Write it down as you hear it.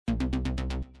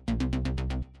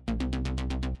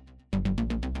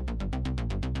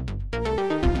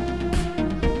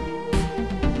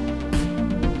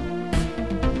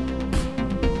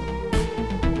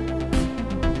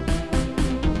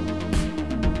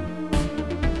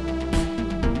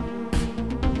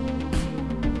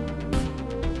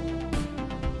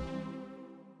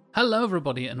Hello,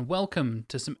 everybody, and welcome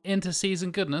to some inter-season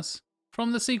goodness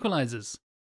from the Sequelizers.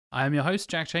 I am your host,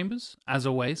 Jack Chambers, as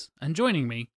always, and joining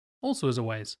me, also as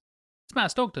always, it's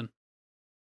Matt Stockton.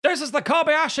 This is the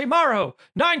Kobayashi Maru,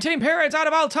 19 periods out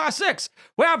of Altar 6.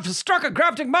 We have struck a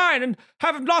gravitic mine and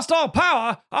having lost all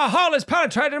power. Our hull is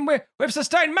penetrated and we've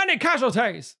sustained many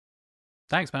casualties.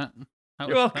 Thanks, Matt.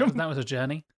 You're welcome. That was a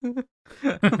journey.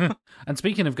 And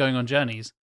speaking of going on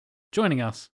journeys, joining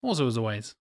us, also as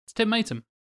always, it's Tim Matum.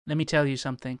 Let me tell you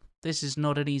something. This is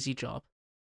not an easy job.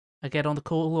 I get on the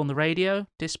call on the radio,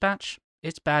 dispatch,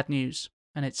 it's bad news,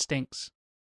 and it stinks.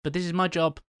 But this is my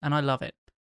job, and I love it.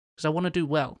 Because I want to do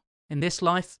well. In this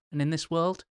life, and in this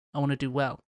world, I want to do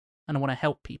well. And I want to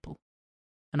help people.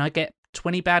 And I get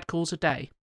 20 bad calls a day.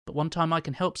 But one time I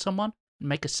can help someone, and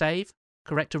make a save,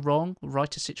 correct a wrong, or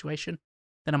right a situation,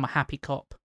 then I'm a happy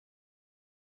cop.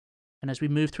 And as we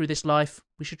move through this life,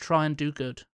 we should try and do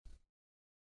good.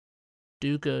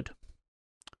 Do good.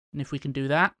 And if we can do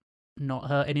that, not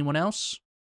hurt anyone else,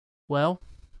 well,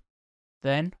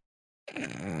 then...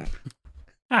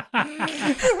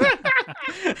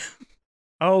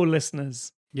 Oh,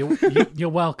 listeners. You're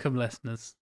welcome,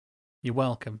 listeners. You're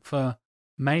welcome for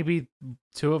maybe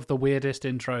two of the weirdest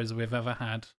intros we've ever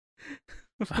had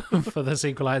for the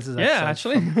Sequelizers episode. Yeah,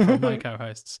 actually. from my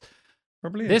co-hosts.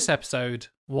 Probably This episode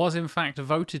was in fact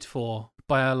voted for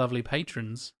by our lovely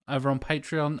patrons over on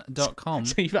patreon.com.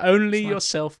 So you've only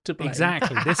yourself to blame.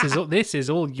 Exactly. This is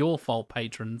all your fault,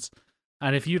 patrons.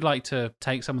 And if you'd like to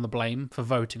take some of the blame for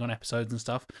voting on episodes and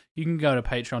stuff, you can go to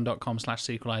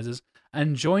patreon.com/sequelizers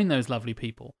and join those lovely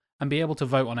people and be able to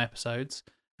vote on episodes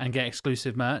and get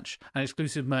exclusive merch and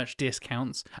exclusive merch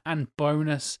discounts and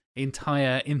bonus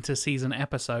entire inter-season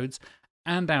episodes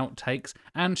and outtakes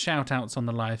and shout-outs on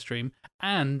the live stream.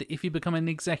 And if you become an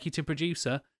executive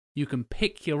producer, you can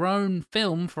pick your own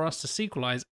film for us to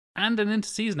sequelize and an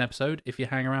inter-season episode if you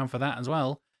hang around for that as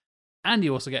well. And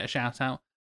you also get a shout-out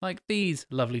like these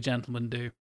lovely gentlemen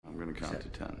do. I'm going to count to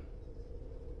 10.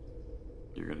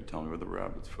 You're going to tell me where the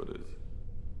rabbit's foot is,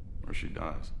 or she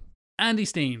dies. Andy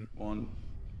Steen. 1.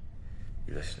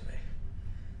 You listen to me.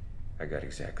 I got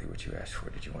exactly what you asked for.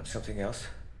 Did you want something else?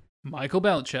 Michael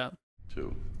Belcher.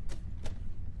 2.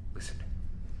 Listen.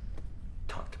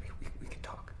 Talk to me. We can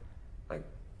talk. Like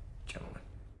gentlemen.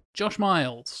 Josh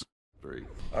Miles. 3.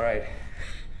 All right.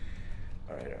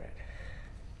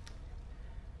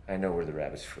 I know where the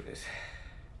rabbit's foot is.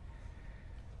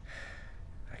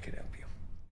 I can help you.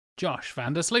 Josh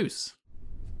Van der Sluis.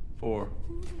 4.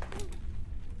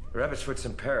 The rabbit's foot's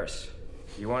in Paris.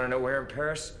 You want to know where in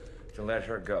Paris? Then let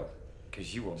her go.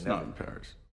 Because you will It's never. not in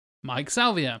Paris. Mike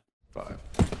Salvia. 5.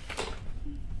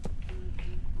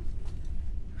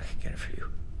 I can get it for you.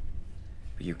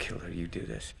 But you kill her, you do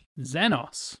this.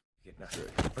 Xenos. You get nothing.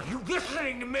 Are you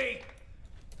listening to me?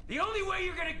 The only way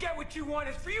you're gonna get what you want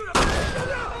is for you to... You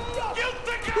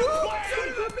think I'm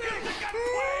playing? You think I'm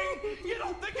playing? You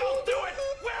don't think I'll do it?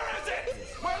 Where is it?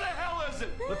 Where the hell is it?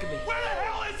 Look at me. Where the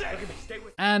hell is it? Look at me. Stay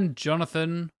with And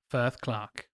Jonathan Firth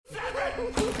Clark.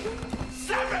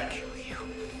 7! Kill you.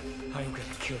 I'm gonna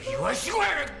kill you. I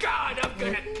swear to God, I'm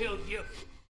gonna kill you.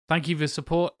 Thank you for your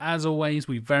support. As always,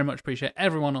 we very much appreciate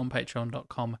everyone on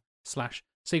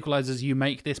patreon.com/sequelizers. You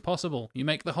make this possible. You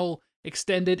make the whole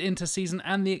extended inter-season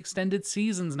and the extended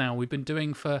seasons now. We've been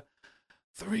doing for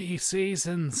 3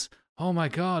 seasons. Oh my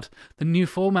God. The new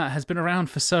format has been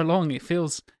around for so long. It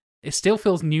still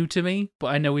feels new to me, but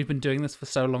I know we've been doing this for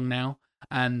so long now.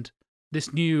 And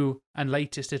this new and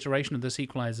latest iteration of the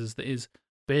Sequelizers that is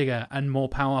bigger and more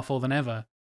powerful than ever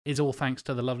is all thanks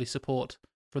to the lovely support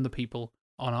from the people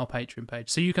on our Patreon page.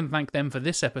 So you can thank them for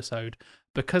this episode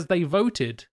because they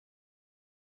voted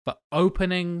for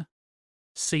opening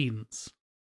scenes,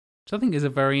 which I think is a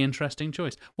very interesting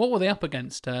choice. What were they up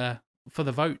against for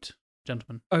the vote,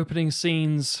 gentlemen? Opening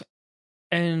scenes,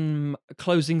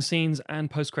 closing scenes, and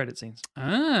post-credit scenes.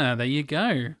 Ah, there you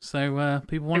go. So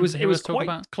people wanted to It hear was us talk quite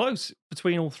about... close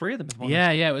between all three of them. if I'm Yeah,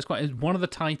 honest. it was one of the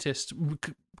tightest,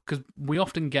 because we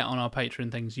often get on our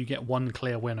Patreon things, you get one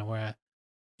clear winner where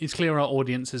it's clear our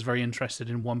audience is very interested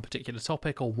in one particular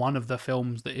topic or one of the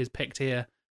films that is picked here.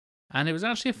 And it was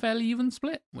actually a fairly even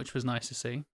split, which was nice to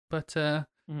see. But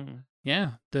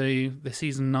yeah, the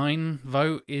season 9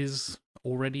 vote is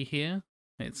already here.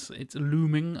 It's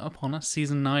looming upon us.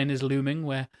 Season 9 is looming.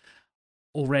 We're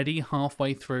already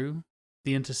halfway through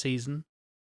the interseason.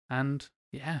 And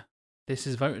yeah, this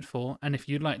is voted for. And if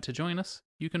you'd like to join us,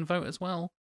 you can vote as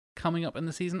well. Coming up in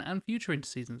the season and future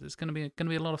interseasons. It's going to be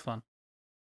a lot of fun.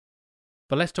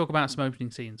 But let's talk about some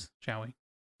opening scenes, shall we?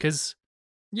 Because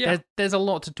there's a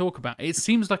lot to talk about. It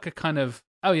seems like a kind of,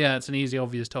 oh yeah, it's an easy,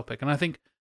 obvious topic. And I think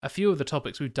a few of the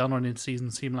topics we've done on in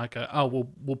season seem like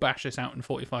we'll bash this out in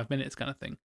 45 minutes kind of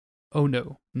thing. Oh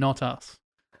no, not us.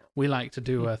 We like to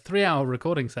do a 3-hour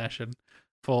recording session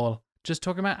for just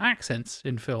talking about accents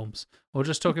in films, or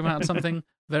just talking about something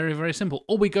very, very simple.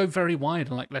 Or we go very wide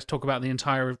and let's talk about the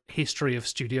entire history of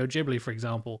Studio Ghibli, for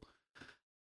example.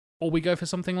 Or we go for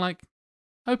something like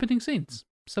opening scenes,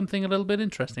 something a little bit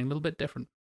interesting, a little bit different.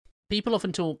 People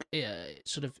often talk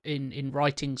sort of in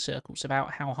writing circles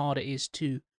about how hard it is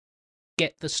to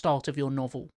get the start of your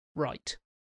novel right.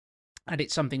 And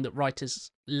it's something that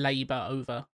writers labour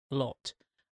over a lot.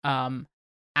 And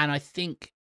I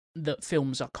think that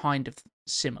films are kind of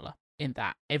similar in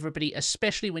that everybody,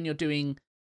 especially when you're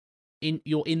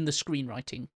you're in the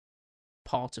screenwriting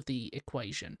part of the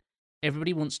equation,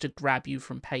 everybody wants to grab you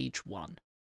from page one.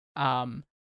 And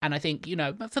I think,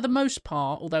 but for the most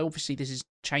part, although obviously this is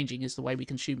changing as the way we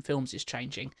consume films is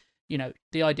changing,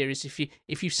 the idea is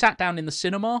if you sat down in the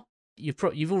cinema, you've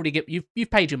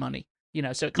paid your money,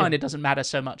 so it kind of doesn't matter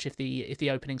so much if the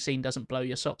opening scene doesn't blow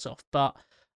your socks off. But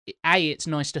it's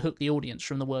nice to hook the audience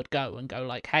from the word go and go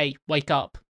like, hey, wake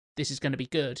up, this is going to be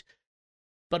good.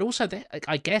 But also,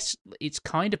 I guess it's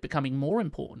kind of becoming more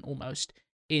important almost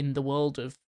in the world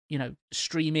of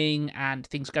streaming and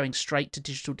things going straight to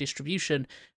digital distribution,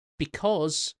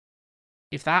 because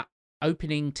if that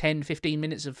opening 10-15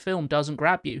 minutes of film doesn't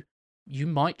grab you, you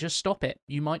might just stop it.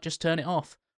 You might just turn it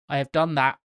off. I have done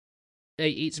that.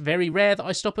 It's very rare that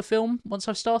I stop a film once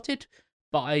I've started,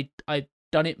 but I've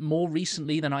done it more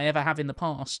recently than I ever have in the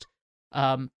past,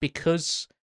 because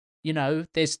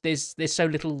there's so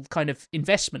little kind of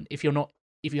investment if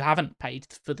you haven't paid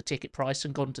for the ticket price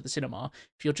and gone to the cinema.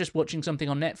 If you're just watching something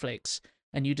on Netflix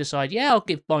and you decide, I'll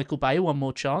give Michael Bay one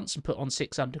more chance and put on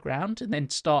 6 Underground, and then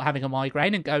start having a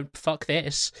migraine and go, fuck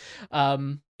this.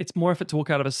 It's more effort to walk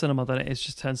out of a cinema than it is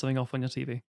just turn something off on your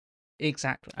TV.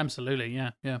 Exactly. Absolutely,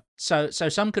 yeah. So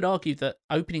some could argue that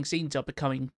opening scenes are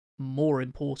becoming more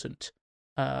important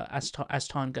as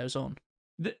time goes on.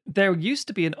 There used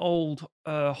to be an old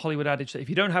Hollywood adage that if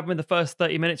you don't have them in the first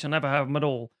 30 minutes, you'll never have them at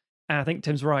all. And I think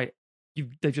Tim's right.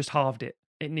 They've just halved it.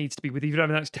 It needs to be with you. If you don't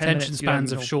have the next 10 minutes. Attention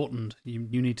spans have shortened.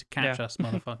 You need to catch us,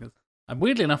 motherfuckers. And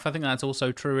weirdly enough, I think that's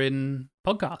also true in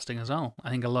podcasting as well. I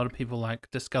think a lot of people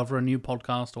discover a new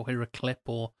podcast or hear a clip,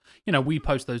 or we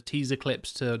post those teaser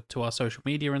clips to our social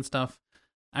media and stuff.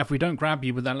 And if we don't grab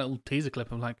you with that little teaser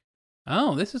clip of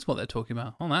oh, this is what they're talking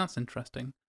about. Oh, that's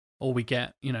interesting. Or we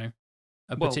get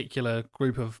a particular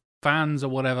group of fans or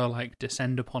whatever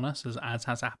descend upon us, as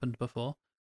has happened before,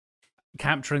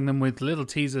 capturing them with little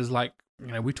teasers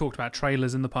we talked about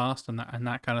trailers in the past and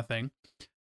that kind of thing.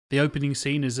 The opening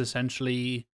scene is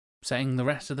essentially setting the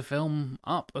rest of the film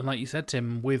up, and like you said,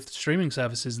 Tim, with streaming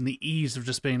services and the ease of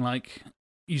just being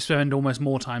you spend almost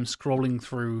more time scrolling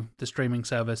through the streaming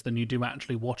service than you do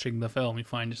actually watching the film. You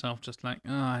find yourself just do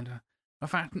I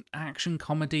fancy an action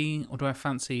comedy, or do I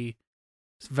fancy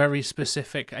very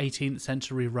specific 18th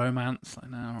century romance?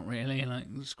 No, not really.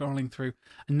 Scrolling through,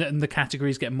 and the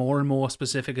categories get more and more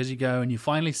specific as you go, and you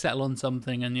finally settle on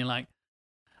something, and you're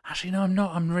actually, no, I'm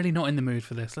not. I'm really not in the mood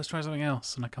for this. Let's try something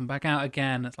else. And I come back out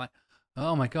again. It's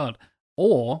oh my god.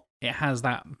 Or it has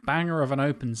that banger of an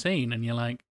open scene, and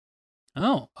you're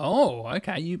oh,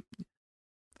 okay. You,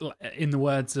 in the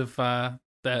words of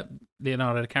the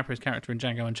Leonardo DiCaprio's character in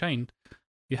Django Unchained,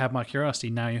 you have my curiosity,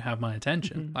 now you have my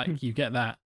attention. You get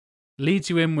that. Leads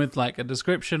you in with a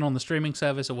description on the streaming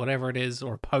service or whatever it is,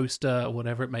 or a poster or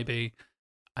whatever it may be,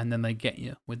 and then they get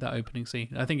you with that opening scene.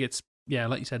 I think it's,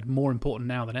 like you said, more important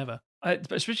now than ever.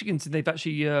 Especially considering they've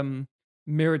actually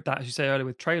mirrored that, as you say earlier,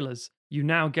 with trailers. You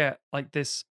now get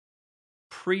this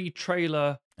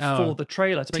pre-trailer for the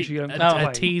trailer to make sure you don't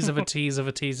a tease of a tease of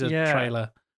a teaser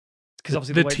trailer. Because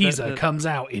obviously the teaser comes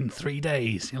out in 3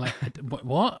 days. You're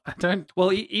what? I don't.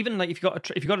 Well, even if you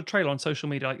got a trailer on social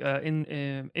media,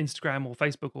 in Instagram or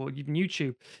Facebook or even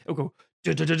YouTube, it'll go.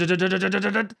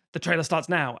 The trailer starts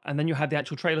now, and then you have the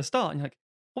actual trailer start, and you're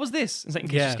what was this? In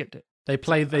case you skipped it. They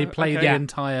play the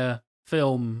entire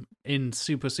film in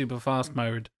super fast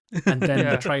mode, and then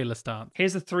the trailer starts.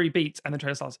 Here's the 3 beats, and the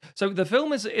trailer starts. So the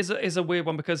film is a weird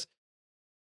one, because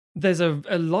there's a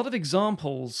lot of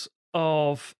examples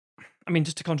of. I mean,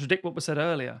 just to contradict what was said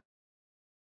earlier,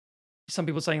 some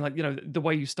people saying the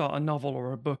way you start a novel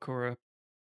or a book or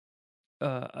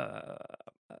a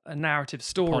narrative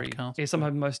story podcast is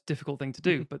sometimes the most difficult thing to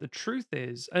do. But the truth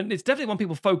is, and it's definitely one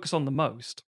people focus on the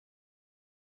most.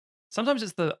 Sometimes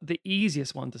it's the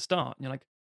easiest one to start. And you're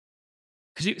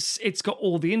because it's got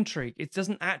all the intrigue. It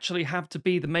doesn't actually have to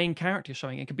be the main character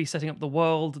showing. It could be setting up the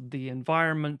world, the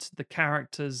environment, the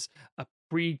characters, a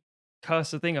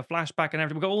cursor thing, a flashback, and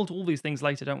everything. We'll go all these things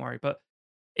later. Don't worry, but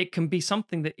it can be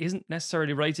something that isn't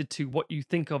necessarily related to what you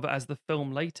think of as the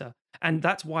film later, and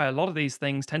that's why a lot of these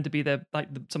things tend to be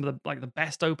some of the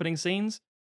best opening scenes.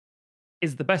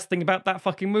 Is the best thing about that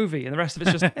fucking movie, and the rest of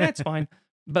it's just it's fine.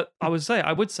 But I would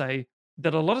say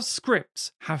that a lot of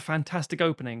scripts have fantastic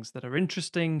openings that are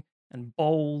interesting and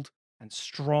bold and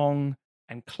strong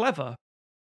and clever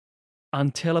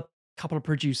until a couple of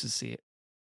producers see it.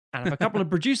 And if a couple of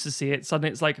producers see it,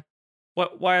 suddenly it's like,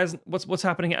 what's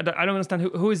happening? I don't understand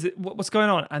who is it? What's going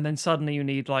on? And then suddenly you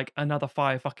need like another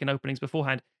 5 fucking openings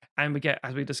beforehand. And we get,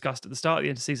 as we discussed at the start of the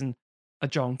end of the season, a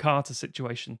John Carter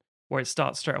situation where it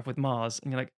starts straight off with Mars,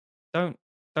 and you're like, don't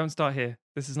start here.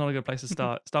 This is not a good place to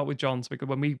start. Start with John, because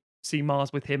when we see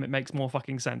Mars with him, it makes more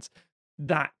fucking sense.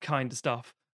 That kind of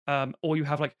stuff. Or you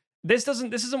have like, this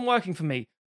isn't working for me.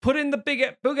 Put in the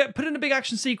big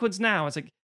action sequence now. It's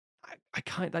like, I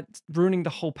can't. That's ruining the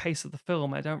whole pace of the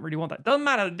film. I don't really want that. Doesn't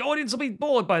matter. The audience will be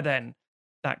bored by then.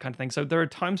 That kind of thing. So there are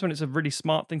times when it's a really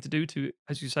smart thing to do to,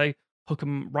 as you say, hook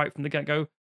them right from the get go,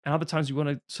 and other times you want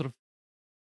to sort of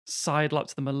sidle up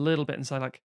to them a little bit and say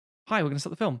like, "Hi, we're going to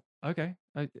start the film. Okay,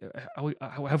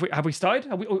 have we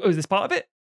started? Is this part of it?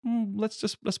 Let's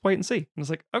wait and see." And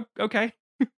it's like, "Oh, okay.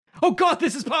 Oh God,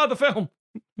 this is part of the film."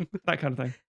 That kind of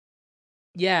thing.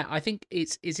 Yeah, I think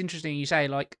it's interesting you say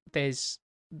like there's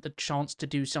the chance to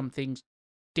do something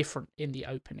different in the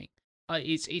opening.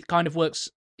 It kind of works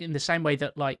in the same way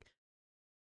that like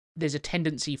there's a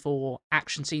tendency for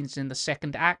action scenes in the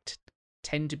second act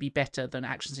tend to be better than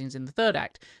action scenes in the third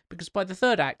act, because by the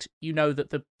third act you know that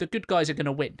the good guys are going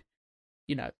to win.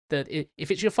 You know that if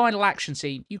it's your final action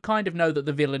scene, you kind of know that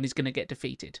the villain is going to get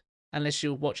defeated, unless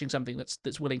you're watching something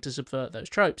that's willing to subvert those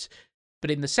tropes.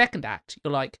 But in the second act,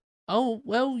 you're like, oh,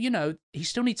 well, you know, he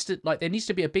still needs to, like, there needs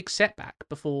to be a big setback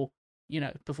before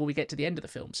we get to the end of the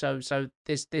film. So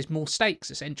there's more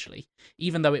stakes, essentially.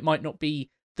 Even though it might not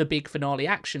be the big finale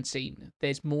action scene,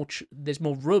 there's more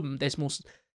room, there's more,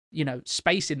 you know,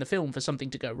 space in the film for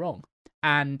something to go wrong.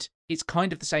 And it's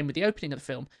kind of the same with the opening of the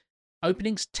film.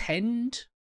 Openings tend,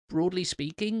 broadly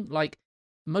speaking, like,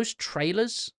 most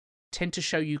trailers tend to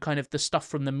show you kind of the stuff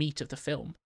from the meat of the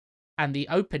film. And the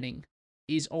opening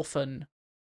is often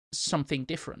something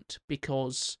different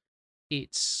because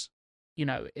it's, you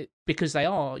know, because they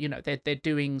are, you know, they're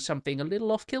doing something a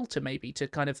little off kilter maybe to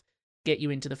kind of get you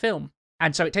into the film.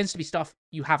 And so it tends to be stuff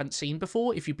you haven't seen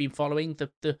before if you've been following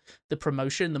the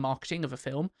promotion, the marketing of a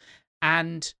film.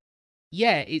 And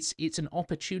yeah, it's an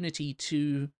opportunity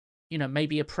to, you know,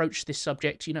 maybe approach this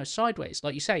subject, you know, sideways.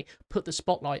 Like you say, put the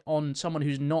spotlight on someone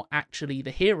who's not actually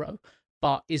the hero,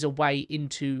 but is a way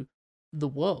into the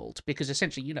world. Because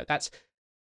essentially, you know, that's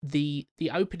the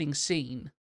opening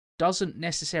scene doesn't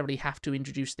necessarily have to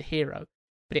introduce the hero,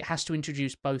 but it has to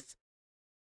introduce both.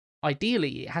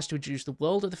 Ideally, it has to introduce the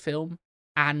world of the film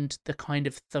and the kind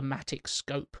of thematic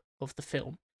scope of the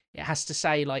film. It has to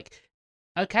say, like,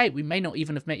 okay, we may not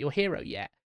even have met your hero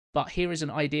yet, but here is an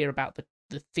idea about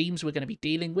the themes we're going to be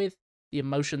dealing with, the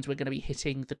emotions we're going to be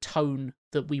hitting, the tone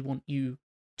that we want you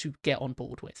to get on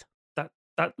board with.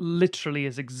 That literally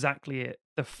is exactly it.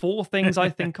 The 4 things I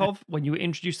think of when you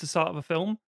introduce the start of a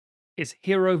film is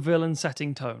hero, villain,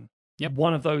 setting, tone. Yep.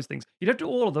 One of those things. You don't do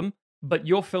all of them, but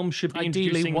your film should be ideally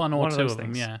introducing one or of two those of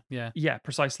them. things. Yeah. Yeah,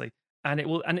 precisely. And it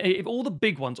will. And if all the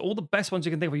big ones, all the best ones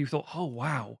you can think of, you thought, oh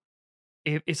wow,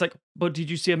 it's like, but did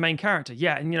you see a main character?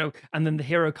 Yeah, and you know, and then the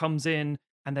hero comes in,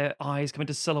 and their eyes come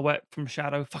into silhouette from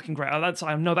shadow. Fucking great.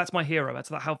 I know that's my hero. That's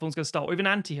how film's going to start. Or even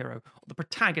anti-hero, or the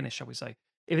protagonist, shall we say?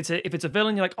 If it's a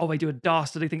villain, you're like, oh, they do a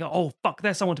dastardly thing. Oh fuck,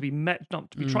 there's someone to be met,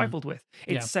 not to be trifled with.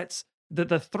 It sets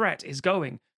the threat is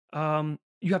going.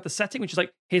 You have the setting, which is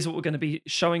like, here's what we're going to be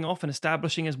showing off and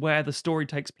establishing as where the story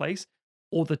takes place,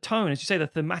 or the tone, as you say, the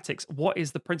thematics. What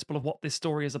is the principle of what this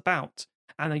story is about?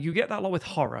 And then you get that a lot with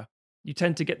horror. You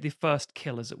tend to get the first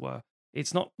kill, as it were.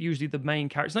 It's not usually the main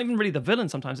character. It's not even really the villain.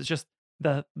 Sometimes it's just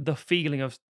the feeling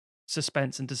of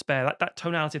suspense and despair. That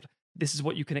tonality of this is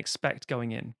what you can expect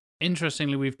going in.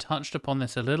 Interestingly, we've touched upon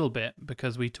this a little bit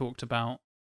because we talked about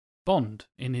Bond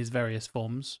in his various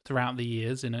forms throughout the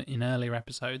years in earlier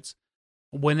episodes.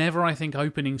 Whenever I think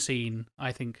opening scene,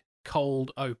 I think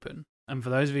cold open. And for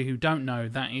those of you who don't know,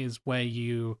 that is where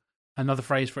another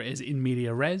phrase for it is in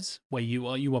media res, where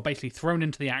you are basically thrown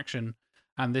into the action,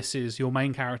 and this is your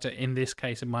main character, in this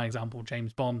case, in my example,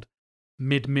 James Bond,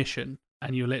 mid-mission,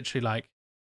 and you're literally like,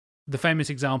 the famous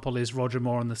example is Roger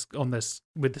Moore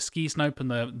with the ski slope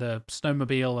and the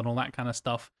snowmobile and all that kind of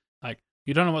stuff. Like,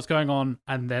 you don't know what's going on,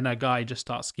 and then a guy just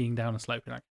starts skiing down a slope.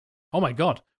 You're like, oh my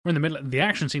god, we're in the middle. The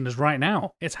action scene is right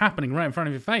now. It's happening right in front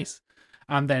of your face.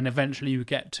 And then eventually you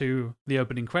get to the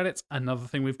opening credits, another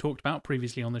thing we've talked about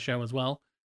previously on the show as well,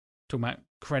 talking about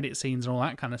credit scenes and all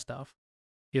that kind of stuff.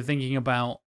 You're thinking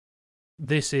about,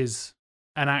 this is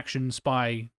an action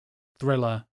spy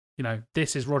thriller,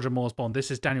 this is Roger Moore's Bond,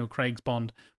 this is Daniel Craig's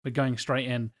Bond, we're going straight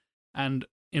in. And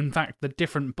in fact, the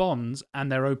different Bonds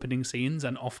and their opening scenes,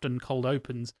 and often cold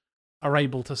opens, are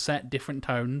able to set different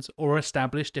tones or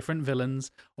establish different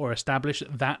villains or establish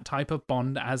that type of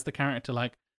Bond as the character.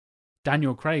 Like,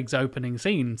 Daniel Craig's opening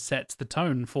scene sets the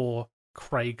tone for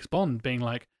Craig's Bond being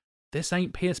like, this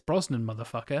ain't Pierce Brosnan,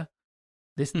 motherfucker.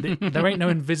 There ain't no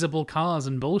invisible cars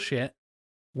and bullshit.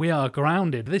 We are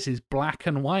grounded. This is black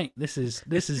and white. This is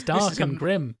dark and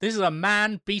grim. This is a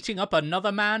man beating up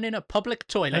another man in a public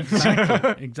toilet.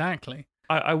 Exactly.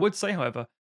 I would say, however,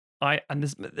 maybe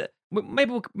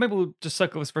we'll just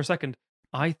circle this for a second.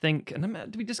 I think, and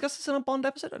did we discuss this in a Bond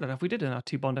episode? I don't know if we did in our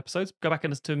 2 Bond episodes. Go back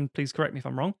and listen to them. Please correct me if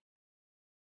I'm wrong.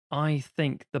 I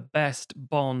think the best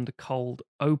Bond cold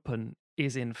open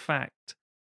is, in fact,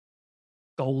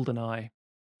 GoldenEye.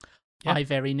 Yeah. I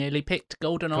very nearly picked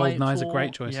GoldenEye. GoldenEye's a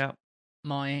great choice. Yeah.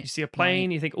 You see a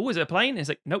plane, you think, oh, is it a plane? It's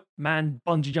like, nope, man,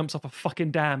 bungee jumps off a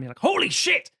fucking dam. You're like, holy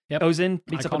shit! Yep. Goes in,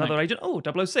 meets up Iconic. another agent. Oh,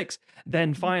 006.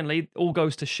 Then finally, all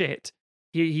goes to shit.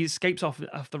 He escapes off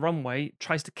the runway,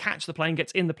 tries to catch the plane,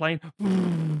 gets in the plane.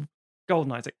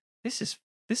 GoldenEye's like, this is.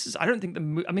 I don't think the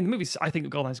movies. I think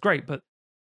GoldenEye's great, but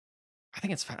I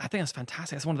think it's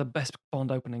fantastic. It's one of the best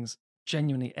Bond openings,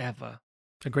 genuinely ever.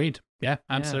 Agreed. Yeah,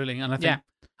 absolutely. And I think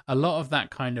a lot of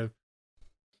that kind of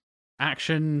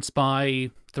action, spy,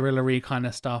 thrillery kind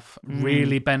of stuff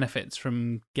really benefits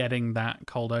from getting that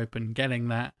cold open, getting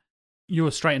that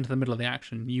you're straight into the middle of the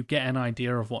action. You get an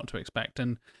idea of what to expect.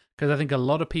 And because I think a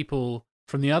lot of people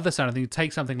from the other side, I think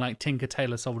take something like Tinker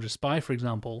Tailor Soldier Spy, for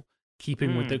example,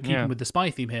 keeping with the spy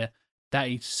theme here, that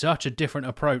is such a different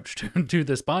approach to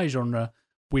the spy genre.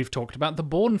 We've talked about the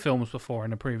Bourne films before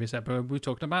in a previous episode. We've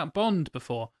talked about Bond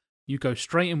before. You go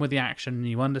straight in with the action and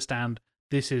you understand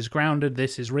this is grounded,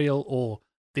 this is real, or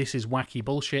this is wacky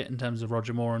bullshit in terms of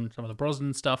Roger Moore and some of the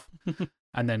Brosnan stuff.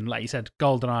 And then, like you said,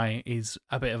 GoldenEye is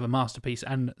a bit of a masterpiece.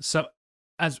 And so,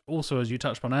 as you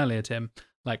touched on earlier, Tim,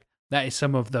 like, that is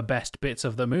some of the best bits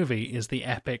of the movie, is the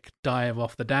epic dive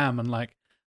off the dam. And like,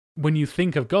 when you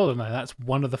think of GoldenEye, that's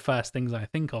one of the first things I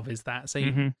think of, is that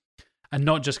scene. Mm-hmm. And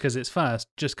not just because it's first,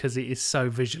 just because it is so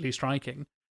visually striking.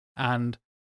 And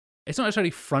it's not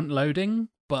necessarily front-loading,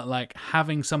 but like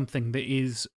having something that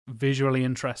is visually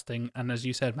interesting, and as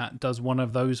you said, Matt, does one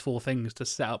of those 4 things to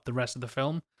set up the rest of the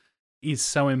film, is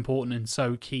so important and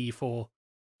so key for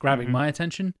grabbing my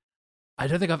attention. I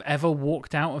don't think I've ever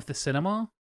walked out of the cinema,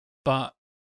 but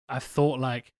I've thought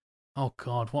like, oh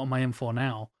God, what am I in for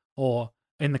now? Or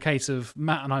in the case of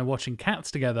Matt and I watching Cats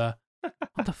together,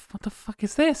 what the fuck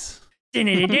is this?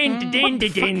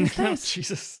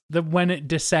 Jesus. When it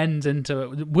descends into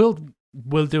it,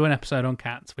 we'll do an episode on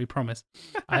Cats, we promise.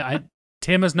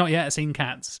 Tim has not yet seen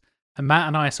Cats, and Matt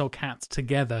and I saw Cats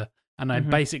together, and I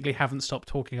basically haven't stopped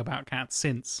talking about Cats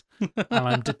since. And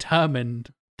I'm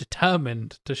determined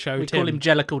to show We Tim. call him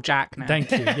Jellicle Jack now.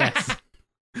 Thank you. Yes.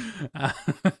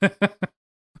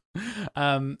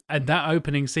 And that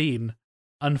opening scene,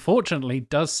 unfortunately,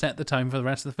 does set the tone for the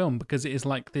rest of the film, because it is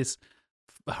like this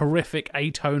horrific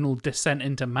atonal descent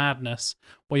into madness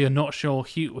where you're not sure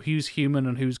who's human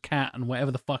and who's cat and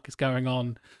whatever the fuck is going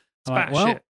on. I'm like,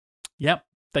 well, yep,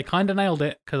 they kind of nailed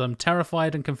it, because I'm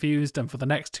terrified and confused, and for the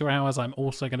next 2 hours I'm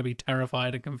also going to be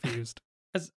terrified and confused.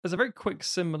 As a very quick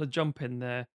similar jump in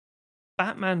there,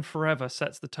 Batman Forever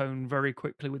sets the tone very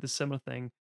quickly with a similar thing,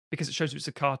 because it shows it's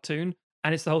a cartoon,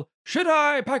 and it's the whole, should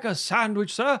I pack a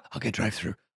sandwich, sir? I'll get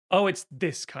drive-through. Oh, it's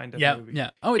this kind of movie. Yeah.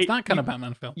 Oh, it's that kind of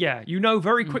Batman film. Yeah, you know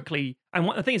very quickly. And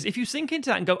the thing is, if you sink into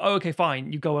that and go, oh, okay,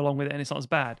 fine, you go along with it and it's not as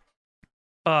bad.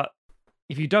 But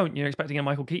if you don't, you're expecting a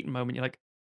Michael Keaton moment. You're like,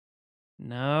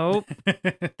 no,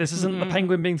 this isn't the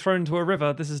penguin being thrown into a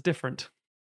river. This is different.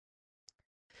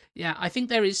 Yeah, I think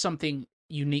there is something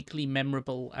uniquely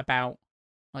memorable about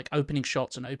like opening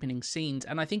shots and opening scenes.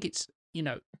 And I think it's,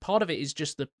 part of it is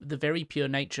just the very pure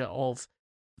nature of,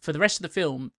 for the rest of the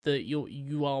film, that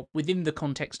you are within the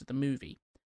context of the movie.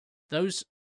 Those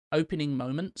opening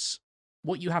moments,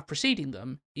 what you have preceding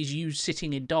them is you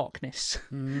sitting in darkness.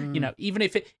 Even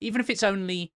if it's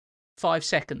only 5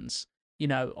 seconds,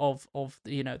 of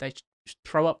they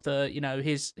throw up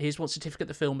the, here's what certificate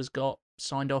the film has got,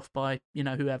 signed off by,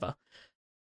 whoever.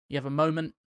 You have a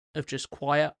moment of just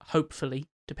quiet, hopefully,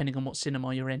 depending on what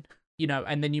cinema you're in,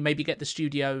 and then you maybe get the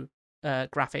studio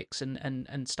graphics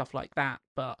and stuff like that,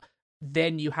 but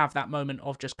then you have that moment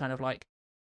of just kind of like,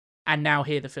 and now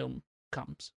here the film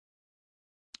comes,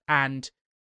 and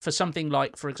for something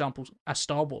like, for example, a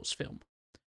Star Wars film,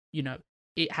 you know,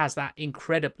 it has that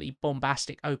incredibly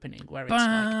bombastic opening where it's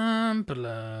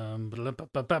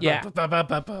yeah.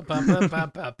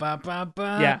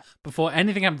 Before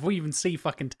anything happens, before you even see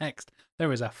fucking text,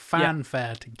 there is a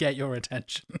fanfare to get your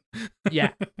attention.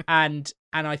 Yeah, and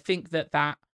I think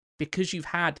that because you've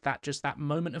had that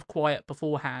moment of quiet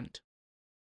beforehand,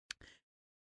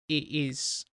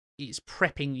 it's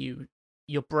prepping you.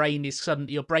 Your brain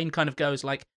kind of goes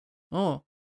like, oh,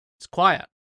 it's quiet.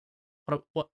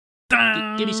 What?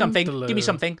 Give me something. Give me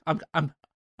something. I'm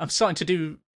starting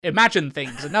to imagine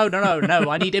things. No.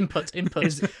 I need input.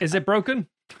 Is it broken?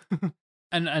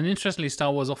 And interestingly,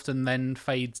 Star Wars often then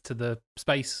fades to the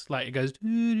space, like it goes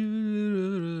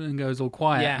and goes all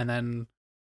quiet, and then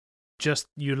just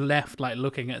you're left like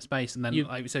looking at space, and then you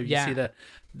see the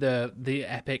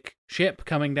epic ship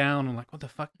coming down, and like, what the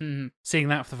fuck? Seeing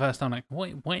that for the first time, like,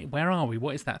 wait, where are we?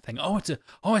 What is that thing? Oh, it's a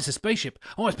spaceship.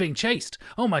 Oh, it's being chased.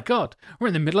 Oh my god, we're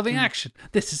in the middle of the action.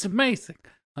 This is amazing.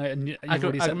 And you've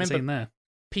already set the scene there.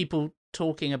 People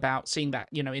talking about seeing that,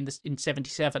 you know, in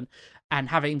 77 and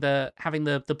having the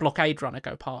blockade runner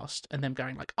go past and them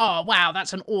going like, oh wow,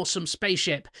 that's an awesome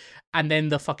spaceship, and then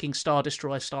the fucking Star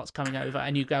Destroyer starts coming over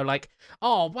and you go like,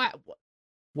 oh wow,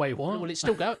 wait, what? Will it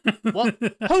still go? What?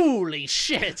 Holy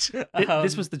shit.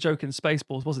 This was the joke in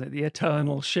Spaceballs, wasn't it? The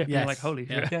eternal ship. Yes. You're like, holy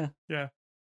shit. Yeah.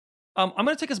 I'm going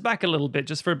to take us back a little bit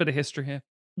just for a bit of history here.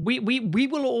 We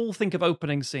will all think of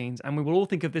opening scenes, and we will all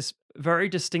think of this very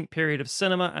distinct period of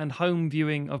cinema and home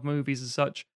viewing of movies as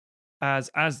such, as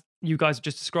you guys have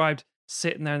just described,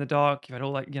 sitting there in the dark. You had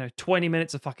all 20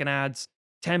 minutes of fucking ads,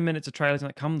 10 minutes of trailers, and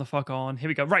like, come the fuck on, here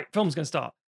we go, right, film's gonna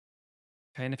start.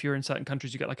 Okay, and if you're in certain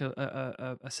countries, you get like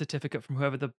a certificate from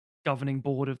whoever the governing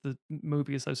board of the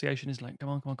movie association is, like, come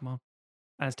on. And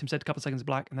as Tim said, a couple of seconds of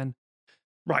black, and then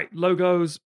right,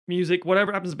 logos, music,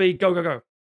 whatever it happens to be, go.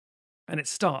 And it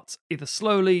starts either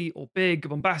slowly or big, or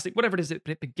bombastic, whatever it is,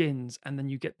 it begins, and then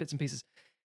you get bits and pieces.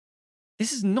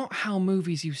 This is not how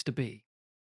movies used to be.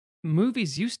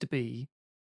 Movies used to be,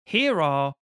 here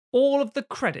are all of the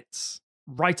credits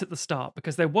right at the start,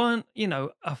 because there weren't,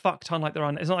 a fuck ton like there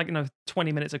are. It's not like,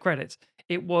 20 minutes of credits.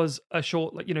 It was a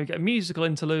short, you get a musical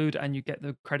interlude, and you get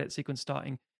the credit sequence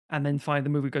starting, and then finally the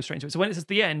movie goes straight into it. So when it's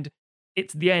the end,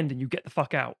 and you get the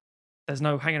fuck out. There's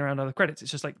no hanging around other credits.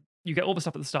 It's just like, you get all the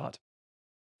stuff at the start.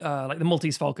 Like the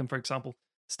Maltese Falcon, for example,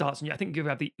 starts, and I think you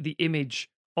have the image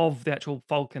of the actual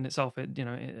Falcon itself,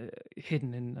 hidden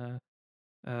in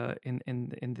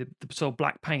the sort of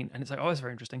black paint, and it's like, oh, that's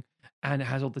very interesting, and it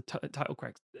has all the title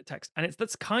text, and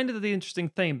that's kind of the interesting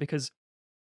thing, because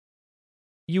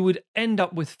you would end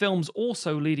up with films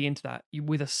also leading into that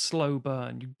with a slow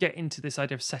burn. You get into this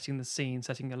idea of setting the scene,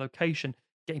 setting the location,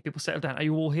 getting people settled down. Are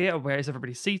you all here? Where is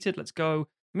everybody seated? Let's go.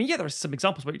 I mean, yeah, there are some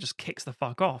examples where it just kicks the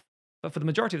fuck off. But for the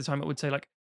majority of the time, it would say like,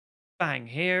 bang,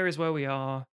 here is where we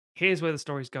are. Here's where the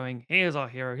story's going. Here's our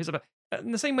hero.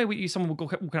 In the same way someone will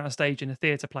walk out on stage in a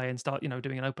theatre play and start,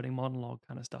 doing an opening monologue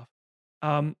kind of stuff.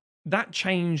 That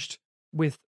changed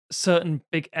with certain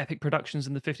big epic productions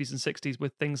in the 50s and 60s,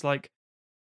 with things like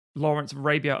Lawrence of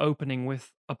Arabia opening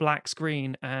with a black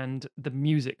screen and the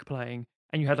music playing.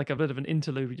 And you had like a bit of an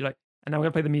interlude where you're like, and now we're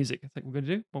going to play the music. It's like, we're going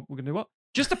to do? What? We're going to do what?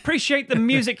 Just appreciate the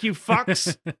music, you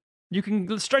fucks. You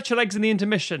can stretch your legs in the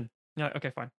intermission. You're like, okay,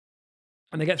 fine.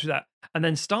 And they get through that. And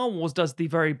then Star Wars does the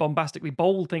very bombastically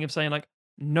bold thing of saying, like,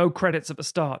 no credits at the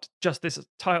start. Just this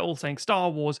title saying Star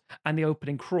Wars and the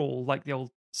opening crawl, like the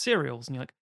old serials. And you're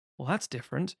like, well, that's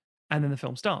different. And then the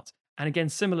film starts. And again,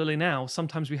 similarly now,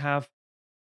 sometimes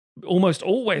almost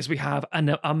always we have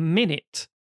a minute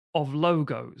of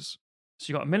logos. So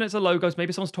you got a minute of logos.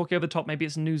 Maybe someone's talking over the top. Maybe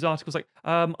it's news articles like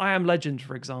I Am Legend,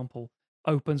 for example,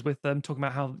 opens with them talking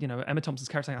about how, Emma Thompson's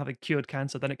character saying how they cured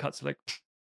cancer. Then it cuts to like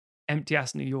empty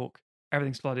ass New York.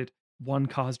 Everything's flooded. One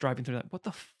car's driving through that. What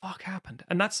the fuck happened?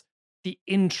 And that's the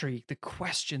intrigue, the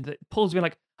question that pulls me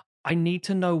like, I need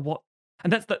to know what.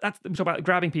 And that's we talk about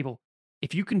grabbing people.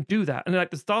 If you can do that, and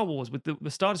like the Star Wars with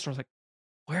the Star Destroyer, like,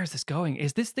 where is this going?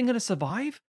 Is this thing going to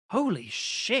survive? Holy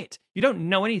shit. You don't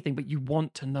know anything, but you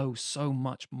want to know so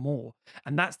much more.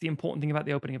 And that's the important thing about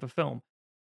the opening of a film.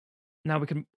 Now we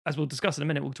can, as we'll discuss in a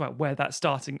minute, we'll talk about where that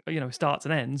starts and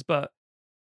ends, but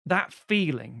that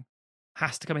feeling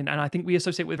has to come in. And I think we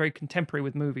associate with very contemporary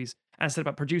with movies, and instead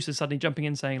about producers suddenly jumping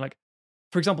in saying, like,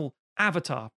 for example,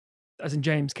 Avatar, as in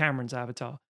James Cameron's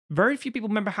Avatar. Very few people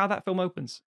remember how that film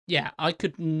opens. Yeah, I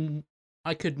could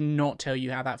not tell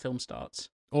you how that film starts.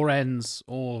 Or ends,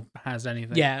 or has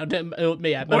anything. Yeah, most of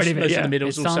the middle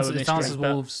is also a mystery. It dances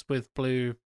wolves with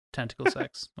blue tentacle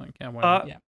sex. Like,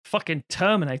 yeah, fucking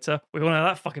Terminator. We all know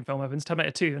that fucking film opens.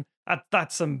 Terminator 2. And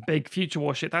that's some big future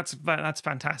war shit. That's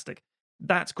fantastic.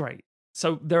 That's great.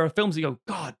 So there are films that you go,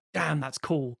 God damn, that's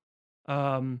cool.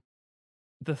 The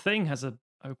Thing has a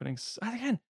opening.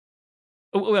 Again,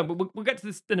 we'll get to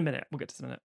this in a minute.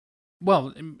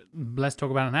 Well, let's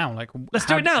talk about it now. Like, let's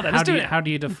do it now. Then how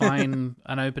do you define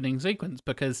an opening sequence?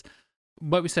 Because,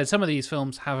 like we said, some of these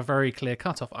films have a very clear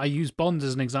cutoff. I use Bond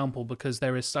as an example because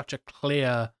there is such a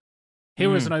clear.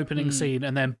 Here is an opening scene,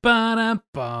 and then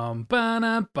ba-da-bum,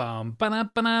 ba-da-bum,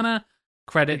 ba-da-banana,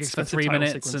 credits for 3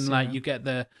 minutes, and like you get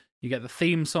the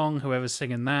theme song, whoever's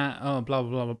singing that, oh blah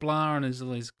blah blah blah blah, and there's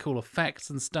all these cool effects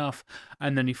and stuff,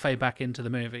 and then you fade back into the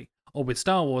movie. Or with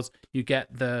Star Wars, you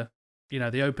get the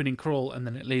opening crawl, and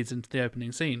then it leads into the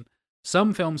opening scene.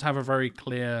 Some films have a very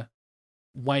clear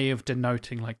way of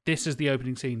denoting, like, this is the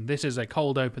opening scene, this is a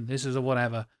cold open, this is a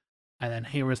whatever, and then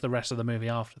here is the rest of the movie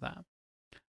after that.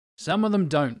 Some of them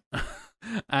don't.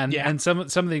 and some of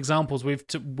the examples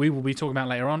we will be talking about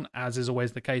later on, as is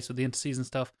always the case with the interseason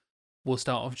stuff. We'll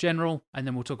start off general, and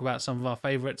then we'll talk about some of our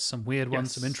favorites, some weird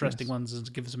ones, some interesting ones,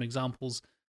 and give some examples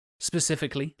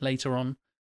specifically later on.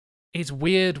 It's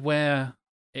weird where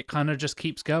it kind of just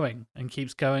keeps going and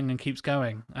keeps going and keeps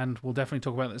going, and we'll definitely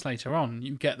talk about this later on.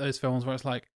 You get those films where it's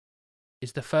like,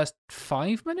 is the first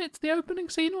 5 minutes the opening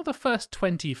scene or the first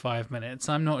 25 minutes?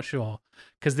 I'm not sure,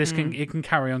 because it can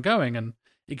carry on going, and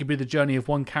it could be the journey of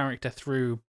one character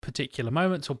through particular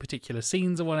moments or particular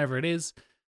scenes or whatever it is,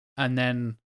 and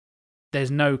then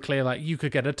there's no clear, like, you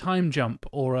could get a time jump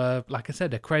or like I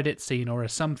said, a credit scene or a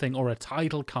something or a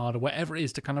title card or whatever it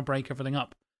is to kind of break everything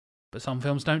up. But some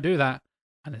films don't do that,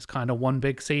 and it's kind of one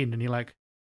big scene, and you're like,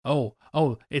 oh,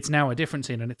 it's now a different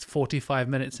scene, and it's 45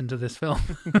 minutes into this film.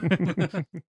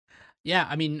 Yeah,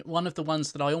 I mean, one of the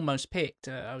ones that I almost picked,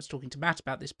 I was talking to Matt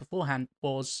about this beforehand,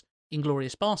 was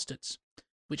Inglourious Basterds,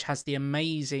 which has the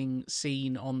amazing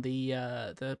scene on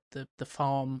the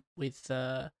farm with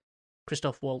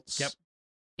Christoph Waltz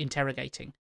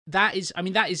interrogating. That is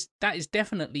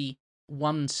definitely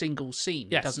one single scene.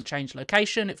 Yes. It doesn't change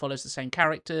location. It follows the same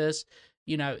characters.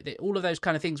 You know, all of those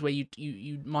kind of things where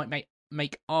you might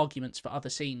make arguments for other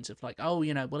scenes of like, oh,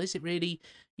 well, is it really,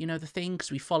 the Thing?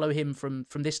 Because we follow him from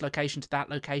this location to that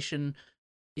location.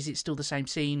 Is it still the same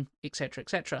scene, etc.,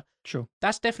 etc.? Sure.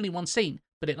 That's definitely one scene,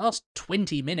 but it lasts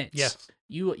 20 minutes. Yes.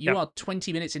 You are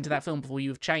 20 minutes into that film before you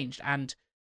have changed, and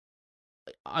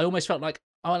I almost felt like,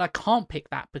 oh, I can't pick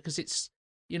that because it's,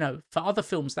 for other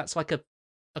films that's like a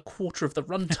quarter of the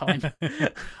runtime.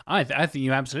 I think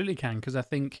you absolutely can, because I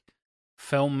think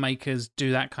filmmakers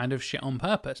do that kind of shit on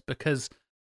purpose, because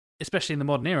especially in the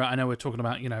modern era, I know we're talking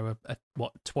about, a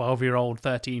 12-year-old,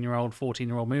 13-year-old,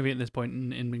 14-year-old movie at this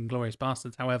point in Inglourious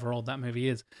Basterds, however old that movie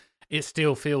is, it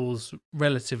still feels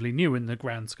relatively new in the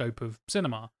grand scope of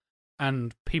cinema.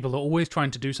 And people are always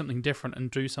trying to do something different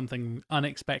and do something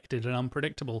unexpected and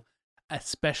unpredictable,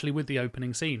 especially with the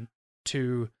opening scene,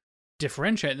 to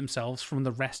differentiate themselves from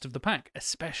the rest of the pack,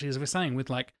 especially, as we're saying, with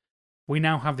like, we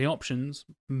now have the options.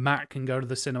 Matt can go to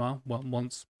the cinema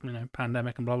once,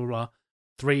 pandemic and blah, blah, blah,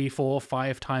 3, 4,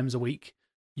 5 times a week.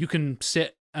 You can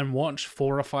sit and watch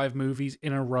 4 or 5 movies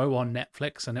in a row on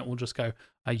Netflix, and it will just go,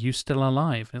 are you still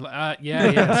alive? And like,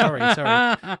 yeah,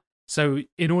 sorry. So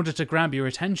in order to grab your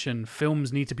attention,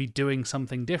 films need to be doing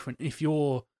something different. If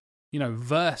you're,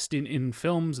 versed in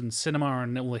films and cinema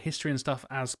and all the history and stuff,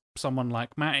 as someone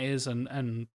like Matt is,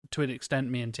 and to an extent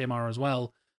me and Tim are as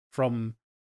well, from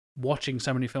watching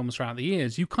so many films throughout the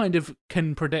years, you kind of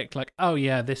can predict, like, oh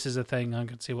yeah, this is a thing, I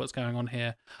can see what's going on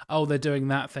here. Oh, they're doing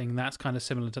that thing, that's kind of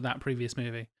similar to that previous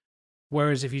movie.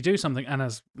 Whereas if you do something, and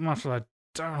as much as I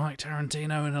don't like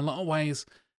Tarantino in a lot of ways,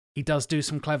 he does do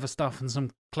some clever stuff and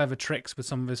some clever tricks with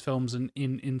some of his films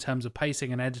in terms of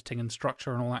pacing and editing and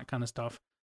structure and all that kind of stuff.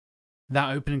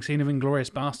 That opening scene of Inglourious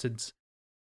Basterds,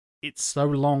 it's so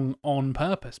long on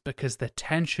purpose because the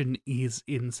tension is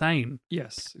insane.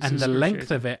 Yes. And the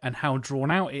length of it and how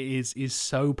drawn out it is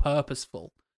so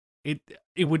purposeful. It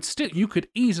would still, you could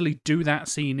easily do that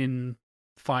scene in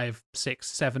 5, 6,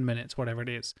 7 minutes, whatever it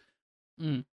is.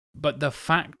 But the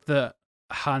fact that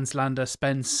Hans Landa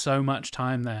spends so much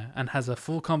time there and has a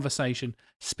full conversation,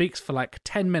 speaks for like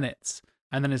 10 minutes,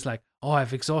 and then is like, oh,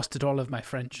 I've exhausted all of my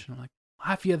French. And I'm like,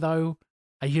 have you though?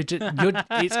 Are you just,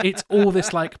 it's all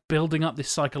this like building up this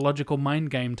psychological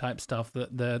mind game type stuff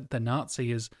that the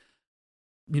Nazi is,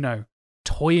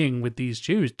 toying with these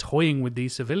Jews, toying with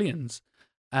these civilians,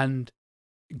 and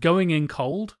going in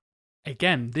cold.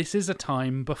 Again, this is a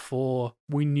time before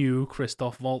we knew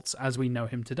Christoph Waltz as we know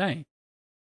him today.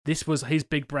 This was his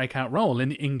big breakout role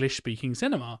in English-speaking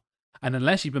cinema. And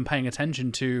unless you've been paying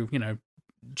attention to,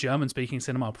 German-speaking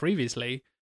cinema previously,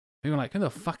 we were like, who the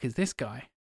fuck is this guy?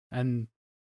 And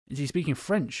is he speaking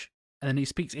French? And then he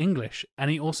speaks English, and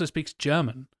he also speaks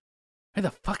German. Who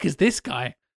the fuck is this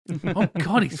guy? Oh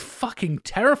God, he's fucking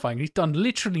terrifying. He's done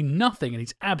literally nothing, and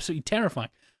he's absolutely terrifying.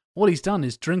 All he's done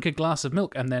is drink a glass of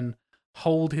milk and then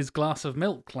hold his glass of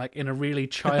milk like in a really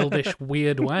childish,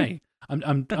 weird way.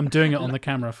 I'm doing it on the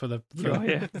camera for the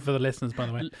listeners, by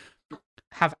the way.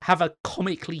 Have a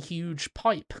comically huge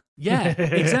pipe. Yeah,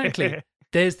 exactly.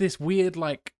 There's this weird,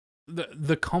 like,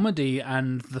 the comedy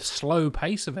and the slow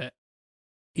pace of it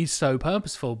is so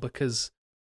purposeful because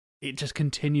it just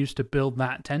continues to build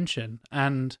that tension.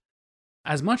 And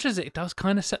as much as it does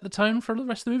kind of set the tone for the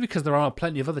rest of the movie, because there are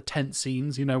plenty of other tense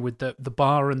scenes, you know, with the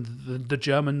bar and the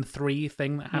German 3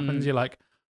 thing that happens, you're like,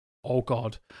 oh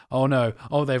God, oh no,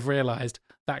 oh, they've realized,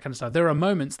 that kind of stuff. There are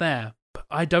moments there, but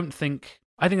I think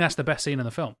that's the best scene in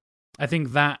the film. I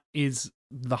think that is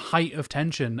the height of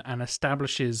tension and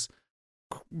establishes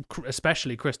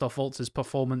especially Christoph Waltz's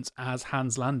performance as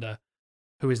Hans Landa,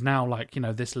 who is now like, you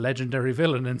know, this legendary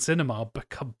villain in cinema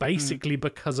basically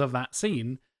because of that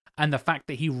scene and the fact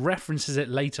that he references it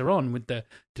later on with the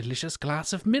delicious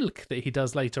glass of milk that he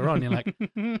does later on. You're like,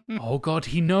 oh God,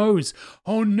 he knows.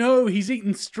 Oh no, he's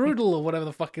eaten strudel or whatever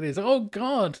the fuck it is. Oh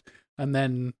God. And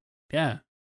then, yeah,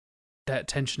 that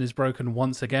tension is broken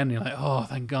once again. You're like, oh,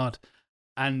 thank God.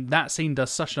 And that scene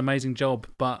does such an amazing job,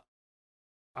 but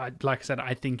like I said,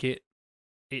 I think it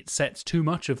sets too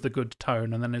much of the good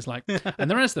tone, and then it's like,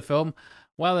 and the rest of the film,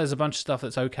 well, there's a bunch of stuff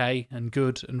that's okay and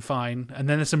good and fine, and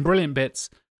then there's some brilliant bits,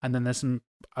 and then there's some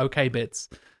okay bits,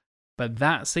 but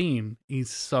that scene is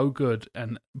so good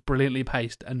and brilliantly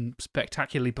paced and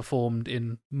spectacularly performed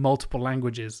in multiple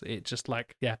languages. It just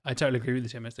like, yeah, I totally agree with you,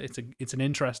 Tim. It's an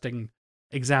interesting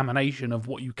examination of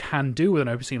what you can do with an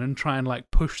open scene and try and like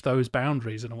push those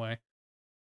boundaries in a way.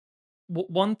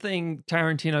 One thing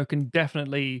Tarantino can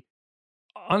definitely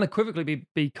unequivocally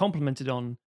be complimented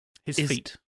on his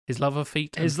feet, his love of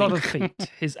feet, his love of feet,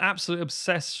 his absolute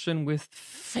obsession with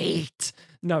feet.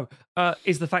 No,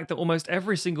 is the fact that almost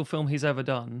every single film he's ever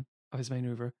done of his main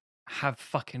oeuvre have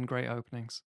fucking great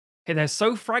openings. They're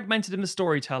so fragmented in the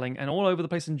storytelling and all over the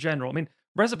place in general. I mean,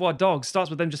 Reservoir Dogs starts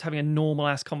with them just having a normal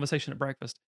ass conversation at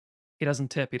breakfast. He doesn't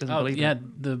tip. He doesn't believe. Yeah,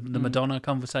 the Madonna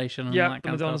conversation. And that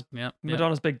kind of stuff.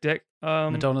 Madonna's big dick.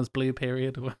 Madonna's blue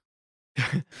period.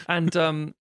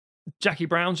 And Jackie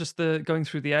Brown's just going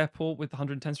through the airport with the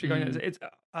 110th Street going.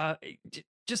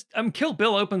 It's Kill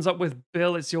Bill opens up with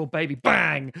Bill, it's your baby,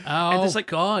 bang. Oh, like,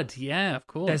 God, yeah, of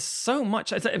course. There's so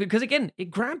much because again,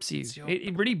 it grabs you.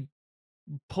 It really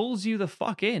pulls you the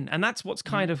fuck in, and that's what's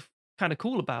kind of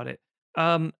cool about it.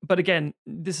 But again,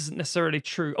 this isn't necessarily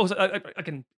true. Also, I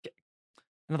can get.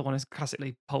 Another one is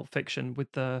classically Pulp Fiction with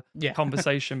the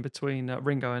conversation between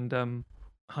Ringo and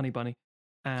Honey Bunny.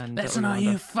 And listen, all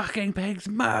you fucking pigs,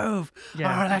 move! Or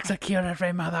I'll execute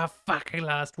every motherfucking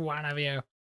last one of you.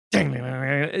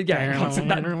 Yeah,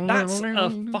 that's a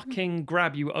fucking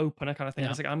grab you opener kind of thing. Yeah.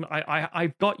 It's like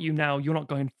I've got you now. You're not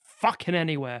going fucking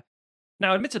anywhere.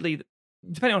 Now, admittedly,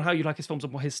 depending on how you like his films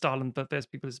and what his style and there's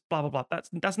people is blah blah blah.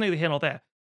 That's neither here nor there.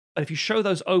 But if you show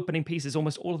those opening pieces,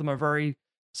 almost all of them are very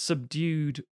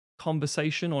subdued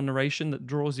conversation or narration that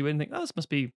draws you in. Think, oh,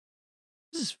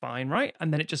 this is fine, right?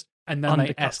 And then it just they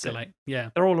escalate. It.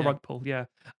 Yeah, they're all a rug pull. Yeah.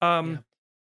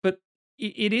 But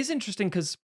it is interesting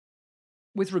because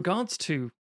with regards to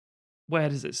where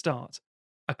does it start,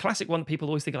 a classic one that people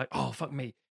always think like, oh fuck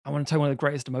me, I want to tell you one of the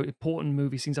greatest, most important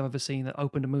movie scenes I've ever seen that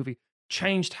opened a movie,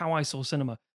 changed how I saw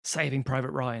cinema, Saving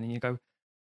Private Ryan, and you go,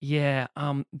 yeah,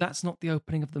 that's not the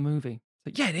opening of the movie.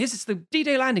 But yeah, it is. It's the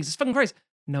D-Day landings. It's fucking crazy.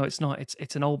 No, it's not.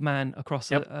 It's an old man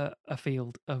across a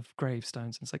field of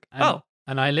gravestones. And it's like,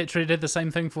 And I literally did the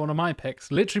same thing for one of my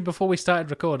picks. Literally before we started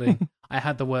recording, I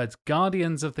had the words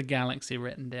Guardians of the Galaxy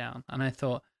written down. And I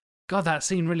thought, God, that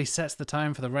scene really sets the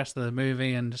tone for the rest of the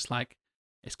movie. And just like,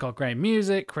 it's got great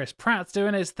music. Chris Pratt's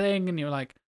doing his thing. And you're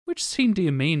like, which scene do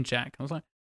you mean, Jack? I was like,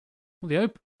 well,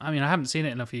 I haven't seen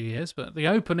it in a few years, but the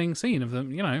opening scene of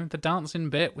them, you know, the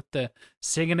dancing bit with the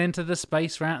singing into the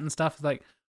space rat and stuff. Like,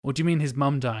 what do you mean his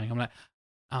mum dying? I'm like,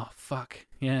 oh, fuck.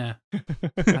 Yeah.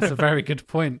 That's a very good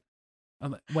point.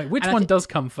 I'm like, wait, which one does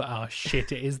come for? Oh,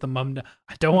 shit, it is the mum.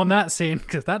 I don't want that scene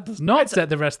because that does not set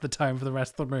the rest of the tone for the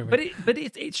rest of the movie. But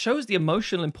it shows the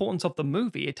emotional importance of the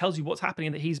movie. It tells you what's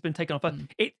happening, that he's been taken off.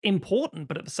 It's important,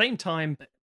 but at the same time,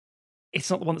 it's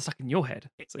not the one that's stuck in your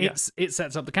head. It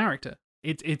sets up the character.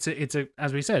 It's a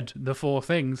as we said, the 4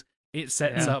 things. It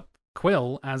sets up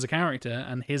Quill as a character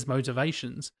and his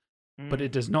motivations, but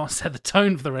it does not set the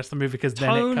tone for the rest of the movie because then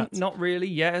it cuts. Not really.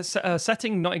 Yeah,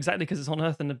 setting not exactly because it's on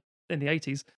Earth and in the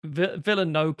 80s.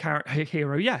 Villain, no.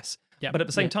 Hero, yes. Yeah. But at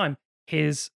the same time,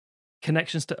 his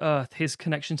connections to Earth, his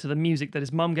connection to the music that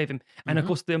his mum gave him, and of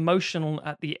course the emotional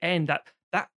at the end.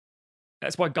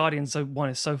 That's why Guardians 1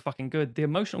 is so fucking good. The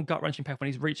emotional gut wrenching path when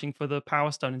he's reaching for the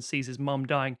Power Stone and sees his mum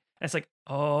dying. And it's like,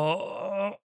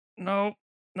 oh no,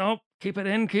 keep it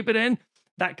in.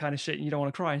 That kind of shit. You don't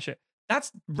want to cry and shit.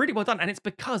 That's really well done, and it's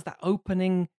because that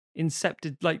opening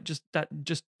incepted like just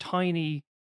tiny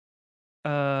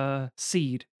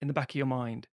seed in the back of your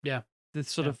mind. Yeah. This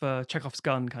sort of Chekhov's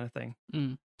gun kind of thing.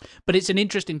 But it's an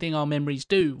interesting thing our memories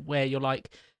do, where you're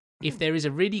like, if there is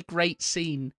a really great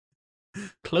scene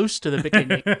close to the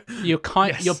beginning, your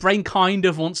brain kind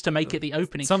of wants to make it the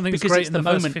opening. Something's because great it's in the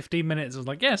the first moment. 15 minutes. I was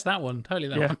like, yes, that one. Totally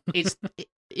that one.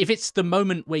 If it's the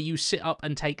moment where you sit up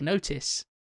and take notice,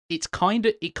 it kind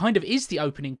of is the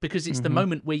opening, because it's the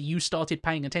moment where you started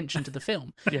paying attention to the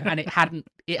film, and it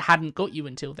hadn't got you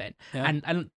until then. Yeah.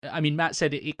 And I mean, Matt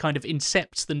said it kind of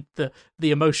incepts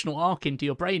the emotional arc into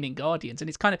your brain in Guardians, and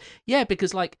it's kind of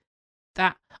because like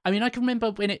that. I mean, I can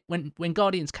remember when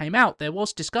Guardians came out, there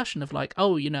was discussion of like,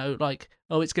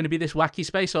 it's going to be this wacky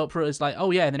space opera. It's like,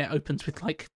 oh yeah, and then it opens with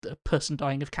like a person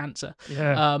dying of cancer.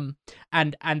 Yeah.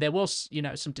 And there was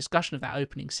some discussion of that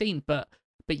opening scene, but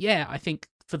yeah, I think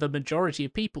for the majority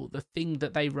of people, the thing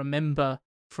that they remember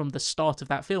from the start of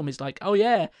that film is like, oh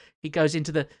yeah, he goes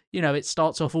into the, it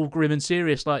starts off all grim and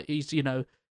serious, like he's,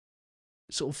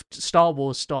 sort of Star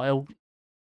Wars style,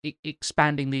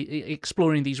 exploring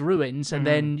these ruins, and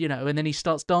then, and then he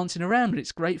starts dancing around, and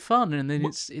it's great fun, and then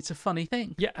it's a funny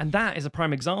thing. Yeah, and that is a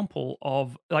prime example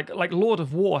of like Lord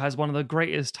of War has one of the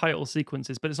greatest title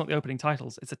sequences, but it's not the opening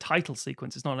titles. It's a title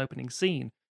sequence. It's not an opening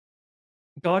scene.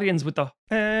 Guardians with the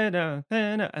and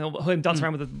him dancing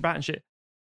around with the rat and shit.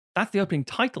 That's the opening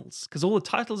titles, because all the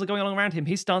titles are going along around him.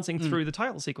 He's dancing through the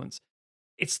title sequence.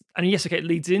 It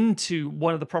leads into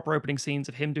one of the proper opening scenes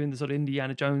of him doing the sort of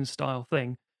Indiana Jones style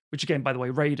thing, which again, by the way,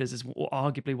 Raiders is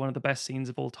arguably one of the best scenes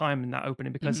of all time in that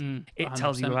opening, because it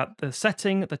tells you about the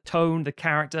setting, the tone, the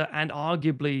character, and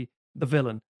arguably the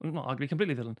villain. Well, not arguably,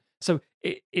 completely villain. So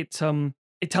it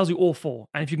tells you all four.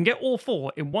 And if you can get all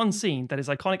four in one scene that is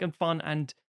iconic and fun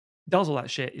and does all that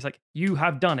shit, it's like, you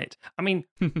have done it. I mean,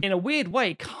 in a weird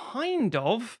way, kind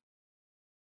of.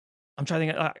 I'm trying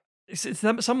to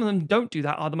think. Some of them don't do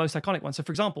that, are the most iconic ones. So,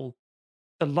 for example,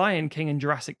 The Lion King and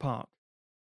Jurassic Park.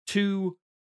 Two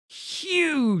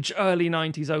huge early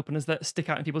 90s openers that stick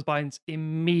out in people's minds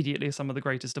immediately as some of the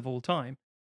greatest of all time.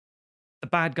 The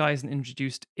bad guy isn't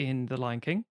introduced in The Lion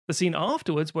King. The scene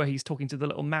afterwards where he's talking to the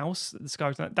little mouse, that's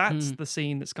the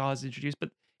scene that Scar's introduced,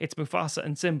 but it's Mufasa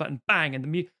and Simba, and bang, and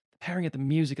the pairing of the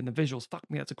music and the visuals. Fuck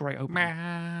me, that's a great opening.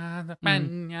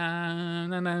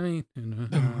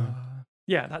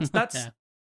 Yeah, that's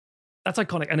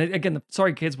iconic. And again,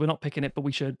 sorry kids, we're not picking it, but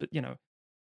we should. But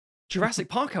Jurassic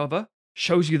Park, however,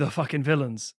 shows you the fucking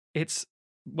villains. It's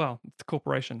the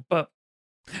corporation, but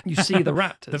you see the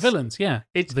raptors. The villains, yeah.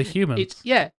 It's the humans.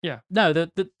 Yeah. No,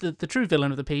 the true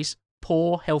villain of the piece,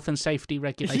 poor health and safety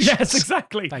regulations. Yes,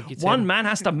 exactly. Thank you, Tim. One man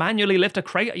has to manually lift a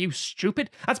crate. Are you stupid?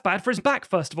 That's bad for his back,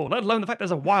 first of all, let alone the fact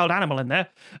there's a wild animal in there.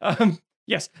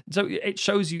 Yes, so it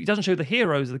shows you, it doesn't show the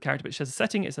heroes of the character, but it shows the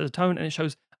setting, it shows the tone, and it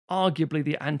shows arguably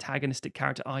the antagonistic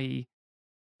character, i.e.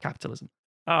 capitalism.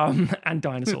 And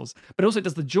dinosaurs. But also it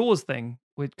does the Jaws thing,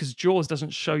 because Jaws doesn't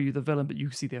show you the villain, but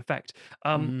you see the effect.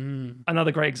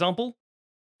 Another great example,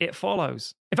 It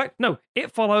Follows. In fact, no,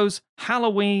 It Follows,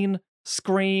 Halloween,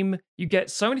 Scream. You get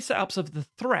so many setups of the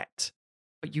threat,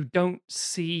 but you don't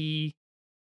see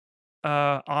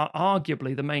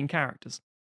arguably the main characters.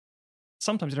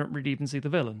 Sometimes you don't really even see the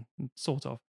villain, sort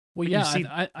of. Well, But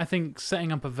yeah, I think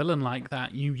setting up a villain like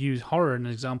that, you use horror as an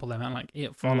example there, man, like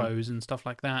It Follows and stuff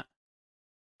like that.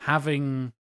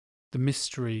 Having the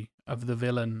mystery of the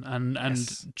villain and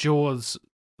Yes. Jaws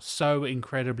so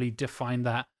incredibly define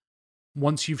that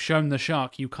once you've shown the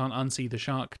shark, you can't unsee the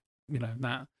shark.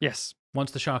 That Yes.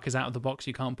 once the shark is out of the box,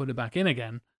 you can't put it back in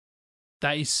again.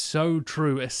 That is so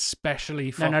true, especially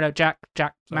for... No, Jack.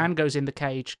 Man goes in the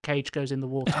cage. Cage goes in the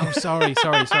water. Oh, sorry.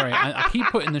 I keep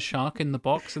putting the shark in the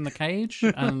box in the cage,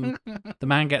 and the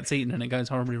man gets eaten, and it goes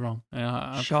horribly wrong.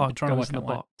 Shark trying to goes work in the out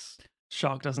why. box.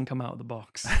 Shark doesn't come out of the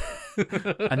box.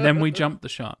 And then we jump the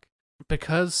shark.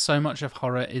 Because so much of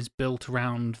horror is built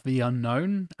around the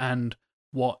unknown, and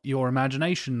what your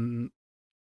imagination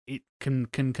it can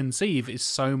conceive is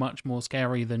so much more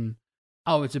scary than,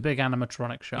 oh, it's a big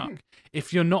animatronic shark.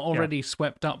 If you're not already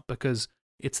swept up because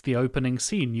it's the opening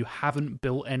scene, you haven't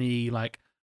built any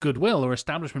goodwill or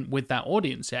establishment with that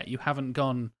audience yet. You haven't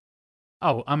gone,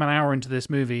 oh, I'm an hour into this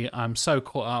movie, I'm so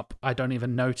caught up, I don't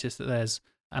even notice that there's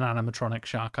an animatronic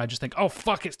shark. I just think, oh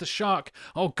fuck, it's the shark.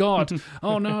 Oh god.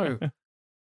 Oh no.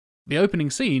 The opening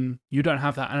scene, you don't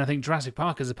have that. And I think Jurassic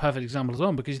Park is a perfect example as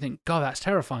well, because you think, God, that's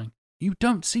terrifying. You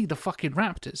don't see the fucking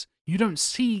raptors. You don't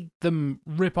see them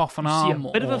rip off an arm. See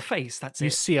a bit of a face, that's you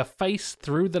it. see a face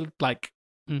through the, like,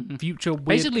 future weird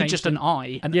Basically just an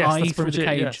eye. An Yes, eye that's through pretty the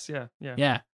much it, cage. yes, yeah.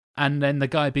 Yeah. And then the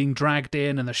guy being dragged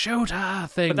in and the shooter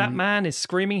thing. But that man is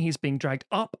screaming. He's being dragged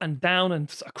up and down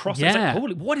and across. Yeah. It's like,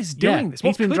 holy, what is doing this? What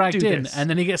He's been could dragged do in, this? and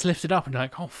then he gets lifted up, and you're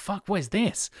like, "Oh fuck, where's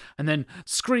this?" And then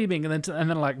screaming, and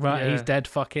then like, right, he's Yeah. dead.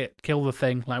 Fuck it, kill the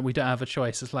thing. Like we don't have a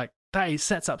choice. It's like that. It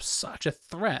sets up such a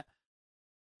threat,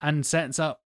 and sets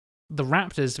up the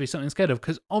raptors to be something scared of.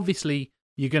 Because obviously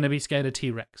you're going to be scared of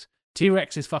T-Rex.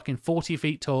 T-Rex is fucking 40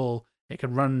 feet tall. It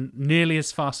can run nearly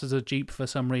as fast as a Jeep for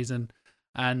some reason,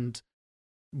 and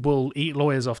will eat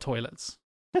lawyers off toilets.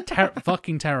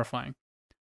 Fucking terrifying.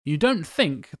 You don't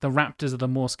think the raptors are the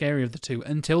more scary of the two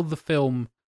until the film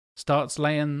starts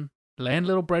laying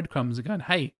little breadcrumbs and going,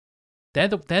 hey, they're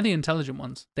the intelligent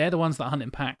ones. They're the ones that hunt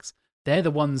in packs. They're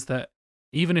the ones that,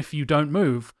 even if you don't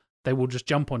move, they will just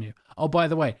jump on you. Oh, by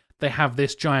the way, they have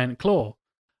this giant claw.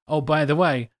 Oh, by the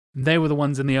way, they were the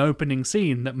ones in the opening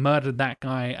scene that murdered that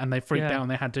guy and they freaked out and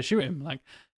they had to shoot him. Like,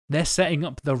 they're setting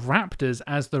up the raptors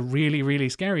as the really, really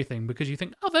scary thing because you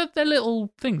think, oh, they're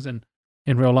little things. And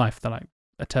in real life, they're like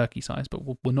a turkey size, but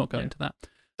we'll not go into that.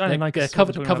 They're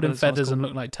covered in feathers and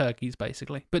look like turkeys,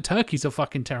 basically. But turkeys are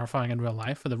fucking terrifying in real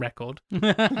life, for the record.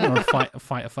 Or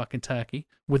fight a fucking turkey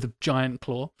with a giant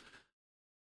claw.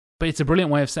 But it's a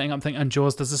brilliant way of setting up things. And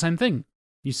Jaws does the same thing.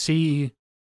 You see,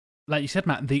 like you said,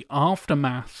 Matt, the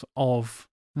aftermath of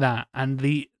that and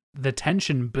the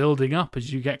tension building up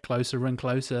as you get closer and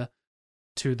closer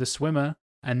to the swimmer,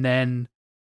 and then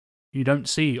you don't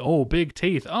see, oh, big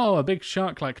teeth, oh, a big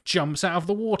shark like jumps out of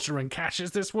the water and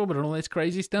catches this woman and all this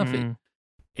crazy stuff.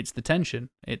 It's the tension,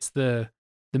 it's the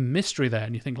mystery there,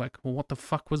 and you think like, well, what the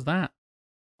fuck was that?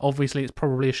 Obviously, it's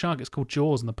probably a shark. It's called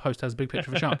Jaws, and the poster has a big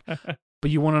picture of a shark. But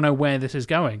you want to know where this is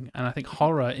going, and I think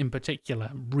horror in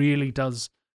particular really does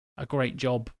a great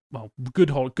job. Well, good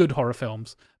horror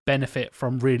films benefit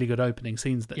from really good opening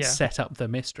scenes that set up the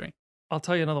mystery. I'll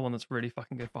tell you another one that's really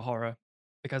fucking good for horror.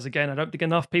 Because again, I don't think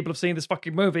enough people have seen this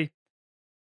fucking movie.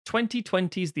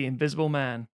 2020's The Invisible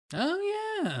Man.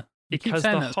 Oh, yeah. You keep Because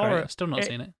saying the that's horror... great. I've still not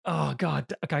seen it. Oh,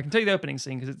 God. Okay, I can tell you the opening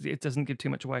scene because it doesn't give too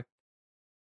much away.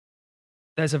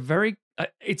 There's a very...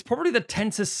 it's probably the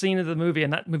tensest scene of the movie,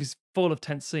 and that movie's full of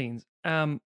tense scenes.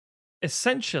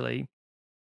 Essentially,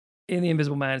 in The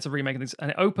Invisible Man, it's a remake of this,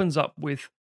 and it opens up with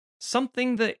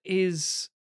something that is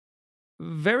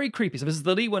very creepy. So this is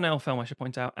the Leigh Whannell film, I should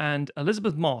point out, and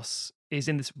Elizabeth Moss is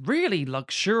in this really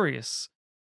luxurious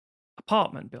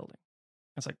apartment building.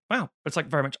 It's like, wow, but it's like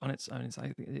very much on its own. It's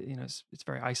like, you know, it's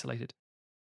very isolated.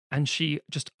 And she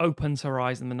just opens her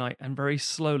eyes in the night and very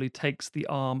slowly takes the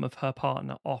arm of her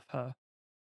partner off her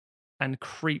and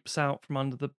creeps out from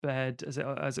under the bed as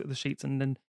the sheets, and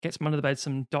then gets from under the bed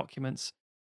some documents,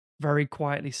 very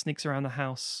quietly sneaks around the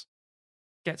house,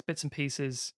 gets bits and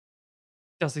pieces,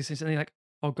 does these things, and you're like,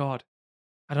 oh God,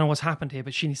 I don't know what's happened here,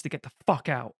 but she needs to get the fuck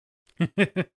out.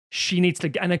 She needs to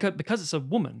get, and because it's a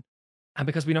woman, and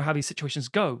because we know how these situations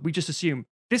go, we just assume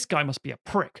this guy must be a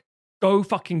prick. Go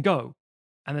fucking go.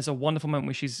 And there's a wonderful moment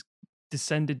where she's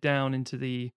descended down into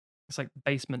it's like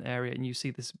basement area, and you see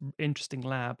this interesting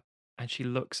lab, and she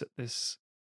looks at this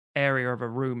area of a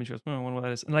room, and she goes, oh, I wonder what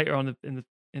that is. And later on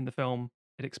in the film,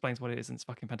 it explains what it is, and it's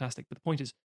fucking fantastic. But the point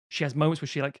is, she has moments where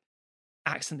she like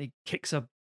accidentally kicks a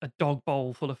dog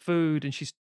bowl full of food, and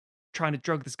she's trying to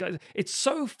drug this guy. It's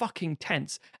so fucking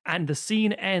tense, and the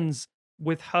scene ends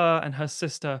with her and her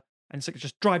sister, and it's like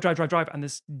just drive, and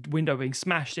this window being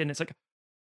smashed in. It's like,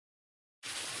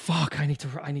 fuck, I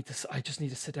just need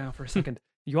to sit down for a second.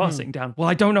 You are sitting down. Well,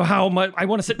 I don't know how much. I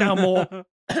want to sit down more.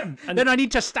 And then I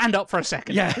need to stand up for a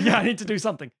second. Yeah, I need to do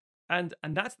something. And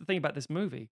that's the thing about this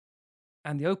movie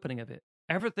and the opening of it.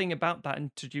 Everything about that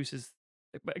introduces,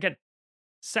 again,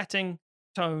 setting,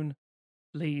 tone,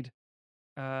 lead,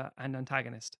 and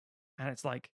antagonist. And it's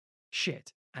like,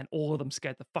 shit. And all of them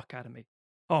scared the fuck out of me.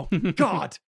 Oh,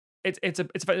 God. It's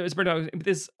brilliant.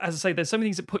 As I say, there's so many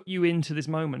things that put you into this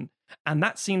moment. And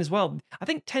that scene as well, I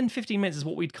think 10, 15 minutes is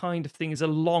what we'd kind of think is a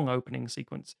long opening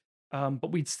sequence.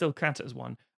 But we'd still count it as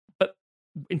one. But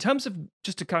in terms of,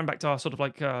 just to come back to our sort of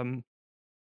like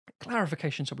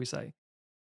clarification, shall we say,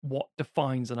 what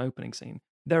defines an opening scene?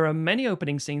 There are many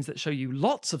opening scenes that show you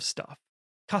lots of stuff,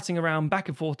 cutting around back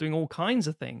and forth, doing all kinds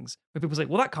of things, where people say,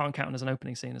 well, that can't count as an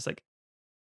opening scene. It's like,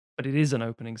 but it is an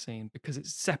opening scene because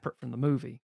it's separate from the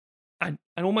movie. And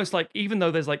almost like, even though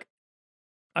there's like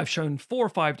I've shown 4 or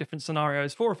 5 different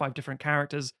scenarios, 4 or 5 different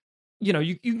characters. You know,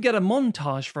 you can get a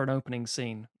montage for an opening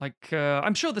scene. Like,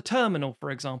 I'm sure The Terminal,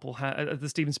 for example, the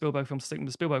Steven Spielberg film, sticking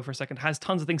with Spielberg for a second, has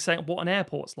tons of things saying what an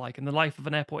airport's like and the life of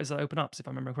an airport as it opens up, if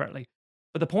I remember correctly.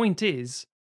 But the point is,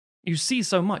 you see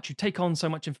so much, you take on so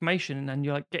much information, and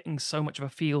you're like getting so much of a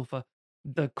feel for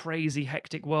the crazy,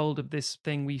 hectic world of this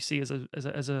thing we see as a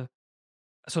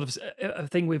sort of a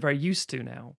thing we're very used to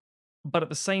now. But at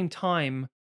the same time,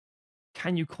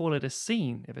 can you call it a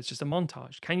scene if it's just a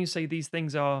montage? Can you say these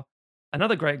things are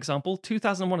another great example?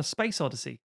 2001: A Space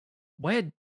Odyssey.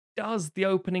 Where does the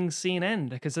opening scene end?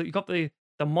 Because you got the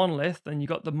monolith, and you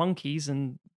got the monkeys,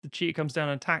 and the cheetah comes down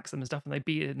and attacks them and stuff, and they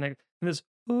beat it, and there's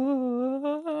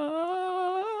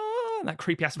that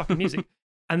creepy ass fucking music.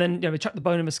 And then they chuck the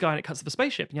bone in the sky and it cuts to the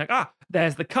spaceship, and you're like,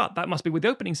 there's the cut. That must be where the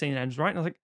opening scene ends, right? And I was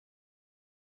like,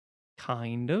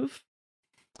 kind of.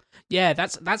 Yeah,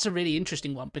 that's a really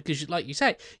interesting one, because, like you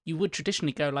say, you would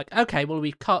traditionally go like, okay, well,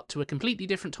 we've cut to a completely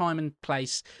different time and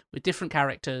place with different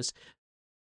characters.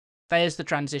 There's the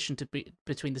transition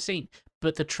between the scene,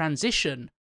 but the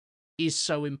transition is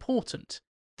so important.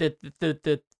 The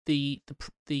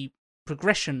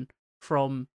progression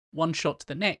from one shot to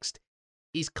the next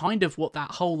is kind of what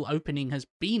that whole opening has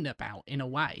been about, in a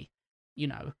way. You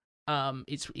know,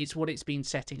 it's what it's been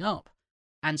setting up,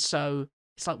 and so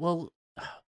it's like, well,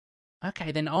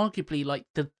 okay, then arguably, like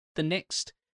the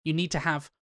next, you need to have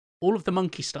all of the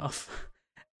monkey stuff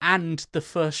and the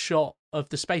first shot of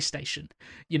the space station.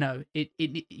 You know,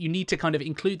 you need to kind of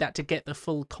include that to get the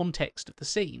full context of the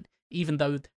scene, even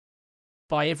though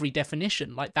by every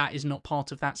definition, like, that is not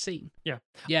part of that scene. Yeah.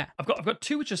 Yeah. I've got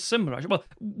 2 which are similar. Well,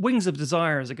 Wings of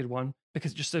Desire is a good one,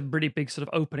 because it's just a really big sort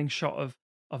of opening shot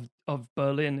of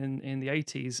Berlin in the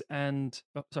 80s, and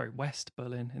West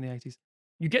Berlin in the 80s.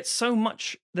 You get so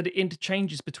much that it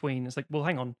interchanges between. It's like, well,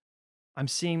 hang on, I'm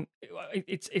seeing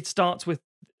it starts with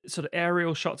sort of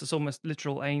aerial shots. It's almost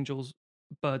literal angels,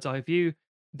 bird's eye view.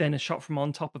 Then a shot from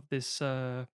on top of this,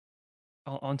 on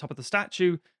top of the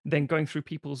statue. Then going through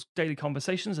people's daily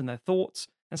conversations and their thoughts.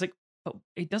 And it's like, but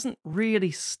it doesn't really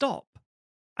stop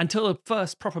until the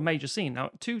first proper major scene.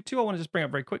 Now, two I want to just bring up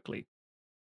very quickly.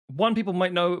 One people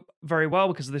might know very well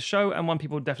because of this show, and one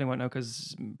people definitely won't know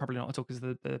because probably not at all because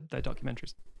of their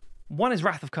documentaries. One is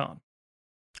Wrath of Khan.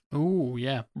 Oh,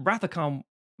 yeah. Wrath of Khan,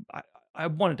 I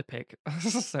wanted to pick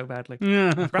so badly.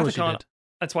 Yeah, of Wrath course of you Khan, did.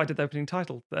 that's why I did the opening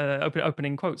title,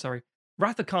 opening quote, sorry.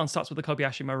 Wrath of Khan starts with the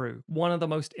Kobayashi Maru, one of the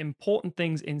most important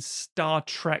things in Star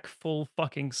Trek full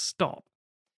fucking stop.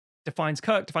 Defines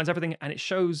Kirk, defines everything, and it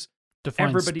shows Defines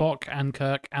everybody... Spock and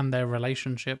Kirk and their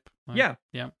relationship. Like,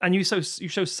 yeah. And you show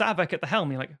Saavik at the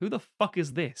helm. You're like, who the fuck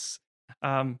is this?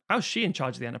 How's she in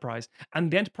charge of the Enterprise? And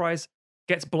the Enterprise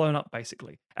gets blown up,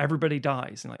 basically. Everybody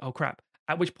dies. And like, oh crap.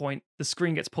 At which point, the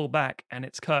screen gets pulled back, and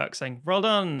it's Kirk saying, well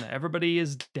done, everybody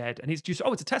is dead. And he's just,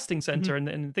 it's a testing center, and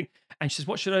the thing. And she says,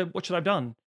 what should I have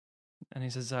done? And he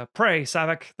says, pray,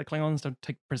 Saavik, the Klingons don't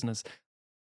take prisoners.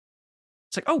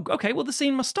 It's like, oh, okay, well, the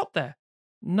scene must stop there.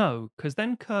 No, because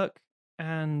then Kirk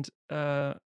and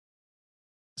Spock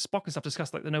and stuff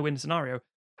discuss like the no-win scenario,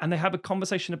 and they have a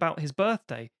conversation about his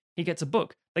birthday. He gets a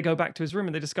book. They go back to his room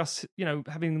and they discuss,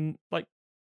 having like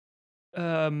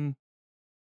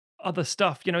other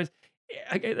stuff,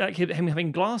 like him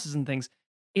having glasses and things.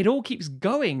 It all keeps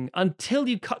going until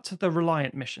you cut to the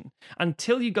Reliant mission,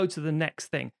 until you go to the next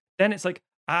thing. Then it's like,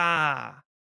 now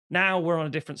we're on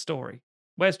a different story.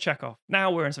 Where's Chekhov?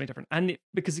 Now we're in something different. And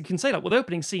because you can say like, well, the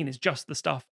opening scene is just the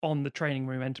stuff on the training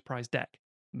room Enterprise deck.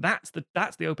 That's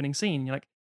the opening scene. You're like,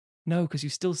 no, because you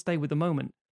still stay with the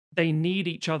moment. They need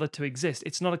each other to exist.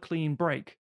 It's not a clean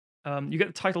break. You get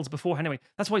the titles beforehand anyway.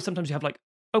 That's why sometimes you have like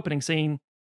opening scene,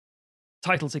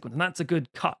 title sequence, and that's a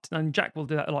good cut. And Jack will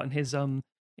do that a lot in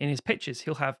his pitches.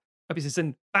 He'll have episodes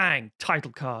in bang,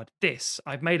 title card.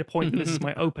 I've made a point that this is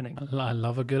my opening. I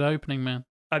love a good opening, man.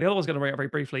 The other one's going to bring up very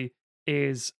briefly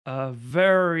is a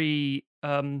very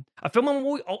a film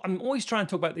I'm always trying to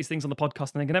talk about these things on the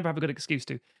podcast, and I can never have a good excuse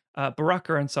to.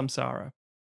 Baraka and Samsara,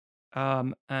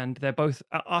 and they're both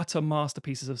utter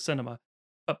masterpieces of cinema.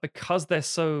 But because they're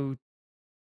so,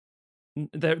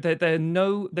 they're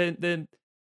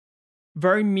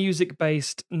very music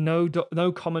based, no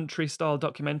commentary style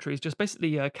documentaries, just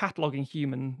basically cataloging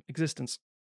human existence,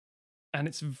 and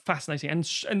it's fascinating and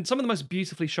some of the most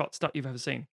beautifully shot stuff you've ever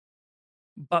seen.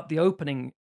 But the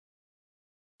opening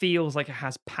feels like it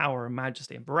has power and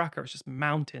majesty, and Baraka is just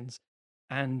mountains,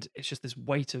 and it's just this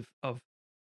weight of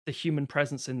the human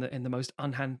presence in the most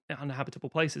uninhabitable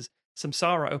places.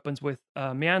 Samsara opens with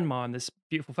Myanmar and this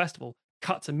beautiful festival,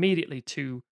 cuts immediately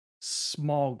to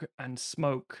smog and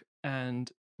smoke and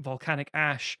volcanic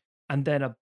ash, and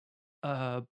then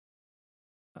I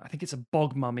think it's a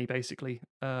bog mummy basically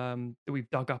that we've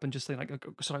dug up and just like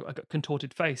sort of like a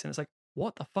contorted face, and it's like,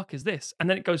 what the fuck is this? And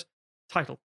then it goes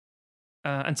title,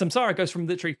 and Samsara goes from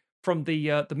literally from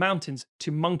the mountains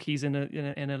to monkeys in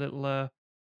a little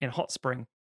in a hot spring,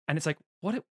 and it's like,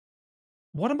 what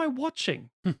am I watching?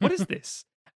 What is this?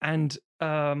 And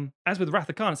as with Wrath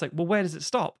of Khan, it's like, well, where does it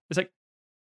stop? It's like,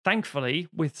 thankfully,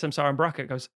 with Samsara and Baraka, it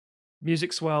goes,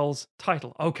 music swells,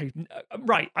 title. Okay,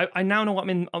 right. I now know what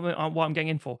I'm getting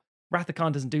in for. Wrath of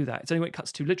Khan doesn't do that. It's only when it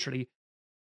cuts to literally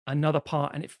another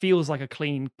part, and it feels like a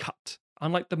clean cut.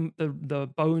 Unlike the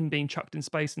bone being chucked in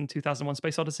space in 2001: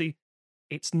 Space Odyssey,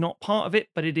 it's not part of it,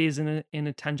 but it is in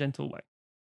a tangential way.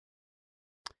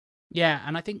 Yeah,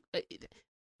 and I think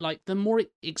like the more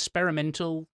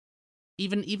experimental,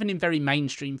 even in very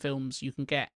mainstream films, you can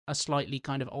get a slightly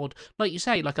kind of odd, like you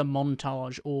say, like a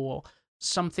montage or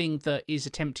something that is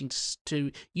attempting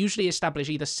to usually establish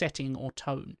either setting or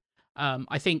tone.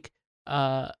 I think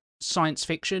science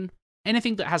fiction,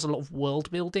 anything that has a lot of world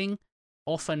building,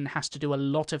 often has to do a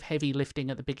lot of heavy lifting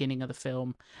at the beginning of the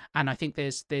film, and I think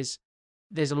there's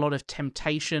a lot of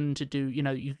temptation to do,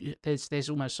 there's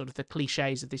almost sort of the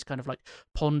cliches of this kind of like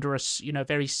ponderous,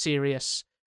 very serious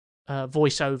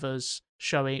voiceovers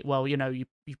showing, well, you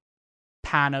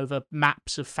pan over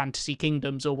maps of fantasy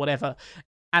kingdoms or whatever.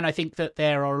 And I think that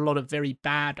there are a lot of very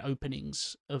bad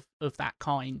openings of that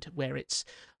kind where it's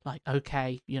like,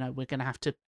 okay, we're going to have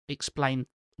to explain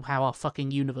how our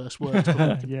fucking universe works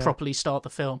before we can properly start the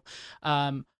film.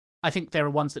 I think there are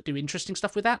ones that do interesting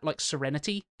stuff with that, like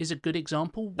Serenity is a good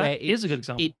example. Where it is a good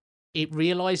example. It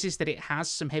realizes that it has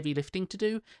some heavy lifting to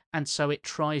do, and so it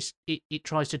tries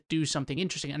to do something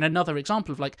interesting. And another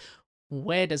example of like,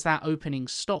 where does that opening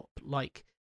stop? Like,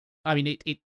 I mean,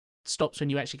 it stops when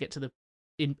you actually get to the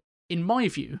in my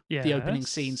view, the opening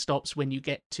scene stops when you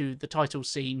get to the title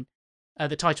scene,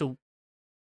 the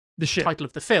ship, title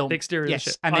of the film, the exterior of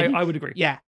the ship. And then, I would agree.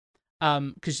 Yeah,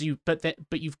 because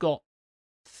but you've got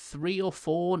 3 or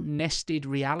 4 nested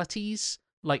realities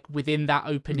like within that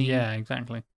opening. Yeah,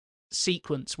 exactly.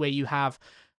 Sequence where you have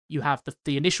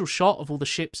the initial shot of all the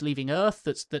ships leaving Earth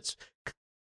that's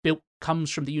built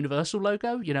comes from the Universal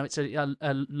logo. It's a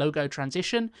logo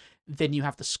transition. Then you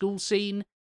have the school scene.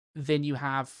 Then you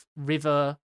have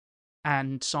River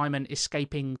and Simon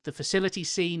escaping the facility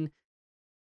scene.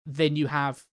 Then you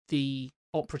have the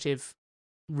operative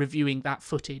reviewing that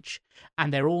footage,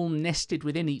 and they're all nested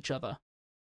within each other.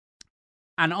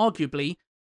 And arguably,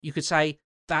 you could say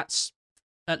that's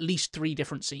at least 3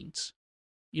 different scenes,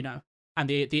 and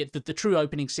the true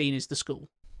opening scene is the school.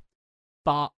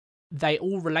 But they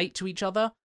all relate to each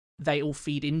other. They all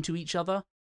feed into each other.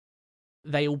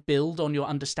 They all build on your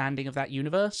understanding of that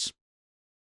universe.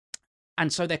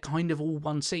 And so they're kind of all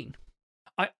one scene.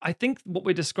 I think what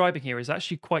we're describing here is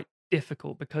actually quite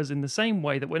difficult, because in the same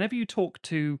way that whenever you talk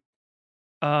to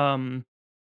an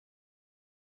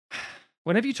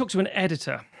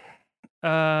editor,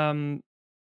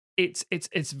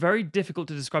 it's very difficult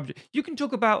to describe. You can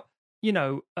talk about,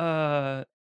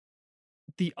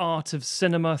 the art of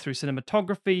cinema through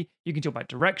cinematography. You can talk about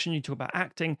direction. You talk about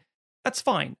acting. That's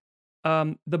fine.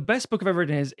 The best book I've ever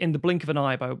written is In the Blink of an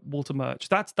Eye by Walter Murch.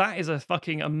 That is a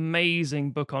fucking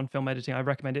amazing book on film editing. I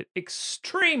recommend it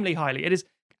extremely highly. It is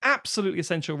absolutely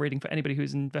essential reading for anybody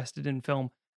who's invested in film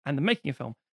and the making of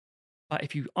film. But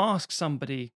if you ask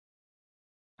somebody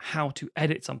how to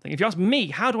edit something, if you ask me,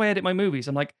 how do I edit my movies?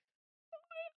 I'm like,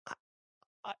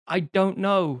 I don't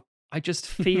know. I just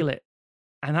feel it.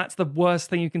 And that's the worst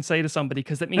thing you can say to somebody,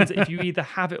 because that means that if you either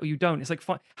have it or you don't. It's like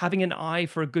having an eye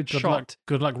for a good shot.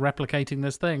 Good luck replicating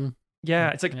this thing.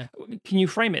 Yeah, it's like, can you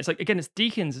frame it? It's like, again, it's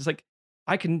Deakins. It's like,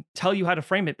 I can tell you how to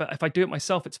frame it, but if I do it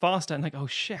myself, it's faster. And like, oh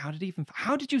shit, how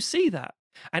did you see that?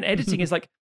 And editing is like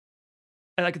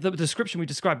the description we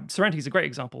described. Serenity is a great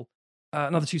example.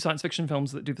 Another 2 science fiction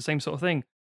films that do the same sort of thing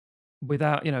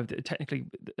without, technically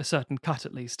a certain cut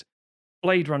at least.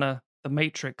 Blade Runner, The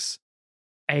Matrix,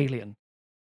 Alien.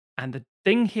 And the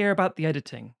thing here about the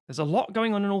editing, there's a lot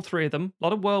going on in all 3 of them, a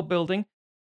lot of world building,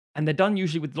 and they're done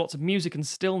usually with lots of music and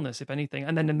stillness, if anything.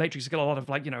 And then in Matrix, you get a lot of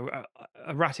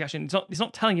erratic action. It's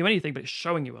not telling you anything, but it's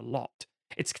showing you a lot.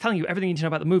 It's telling you everything you need to know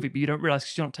about the movie, but you don't realize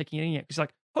because you're not taking it in yet. Because you're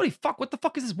like, holy fuck, what the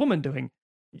fuck is this woman doing?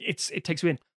 It takes you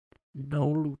in. No,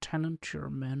 Lieutenant, your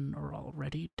men are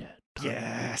already dead.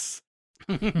 Yes.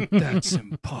 That's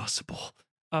impossible.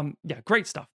 Yeah, great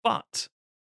stuff. But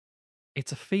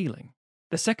it's a feeling.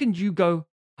 The second you go,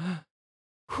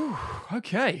 whew,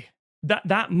 okay,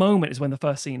 that moment is when the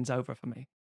first scene's over for me.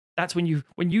 That's when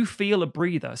you feel a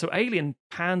breather. So Alien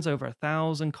pans over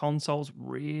 1,000 consoles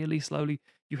really slowly.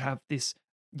 You have this,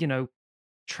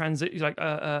 transit, like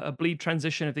a bleed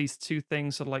transition of these two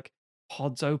things, sort of like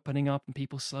pods opening up and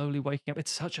people slowly waking up.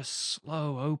 It's such a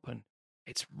slow open.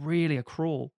 It's really a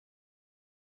crawl.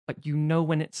 But you know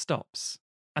when it stops.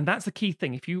 And that's the key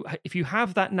thing. If you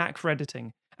have that knack for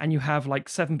editing and you have like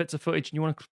 7 bits of footage and you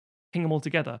want to ping them all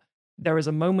together, there is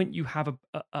a moment you have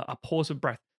a pause of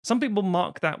breath. Some people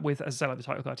mark that with, as I said, like the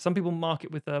title card. Some people mark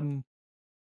it with the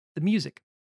music.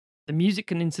 The music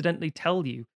can incidentally tell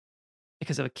you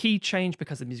because of a key change,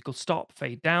 because the music will stop,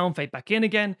 fade down, fade back in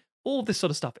again, all this sort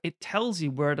of stuff. It tells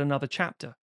you we're at another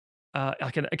chapter.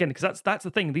 Again, because that's the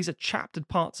thing. These are chaptered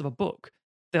parts of a book.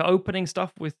 The opening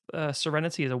stuff with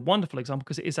Serenity is a wonderful example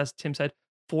because it is, as Tim said,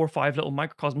 4 or 5 little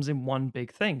microcosms in one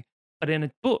big thing. But in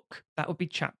a book, that would be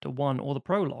chapter 1 or the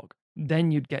prologue. Then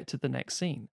you'd get to the next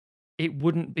scene. It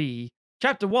wouldn't be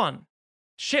chapter 1,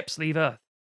 ships leave Earth.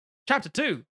 Chapter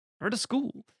 2, we're at a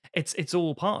school. It's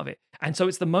all part of it. And so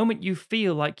it's the moment you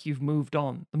feel like you've moved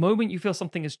on, the moment you feel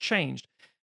something has changed.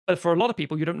 But for a lot of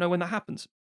people, you don't know when that happens.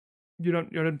 You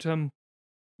don't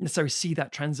necessarily see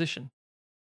that transition.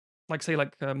 Like, say,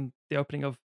 the opening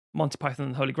of Monty Python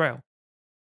and the Holy Grail.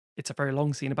 It's a very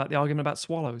long scene about the argument about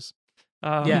swallows.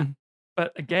 Yeah.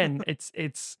 But again,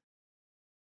 it's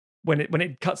when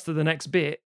it cuts to the next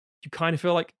bit, you kind of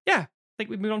feel like, yeah, I think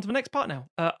we've moved on to the next part now.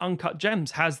 Uncut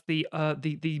Gems has the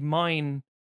mine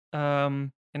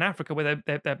in Africa where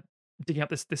they're digging up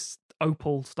this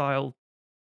opal style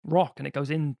rock and it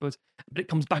goes in, but it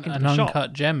comes back into the shop. An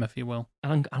uncut gem, if you will.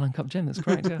 An uncut gem, that's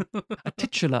correct. Yeah. A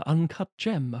titular uncut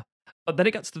gem. But then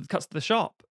it cuts to the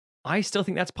shop. I still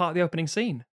think that's part of the opening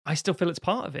scene. I still feel it's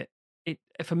part of it.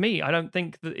 For me, I don't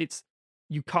think that it's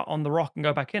you cut on the rock and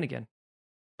go back in again.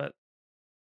 But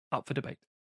up for debate.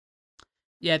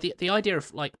 Yeah, the idea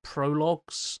of like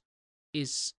prologues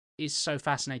is so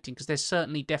fascinating because there's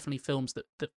definitely films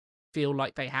that feel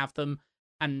like they have them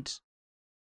and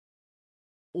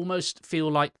almost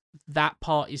feel like that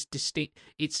part is distinct.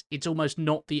 It's almost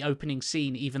not the opening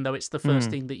scene, even though it's the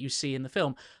first thing that you see in the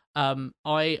film.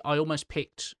 I almost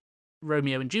picked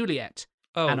Romeo and Juliet,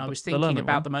 and I was thinking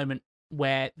about the moment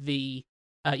where the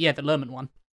Lerman one,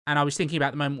 and I was thinking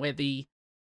about the moment where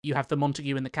you have the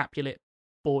Montague and the Capulet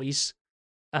boys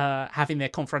having their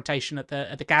confrontation at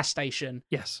the gas station.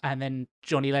 Yes, and then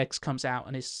Johnny Legs comes out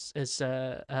and is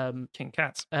King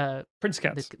Cats, Prince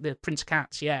Cats, the Prince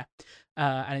Cats, yeah,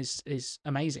 and is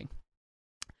amazing.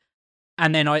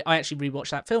 And then I actually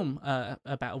rewatched that film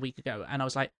about a week ago, and I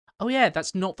was like, oh yeah,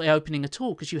 that's not the opening at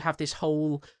all because you have this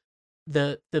whole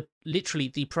literally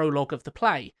the prologue of the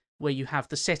play where you have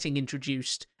the setting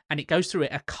introduced. And it goes through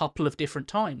it a couple of different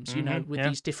times, with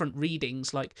these different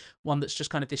readings, like one that's just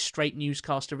kind of this straight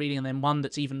newscaster reading, and then one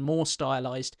that's even more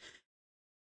stylized,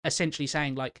 essentially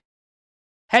saying like,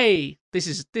 "Hey, this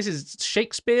is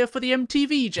Shakespeare for the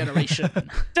MTV generation."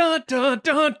 Dun, dun,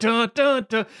 dun, dun, dun,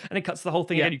 dun. And it cuts the whole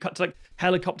thing again. You cut to like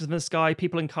helicopters in the sky,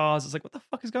 people in cars. It's like, what the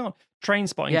fuck is going on? Train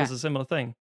Spotting does a similar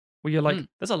thing, where you're like,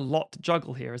 there's a lot to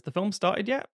juggle here. Has the film started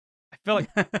yet? I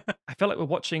feel like we're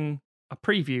watching a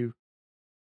preview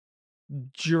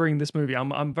during this movie.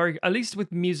 I'm very, at least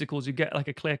with musicals, you get like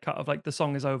a clear cut of like the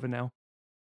song is over now.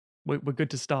 We're good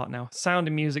to start now. Sound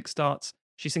and music starts.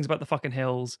 She sings about the fucking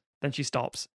hills. Then she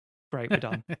stops. Great, we're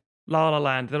done. La La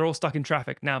Land. They're all stuck in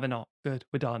traffic. Now they're not. Good,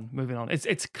 we're done. Moving on.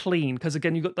 It's clean because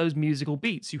again, you've got those musical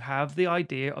beats. You have the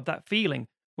idea of that feeling.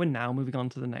 We're now moving on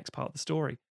to the next part of the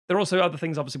story. There are also other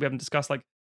things, obviously, we haven't discussed, like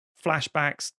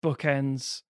flashbacks,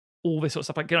 bookends, all this sort of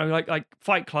stuff. Like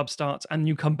Fight Club starts and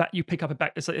you come back, you pick up a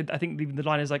back. It's like, I think even the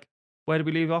line is like, where did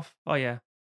we leave off? Oh yeah, I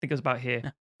think it was about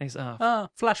here. And it's,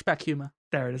 flashback humor.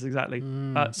 There it is, exactly.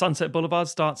 Sunset Boulevard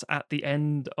starts at the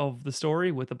end of the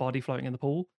story with the body floating in the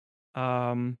pool.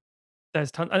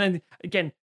 There's tons, and then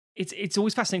again, it's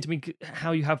always fascinating to me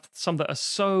how you have some that are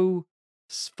so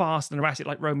fast and erratic,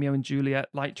 like Romeo and Juliet,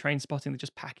 like Train Spotting, that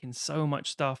just pack in so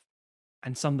much stuff,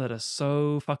 and some that are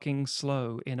so fucking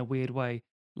slow in a weird way.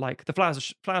 Like the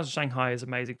Flowers of Shanghai is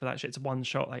amazing for that shit. It's one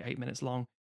shot, like 8 minutes long.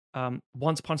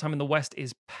 Once Upon a Time in the West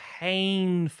is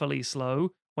painfully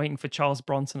slow, waiting for Charles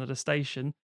Bronson at a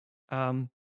station. For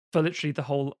literally the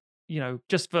whole,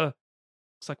 just for,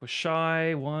 looks like we're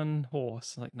shy one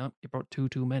horse. Like, nope, you brought too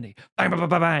many. Bang, bang, bang,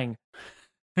 bang, bang.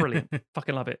 Brilliant.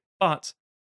 Fucking love it. But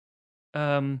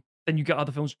then you get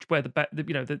other films where like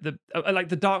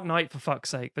The Dark Knight, for fuck's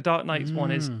sake. The Dark Knight's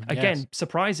one is, again,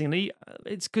 surprisingly,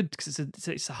 it's good because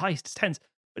it's a heist, it's tense,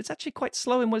 but it's actually quite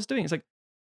slow in what it's doing. It's like,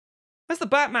 where's the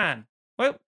Batman?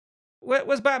 Well,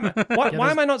 where's Batman? Why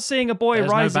am I not seeing a boy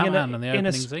rising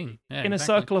in a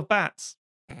circle of bats?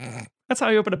 That's how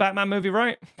you open a Batman movie,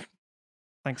 right?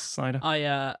 Thanks, Snyder.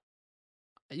 I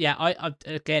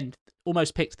again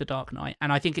almost picked The Dark Knight,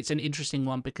 and I think it's an interesting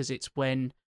one because it's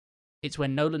when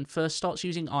Nolan first starts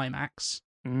using IMAX,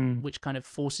 which kind of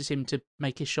forces him to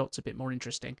make his shots a bit more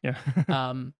interesting. Yeah.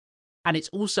 And it's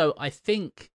also, I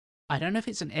think, I don't know if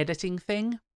it's an editing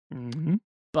thing,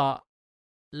 but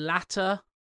latter,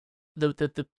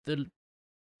 the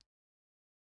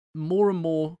more and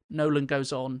more Nolan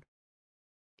goes on,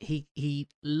 he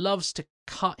loves to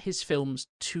cut his films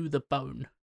to the bone,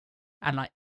 and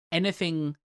like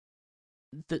anything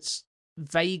that's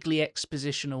vaguely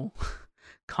expositional,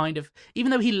 kind of,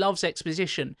 even though he loves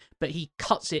exposition, but he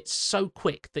cuts it so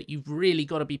quick that you've really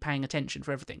got to be paying attention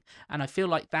for everything. And I feel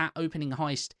like that opening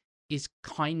heist is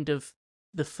kind of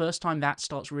the first time that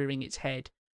starts rearing its head.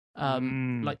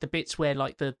 Like the bits where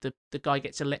like the guy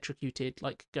gets electrocuted,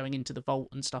 like going into the vault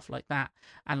and stuff like that.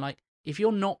 And like, if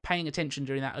you're not paying attention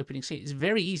during that opening scene, it's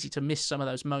very easy to miss some of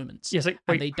those moments. Yes, like,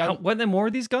 and wait, they don't. weren't there more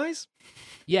of these guys?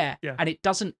 Yeah, Yeah. and it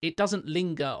doesn't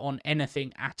linger on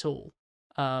anything at all.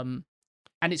 And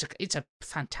it's a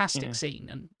fantastic scene,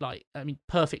 and like, I mean,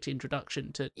 perfect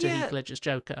introduction to Heath Ledger's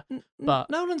Joker. But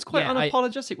Nolan's quite yeah,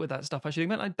 unapologetic with that stuff. Actually,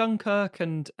 like Dunkirk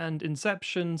and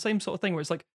Inception, same sort of thing, where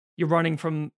it's like you're running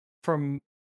from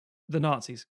the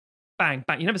Nazis, bang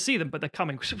bang. You never see them, but they're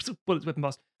coming. Bullets whipping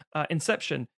past.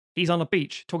 Inception. He's on a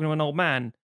beach talking to an old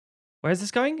man. Where's this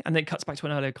going? And then it cuts back to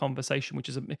an earlier conversation, which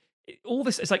is all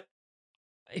this. It's like,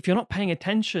 if you're not paying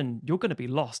attention, you're going to be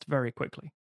lost very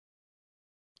quickly.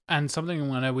 And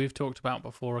something I know we've talked about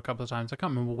before a couple of times, I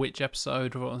can't remember which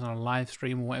episode, or it was on a live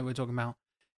stream or whatever we're talking about,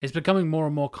 it's becoming more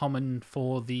and more common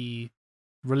for the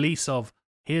release of,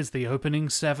 here's the opening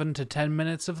 7 to 10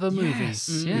 minutes of the movie.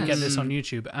 You get this on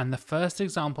YouTube. And the first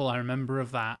example I remember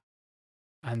of that,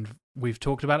 and we've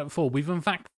talked about it before, we've in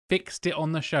fact fixed it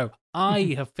on the show.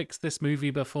 I have fixed this movie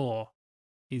before,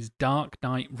 is Dark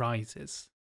Knight Rises.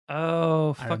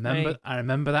 Oh, fuck me. I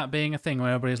remember that being a thing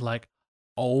where everybody's like,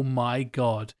 oh my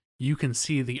god, you can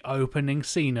see the opening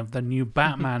scene of the new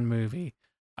Batman movie.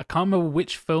 I can't remember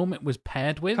which film it was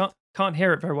paired with. Can't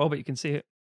hear it very well, but you can see it.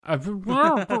 He didn't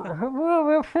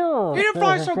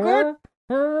fly so good.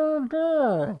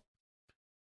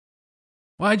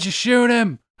 Why'd you shoot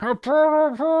him?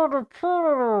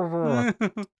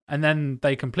 And then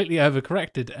they completely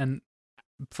overcorrected, and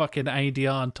fucking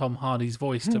ADR and Tom Hardy's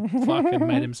voice to fucking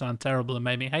made him sound terrible and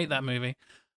made me hate that movie.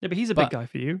 Yeah, but he's a big guy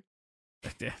for you.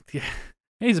 Yeah,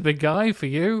 he's a big guy for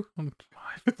you.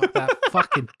 Fuck that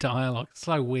fucking dialogue, it's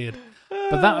so weird.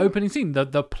 But that opening scene,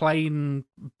 the plain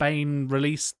Bane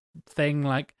release thing,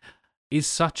 like, is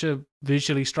such a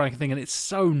visually striking thing, and it's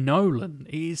so Nolan.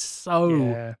 It is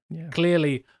so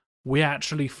clearly, we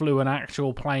actually flew an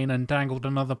actual plane and dangled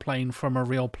another plane from a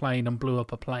real plane and blew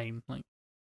up a plane. Like,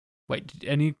 wait,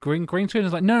 any green screen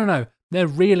is like, no, they're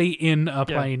really in a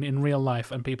plane in real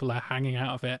life, and people are hanging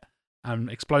out of it, and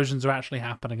explosions are actually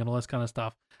happening, and all this kind of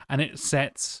stuff. And it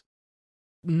sets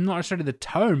not necessarily the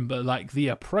tone, but like the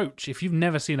approach. If you've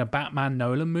never seen a Batman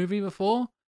Nolan movie before,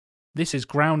 this is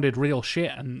grounded real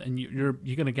shit, and you're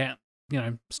gonna get,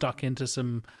 stuck into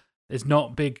some. There's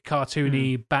not big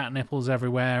cartoony bat nipples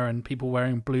everywhere and people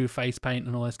wearing blue face paint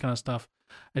and all this kind of stuff.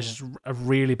 It's just a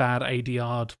really bad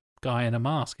ADR'd guy in a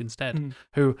mask instead,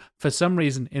 who for some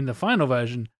reason in the final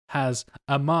version has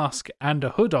a mask and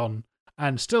a hood on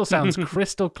and still sounds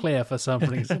crystal clear for some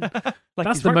reason. Like,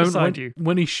 that's the moment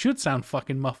when he should sound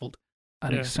fucking muffled.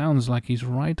 And it sounds like he's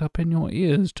right up in your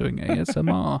ears doing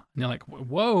ASMR. And you're like,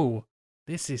 whoa,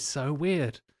 this is so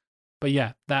weird. But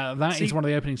yeah, that is one of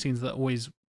the opening scenes that always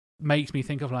makes me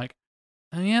think of like,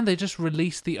 oh yeah, they just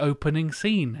released the opening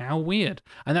scene. How weird.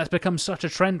 And that's become such a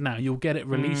trend now. You'll get it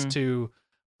released to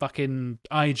fucking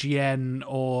IGN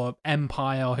or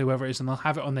Empire or whoever it is, and they'll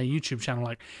have it on their YouTube channel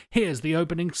like, here's the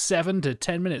opening 7 to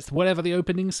 10 minutes, whatever the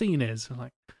opening scene is. I'm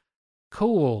like,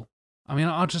 cool. I mean,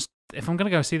 I'll just, if I'm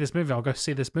going to go see this movie, I'll go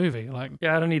see this movie. Like,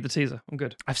 yeah, I don't need the teaser. I'm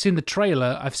good. I've seen the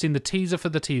trailer. I've seen the teaser for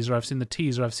the teaser. I've seen the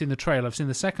teaser. I've seen the trailer. I've seen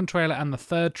the second trailer and the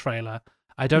third trailer.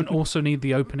 I don't also need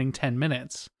the opening 10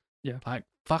 minutes. Yeah. Like,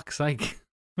 fuck's sake.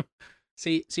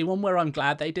 See, one where I'm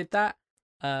glad they did that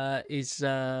is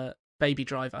Baby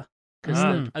Driver. Because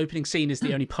the opening scene is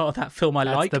the only part of that film I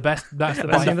like. That's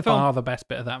by far the best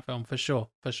bit of that film, for sure.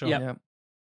 Yep. Yeah.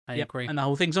 I agree. And the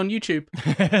whole thing's on YouTube.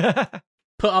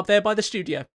 Put up there by the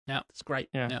studio. Yeah, it's great.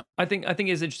 Yeah. I think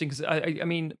it's interesting because I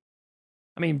mean,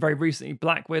 very recently,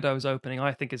 Black Widow's opening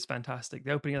I think is fantastic.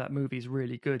 The opening of that movie is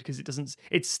really good because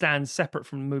it stands separate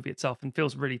from the movie itself and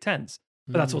feels really tense.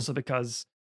 But that's also because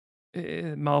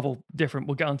Marvel different.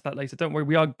 We'll get onto that later. Don't worry.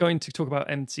 We are going to talk about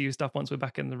MCU stuff once we're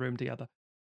back in the room together.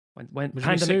 when Which will be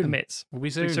pandemic soon. permits. We'll be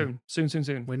Soon.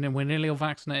 Soon. We're nearly all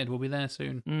vaccinated. We'll be there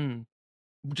soon.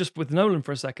 Just with Nolan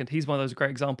for a second, he's one of those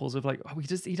great examples of like, oh, he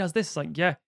does this. It's like,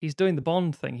 yeah, he's doing the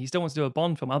Bond thing. He still wants to do a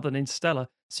Bond film other than Interstellar,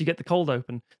 so you get the cold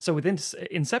open. So with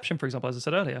Inception, for example, as I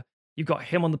said earlier, you've got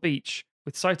him on the beach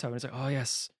with Saito, and it's like, oh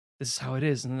yes, this is how it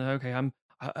is. And okay, I'm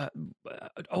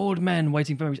old men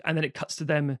waiting for memories, and then it cuts to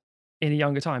them in a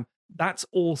younger time. That's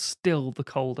all still the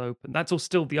cold open. That's all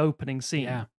still the opening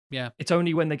scene. Yeah. It's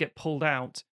only when they get pulled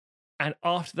out, and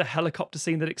after the helicopter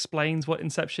scene that explains what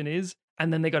Inception is,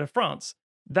 and then they go to France.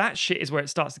 That shit is where it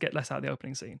starts to get less out of the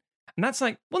opening scene. And that's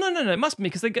like, well, no, it must be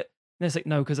because they get. And it's like,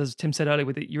 no, because as Tim said earlier,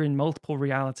 with it, you're in multiple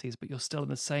realities, but you're still in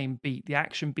the same beat. The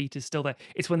action beat is still there.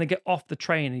 It's when they get off the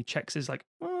train and he checks his like,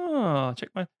 check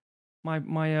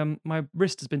my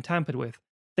wrist has been tampered with.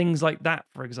 Things like that,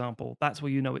 for example. That's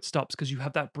where you know it stops because you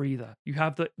have that breather. You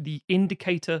have the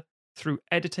indicator through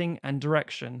editing and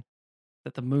direction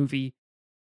that the movie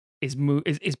is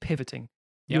pivoting.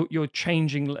 Yep. You're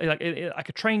changing, like like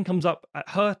a train comes up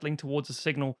hurtling towards a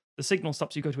signal. The signal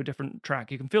stops. You go to a different track.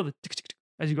 You can feel the tick, tick, tick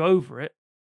as you go over it,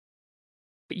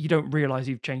 but you don't realize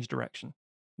you've changed direction.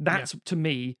 That's to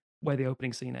me where the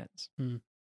opening scene ends.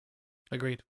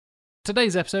 Agreed.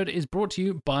 Today's episode is brought to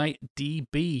you by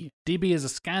DB. DB is a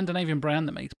Scandinavian brand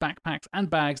that makes backpacks and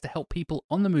bags to help people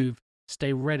on the move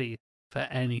stay ready for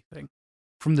anything.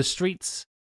 From the streets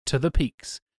to the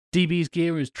peaks, DB's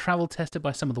gear is travel tested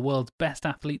by some of the world's best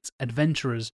athletes,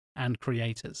 adventurers, and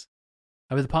creators.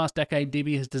 Over the past decade,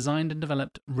 DB has designed and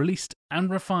developed, released, and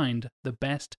refined the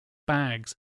best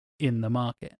bags in the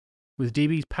market. With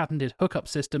DB's patented hookup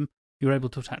system, you're able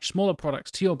to attach smaller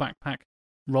products to your backpack,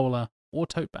 roller, or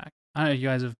tote bag. I know you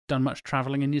guys have done much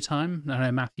traveling in your time. I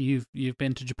know, Matthew, you've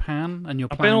been to Japan, and you're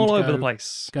planning I've been all to over the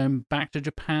place. Going back to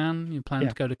Japan, you plan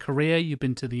to go to Korea, you've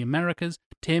been to the Americas.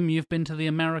 Tim, you've been to the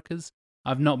Americas.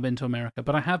 I've not been to America,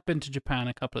 but I have been to Japan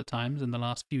a couple of times in the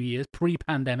last few years,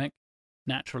 pre-pandemic,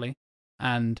 naturally,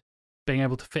 and being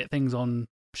able to fit things on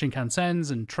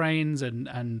Shinkansens and trains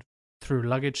and through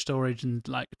luggage storage and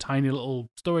like tiny little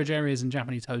storage areas in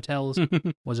Japanese hotels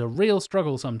was a real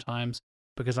struggle sometimes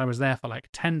because I was there for like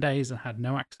 10 days and had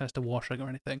no access to washing or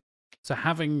anything. So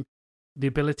having the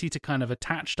ability to kind of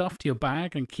attach stuff to your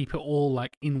bag and keep it all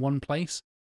like in one place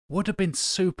would have been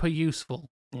super useful.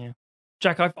 Yeah.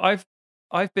 Jack,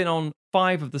 I've been on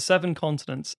 5 of the 7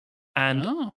 continents,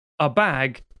 and a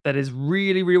bag that is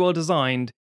really, really well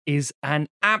designed is an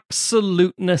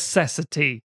absolute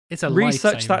necessity. It's a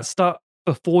research lifesaver. that stuff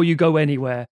before you go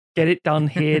anywhere. Get it done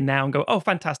here now and go, oh,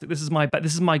 fantastic. This is my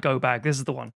go bag. This is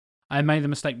the one. I made the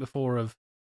mistake before of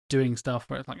doing stuff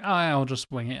where it's like, oh, I'll just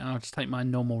wing it. I'll just take my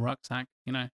normal rucksack,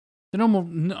 you know.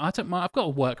 I've got a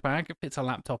work bag. It fits a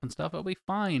laptop and stuff. It'll be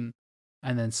fine.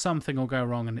 And then something will go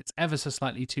wrong and it's ever so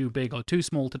slightly too big or too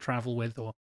small to travel with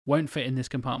or won't fit in this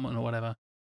compartment or whatever.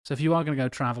 So if you are going to go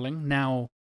traveling, now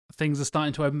things are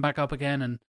starting to open back up again,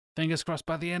 and fingers crossed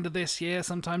by the end of this year,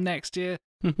 sometime next year,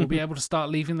 we'll be able to start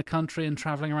leaving the country and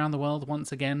traveling around the world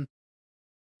once again.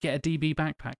 Get a DB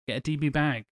backpack, get a DB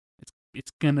bag.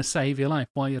 It's going to save your life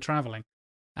while you're traveling.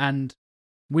 And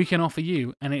we can offer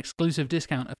you an exclusive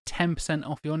discount of 10%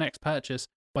 off your next purchase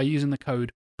by using the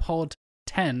code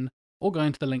POD10 or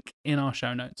going to the link in our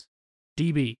show notes.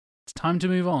 DB, it's time to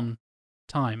move on.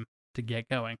 Time to get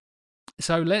going.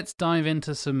 So let's dive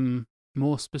into some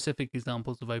more specific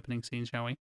examples of opening scenes, shall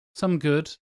we? Some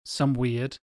good, some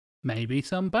weird, maybe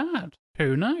some bad.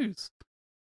 Who knows?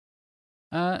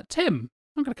 Tim,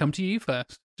 I'm going to come to you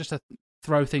first, just to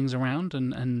throw things around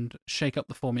and shake up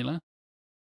the formula.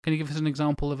 Can you give us an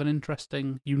example of an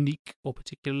interesting, unique, or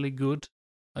particularly good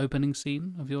opening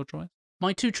scene of your choice?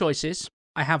 My 2 choices.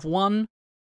 I have one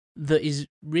that is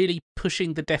really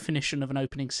pushing the definition of an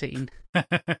opening scene,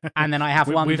 and then I have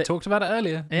one we've talked about it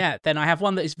earlier. Yeah, then I have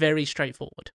one that is very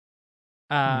straightforward.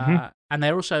 And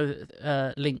they're also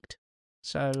linked.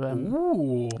 So,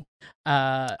 ooh.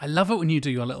 I love it when you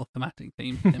do your little thematic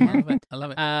theme. Tim. I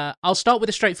love it. I'll start with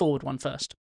a straightforward one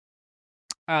first.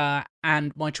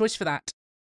 And my choice for that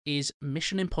is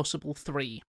Mission Impossible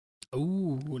 3.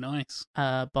 Ooh, nice.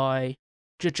 By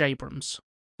J.J. Abrams.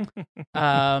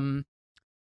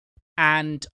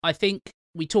 And I think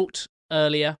we talked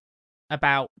earlier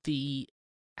about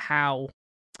how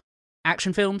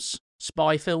action films,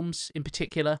 spy films in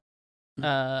particular,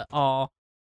 are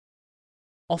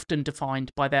often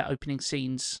defined by their opening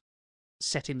scenes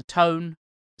setting the tone,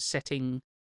 setting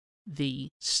the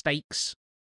stakes.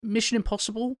 Mission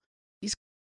Impossible is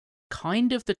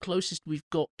kind of the closest we've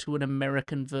got to an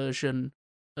American version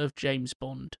of James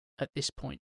Bond at this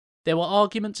point. There were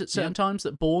arguments at certain times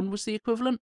that Bourne was the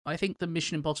equivalent. I think the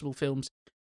Mission Impossible films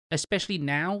especially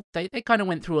now, they kind of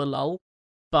went through a lull,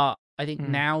 but I think Mm.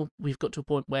 now we've got to a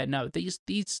point where no,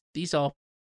 these are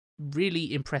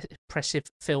really impressive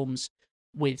films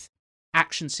with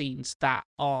action scenes that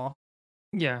are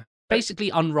Yeah. basically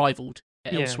unrivaled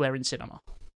Yeah. elsewhere in cinema.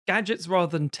 Gadgets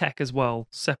rather than tech as well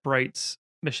separates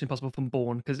Mission Impossible from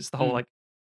Bourne, because it's the whole Mm. like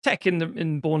tech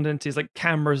in Bourne Identity is like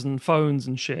cameras and phones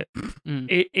and shit.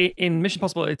 Mm. In Mission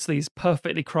Impossible, it's these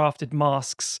perfectly crafted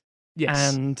masks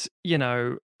Yes. and, you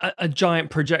know, a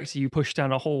giant projector you push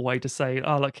down a hallway to say,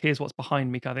 oh, look, here's what's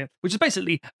behind me, kind of thing, which is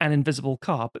basically an invisible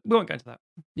car, but we won't go into that.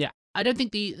 Yeah, I don't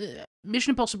think the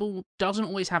Mission Impossible doesn't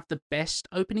always have the best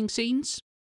opening scenes,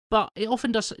 but it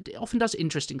often does. It often does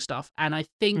interesting stuff, and I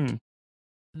think Hmm.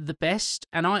 the best.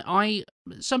 And I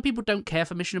some people don't care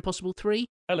for Mission Impossible 3.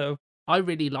 Hello. I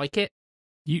really like it.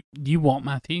 You what,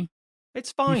 Matthew? It's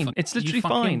You fine. fu- It's you literally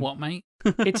fucking fine. What, mate?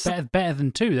 It's, Better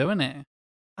than 2, though, isn't it?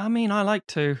 I mean, I like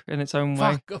 2 in its own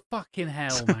way. Fucking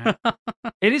hell, man.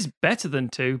 It is better than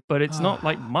 2, but it's not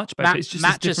like much better. Matt, It's just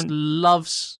Matt this different. just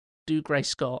loves Dougray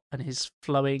Scott and his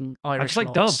flowing I Irish just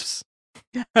like locks.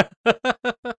 doves.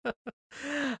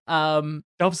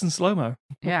 Doves and slow mo. What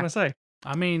Yeah. can I say?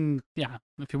 I mean, yeah,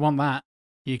 if you want that,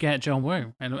 you get John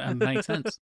Woo, and it makes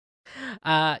sense.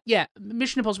 Yeah,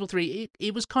 Mission Impossible 3,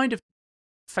 it was kind of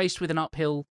faced with an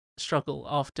uphill struggle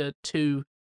after 2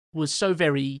 was so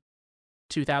very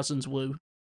 2000s woo.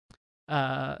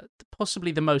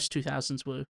 Possibly the most 2000s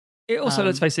woo. It also,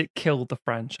 let's Um, face it, killed the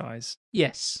franchise.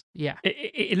 Yes, yeah.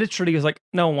 It literally was like,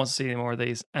 no one wants to see any more of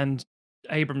these. And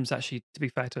Abrams, actually, to be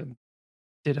fair to him,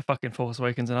 did a fucking Force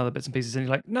Awakens and other bits and pieces. And he's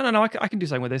like, no, I can do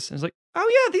something with this. And it's like,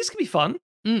 oh, yeah, these can be fun.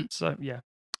 Mm. So, yeah.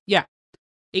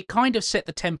 It kind of set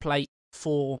the template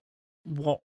for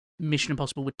what Mission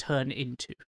Impossible would turn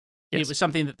into. Yes. It was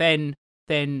something that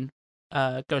then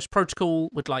Ghost Protocol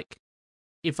would like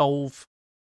evolve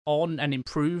on and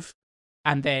improve,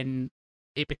 and then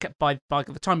it by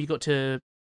the time you got to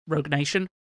Rogue Nation,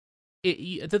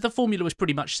 the formula was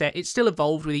pretty much set. It still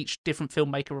evolved with each different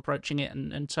filmmaker approaching it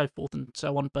and so forth and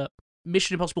so on, but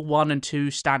Mission Impossible 1 and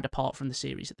 2 stand apart from the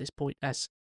series at this point as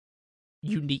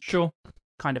unique Sure.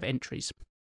 kind of entries.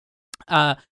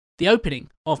 The opening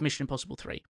of Mission Impossible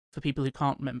 3, for people who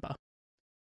can't remember,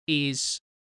 is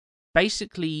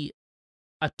basically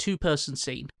a two-person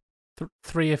scene.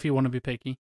 3 if you want to be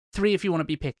picky. 3 if you want to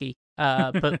be picky.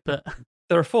 But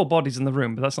There are 4 bodies in the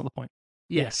room, but that's not the point.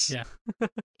 yes. Yeah.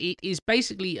 It is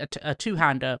basically a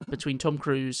two-hander between Tom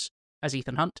Cruise as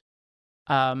Ethan Hunt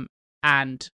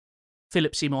and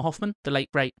Philip Seymour Hoffman, the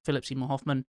late, great Philip Seymour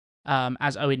Hoffman,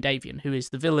 as Owen Davian, who is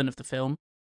the villain of the film.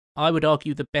 I would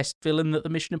argue the best villain that the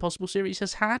Mission Impossible series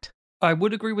has had. I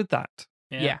would agree with that.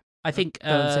 Yeah. I think...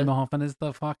 Philip Seymour Hoffman is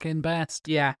the fucking best.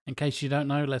 yeah. In case you don't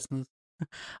know, listeners.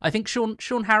 I think Sean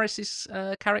Harris's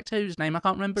character, whose name I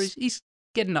can't remember, he's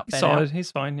getting up He's there now. solid.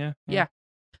 He's fine, yeah. Yeah.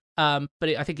 But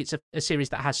I think it's a series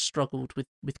that has struggled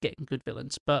with getting good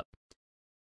villains. But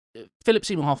Philip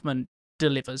Seymour Hoffman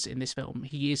delivers in this film.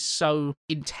 He is so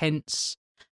intense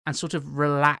and sort of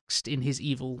relaxed in his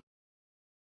evilness.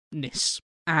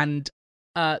 And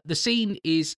the scene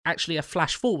is actually a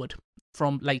flash forward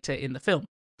from later in the film.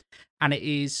 And it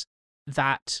is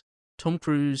that Tom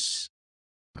Cruise...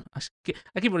 I keep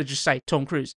wanting to just say Tom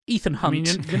Cruise. Ethan Hunt. I mean,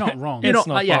 you're not wrong. You're It's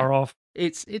not- not yeah. far off.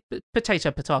 It's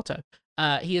potato.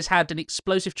 He has had an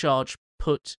explosive charge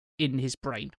put in his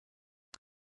brain.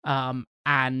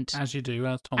 And As you do,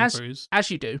 as Tom As- Cruise.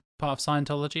 as you do, Part of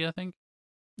Scientology, I think.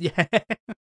 yeah,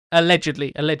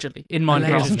 allegedly, in Minecraft.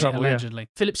 Allegedly. trouble, yeah. Allegedly.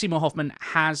 Philip Seymour Hoffman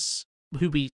has, who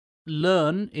we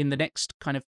learn in the next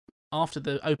kind of after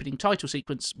the opening title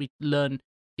sequence, we learn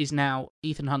is now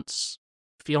Ethan Hunt's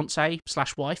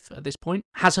fiance/wife at this point,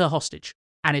 has her hostage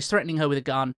and is threatening her with a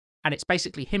gun. And it's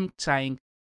basically him saying,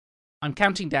 I'm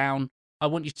counting down. I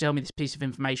want you to tell me this piece of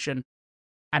information.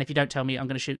 And if you don't tell me, I'm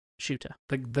going to shoot her.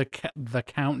 The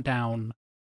countdown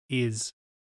is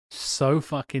so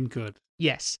fucking good.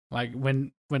 Yes. Like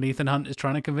when Ethan Hunt is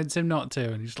trying to convince him not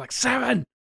to, and he's like 7,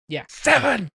 Yeah.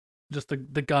 7. Just the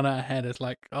gun at her head is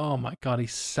like, oh my god,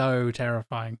 he's so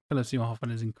terrifying. Philip Seymour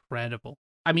Hoffman is incredible.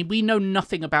 I mean, we know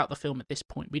nothing about the film at this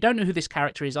point. We don't know who this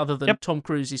character is, other than Yep. Tom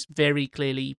Cruise is very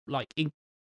clearly like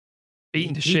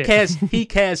Beaten to he shit. cares. He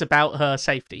cares about her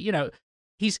safety. You know,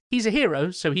 he's a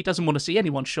hero, so he doesn't want to see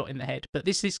anyone shot in the head. But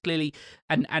this is clearly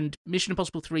and Mission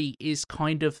Impossible 3 is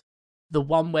kind of the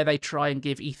one where they try and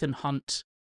give Ethan Hunt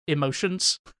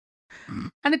emotions,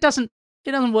 and it doesn't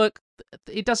work.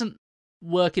 It doesn't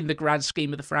work in the grand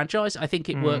scheme of the franchise. I think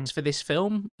it works for this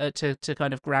film to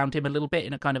kind of ground him a little bit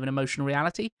in a kind of an emotional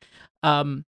reality.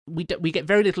 We get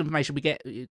very little information. We get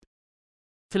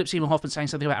Philip Seymour Hoffman saying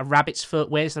something about a rabbit's foot.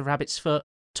 Where's the rabbit's foot?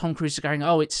 Tom Cruise is going,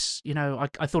 oh, it's,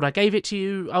 I thought I gave it to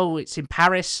you. Oh, it's in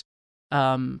Paris.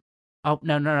 Oh,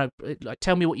 no. Like,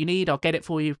 tell me what you need. I'll get it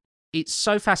for you. It's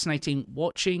so fascinating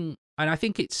watching. And I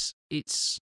think it's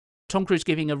Tom Cruise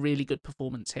giving a really good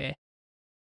performance here.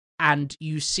 And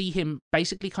you see him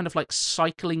basically kind of like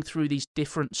cycling through these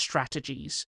different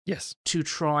strategies. Yes. To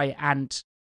try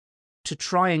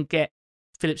and get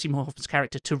Philip Seymour Hoffman's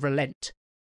character to relent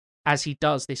as he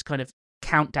does this kind of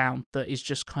countdown that is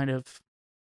just kind of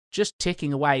just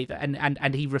ticking away,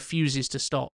 and he refuses to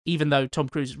stop, even though Tom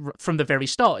Cruise from the very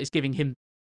start is giving him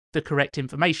the correct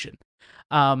information.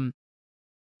 And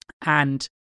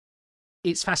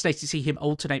it's fascinating to see him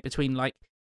alternate between like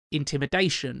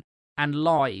intimidation and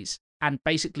lies, and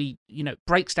basically,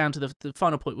 breaks down to the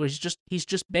final point where he's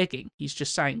just begging. He's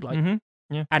just saying like,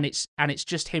 Yeah. and it's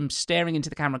just him staring into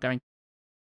the camera going,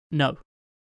 no.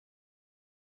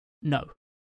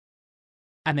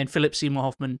 And then Philip Seymour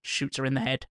Hoffman shoots her in the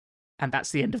head, and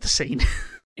that's the end of the scene.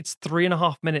 It's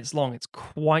 3.5 minutes long. It's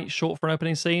quite short for an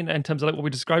opening scene in terms of like what we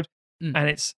described. And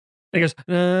it goes,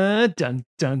 dun,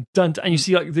 dun, dun, and you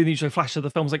see like the initial flash of the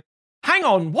film's like, hang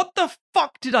on, what the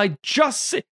fuck did I just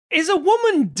see? Is a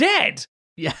woman dead?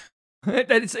 Yeah.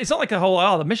 It's not like a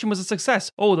whole, the mission was a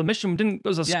success. Oh, the mission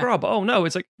was a scrub. Oh, no.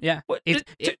 It's like, yeah. What?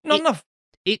 Not enough.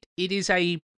 It is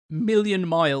a million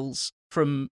miles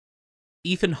from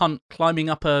Ethan Hunt climbing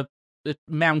up a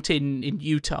mountain in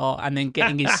Utah and then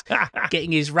getting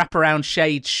his wraparound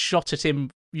shades shot at him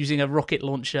using a rocket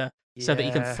launcher so that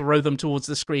he can throw them towards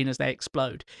the screen as they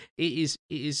explode. It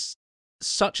is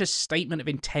such a statement of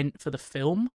intent for the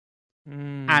film.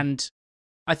 And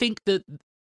I think that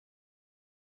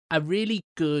a really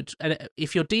good,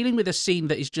 if you're dealing with a scene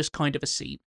that is just kind of a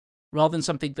scene, rather than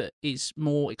something that is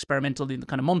more experimental in the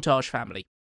kind of montage family,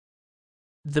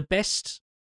 the best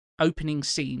opening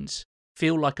scenes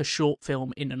feel like a short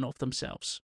film in and of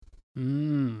themselves.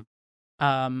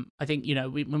 I think,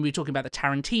 when we were talking about the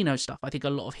Tarantino stuff, I think a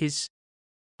lot of his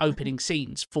opening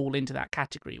scenes fall into that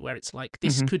category where it's like,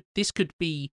 this could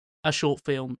be a short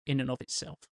film in and of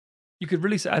itself. You could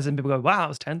release it as in people go, wow, that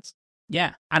was tense.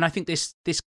 Yeah, and I think this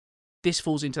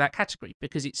falls into that category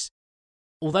because it's,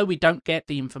 although we don't get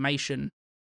the information,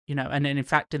 and then in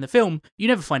fact in the film, you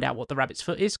never find out what the rabbit's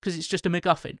foot is because it's just a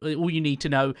MacGuffin. All you need to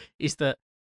know is that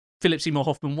Philip Seymour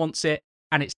Hoffman wants it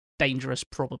and it's dangerous,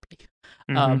 probably.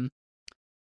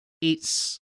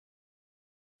 It's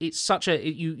such a,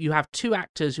 you have two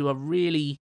actors who are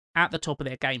really at the top of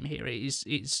their game here.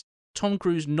 It's Tom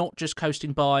Cruise not just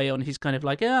coasting by on his kind of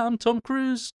like, yeah, I'm Tom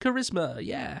Cruise charisma,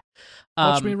 yeah.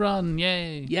 Watch me run,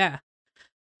 yay. Yeah.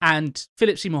 And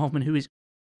Philip Seymour Hoffman, who is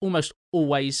almost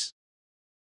always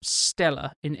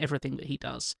stellar in everything that he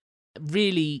does,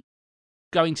 really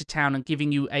going to town and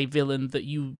giving you a villain that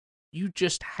you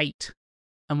just hate.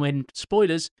 And when,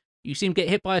 spoilers, you see him get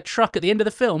hit by a truck at the end of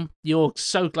the film, you're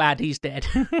so glad he's dead.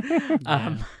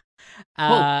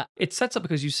 Well, it sets up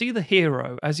because you see the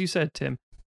hero, as you said, Tim,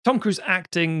 Tom Cruise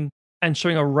acting and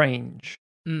showing a range.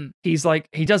 He's like,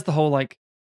 he does the whole like,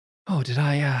 oh, did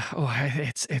I,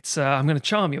 I'm going to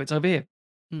charm you. It's over here.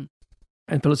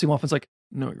 And Philip Seymour Hoffman's like,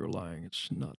 no, you're lying. It's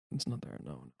not there.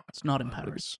 No. It's not in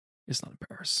Paris. It's not in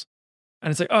Paris. And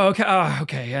it's like, oh,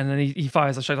 okay. And then he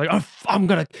fires a shot like, oh, I'm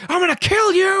gonna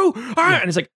kill you. All right. And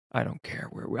it's like, I don't care.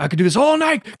 I could do this all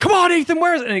night. Come on, Ethan,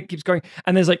 where is it? And it keeps going.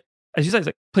 And there's like, as you say, it's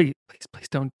like, please,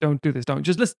 don't do this. Don't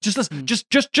just listen.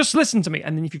 Just listen to me.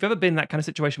 And then if you've ever been in that kind of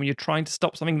situation where you're trying to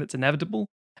stop something that's inevitable,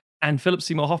 and Philip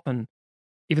Seymour Hoffman,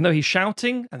 even though he's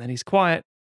shouting and then he's quiet,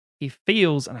 he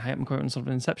feels, and I hate I'm quoting sort of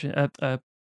an Inception. I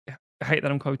hate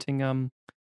that I'm quoting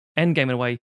Endgame in a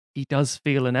way. He does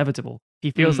feel inevitable.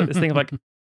 He feels like this thing of like,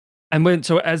 and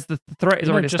as the threat is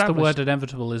already just established. the word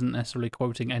inevitable isn't necessarily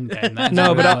quoting Endgame. That's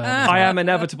No, but really I am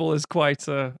inevitable is quite.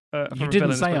 You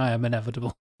didn't say I am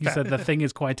inevitable. You said the thing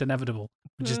is quite inevitable,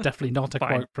 which is definitely not a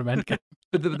quote from Endgame.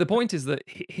 But the point is that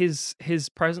his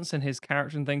presence and his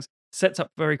character and things sets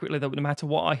up very quickly that no matter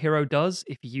what our hero does,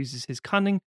 if he uses his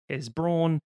cunning, his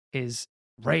brawn, his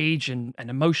rage and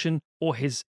emotion, or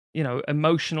his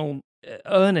emotional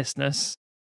earnestness,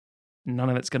 none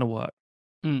of it's going to work.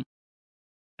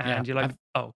 And you're like,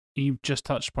 you just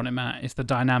touched upon it, Matt. It's the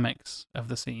dynamics of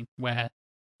the scene where,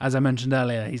 as I mentioned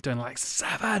earlier, he's doing like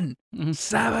 7,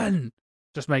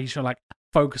 just making sure like,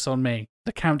 focus on me.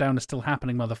 The countdown is still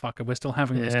happening, motherfucker. We're still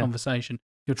having this conversation.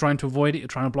 You're trying to avoid it. You're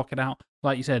trying to block it out.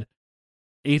 Like you said,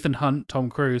 Ethan Hunt, Tom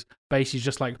Cruise, basically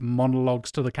just like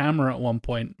monologues to the camera at one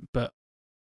point. But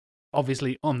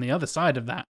obviously on the other side of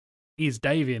that is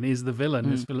Davian, is the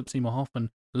villain, is Philip Seymour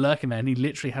Hoffman lurking there. And he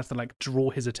literally has to like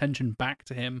draw his attention back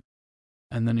to him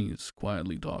And then he's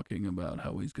quietly talking about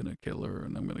how he's going to kill her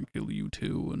and I'm going to kill you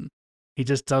too. And he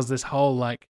just does this whole,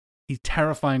 like, he's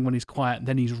terrifying when he's quiet.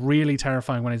 Then he's really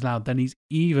terrifying when he's loud. Then he's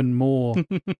even more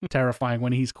terrifying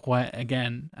when he's quiet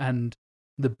again. And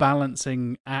the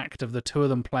balancing act of the two of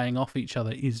them playing off each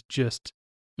other is just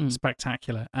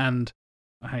spectacular. And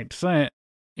I hate to say it,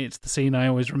 it's the scene I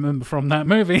always remember from that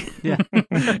movie. Yeah.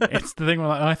 It's the thing where,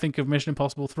 like, I think of Mission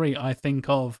Impossible 3, I think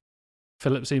of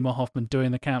Philip Seymour Hoffman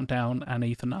doing the countdown and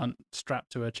Ethan Hunt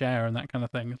strapped to a chair and that kind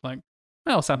of thing. It's like,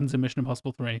 what else happens in Mission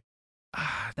Impossible 3?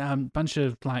 Bunch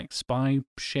of, like, spy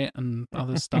shit and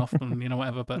other stuff and, you know,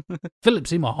 whatever. But Philip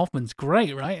Seymour Hoffman's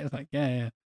great, right? It's like, yeah.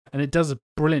 And it does a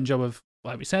brilliant job of,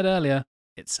 like we said earlier,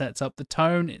 it sets up the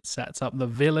tone, it sets up the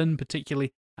villain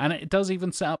particularly, and it does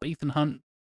even set up Ethan Hunt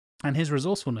and his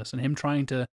resourcefulness and him trying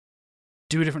to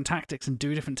do different tactics and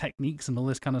do different techniques and all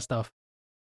this kind of stuff.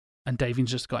 And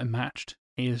Davian's just got him matched.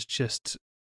 He is just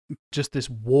this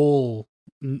wall,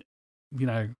 you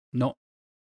know, an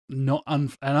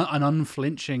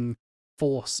unflinching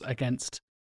force against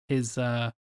his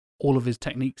all of his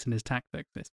techniques and his tactics.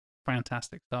 It's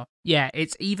fantastic stuff. Yeah,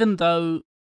 it's even though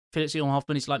Philip Seymour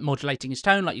Hoffman is like modulating his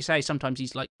tone, like you say, sometimes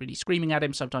he's like really screaming at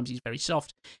him, sometimes he's very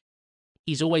soft.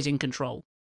 He's always in control.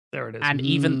 There it is. And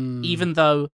even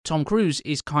though Tom Cruise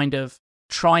is kind of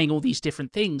trying all these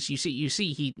different things, you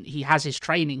see he has his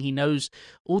training, he knows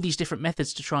all these different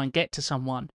methods to try and get to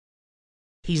someone.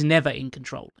 He's never in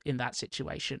control in that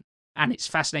situation. And it's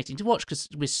fascinating to watch because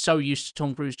we're so used to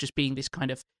Tom Cruise just being this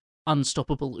kind of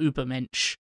unstoppable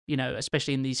Ubermensch, you know,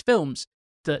 especially in these films,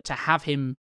 that to have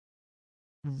him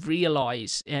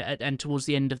realize, and towards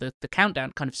the end of the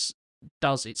countdown kind of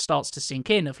starts to sink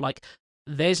in of like,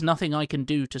 there's nothing I can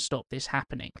do to stop this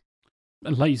happening.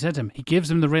 And like you said to him, he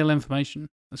gives him the real information,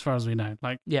 as far as we know.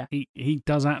 Like, yeah, he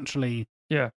does actually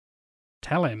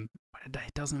tell him, but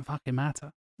it doesn't fucking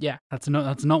matter. Yeah. That's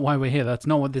not why we're here. That's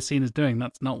not what this scene is doing.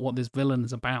 That's not what this villain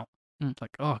is about. It's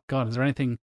like, oh God, is there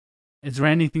anything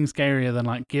scarier than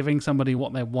like giving somebody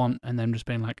what they want and then just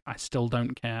being like, I still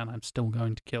don't care and I'm still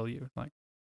going to kill you? It's like,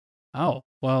 oh,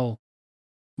 well,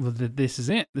 this is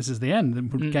it. This is the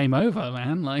end. Game over,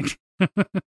 man. Like,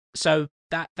 so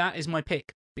that is my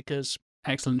pick because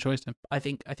excellent choice, Tim. I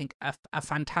think a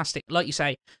fantastic, like you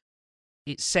say,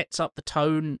 it sets up the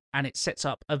tone and it sets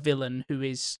up a villain who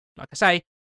is, like I say,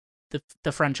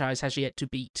 the franchise has yet to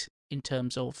beat in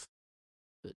terms of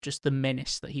just the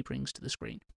menace that he brings to the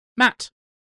screen. Matt,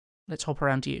 let's hop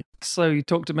around to you. So you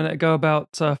talked a minute ago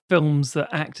about films that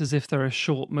act as if they're a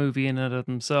short movie in and of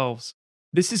themselves.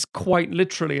 This is quite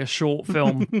literally a short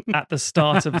film at the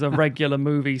start of the regular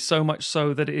movie, so much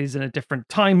so that it is in a different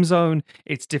time zone,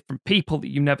 it's different people that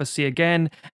you never see again,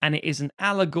 and it is an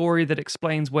allegory that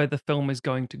explains where the film is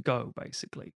going to go,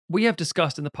 basically. We have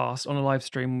discussed in the past on a live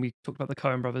stream when we talked about the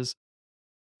Coen brothers,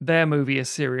 their movie, A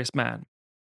Serious Man.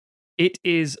 It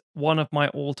is one of my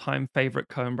all-time favorite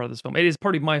Coen brothers films. It is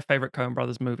probably my favorite Coen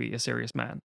brothers movie, A Serious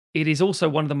Man. It is also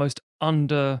one of the most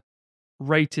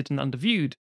underrated and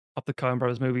underviewed of the Coen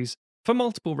brothers movies for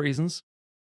multiple reasons.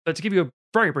 But to give you a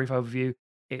very brief overview,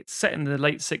 it's set in the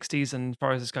late 60s and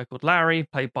follows this guy called Larry,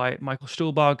 played by Michael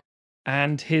Stuhlbarg,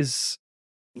 and his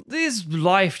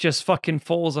life just fucking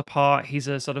falls apart. He's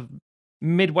a sort of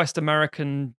Midwest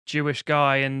American Jewish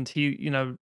guy, and he, you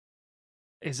know,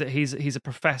 he's a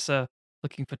professor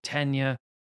looking for tenure,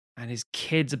 and his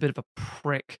kid's a bit of a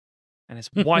prick, and his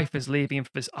wife is leaving him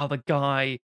for this other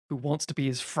guy who wants to be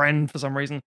his friend for some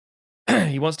reason.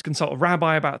 He wants to consult a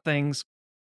rabbi about things.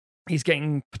 He's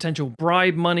getting potential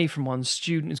bribe money from one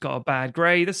student who's got a bad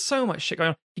grade. There's so much shit going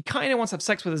on. He kind of wants to have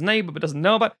sex with his neighbor, but doesn't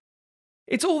know about it.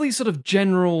 It's all these sort of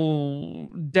general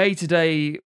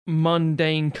day-to-day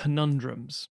mundane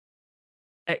conundrums.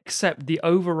 Except the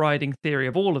overriding theory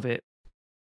of all of it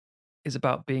is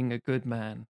about being a good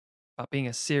man, about being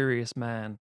a serious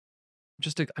man.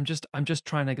 I'm just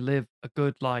trying to live a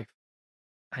good life.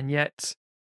 And yet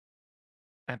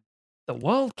the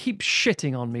world keeps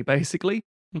shitting on me, basically.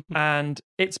 And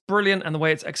it's brilliant, and the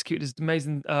way it's executed is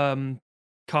amazing.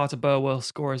 Carter Burwell's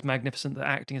score is magnificent. The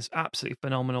acting is absolutely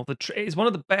phenomenal. It is one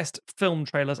of the best film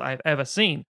trailers I've ever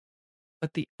seen.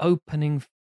 But the opening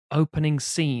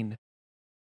scene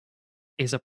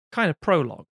is a kind of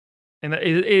prologue. And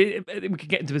we can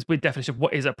get into this with definition of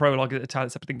what is a prologue, it's a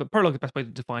entirely separate thing, but prologue is the best way to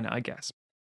define it, I guess.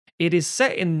 It is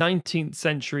set in 19th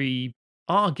century,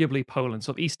 arguably Poland,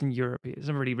 sort of Eastern Europe. It's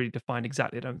not really defined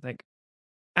exactly, I don't think.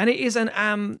 And it is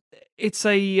it's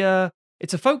a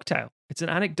folktale. It's an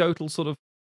anecdotal sort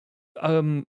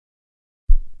of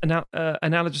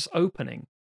analogous opening.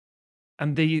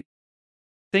 And the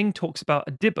thing talks about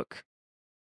a dybbuk.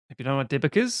 If you don't know what a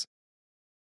dybbuk is,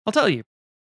 I'll tell you.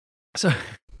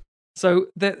 So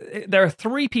there are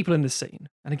 3 people in this scene,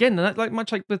 and again, like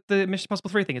much like with the Mission Impossible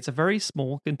 3 thing, it's a very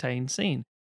small, contained scene.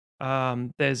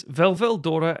 There's Velvel,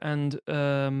 Dora, and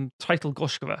Title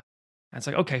Goshkova. And it's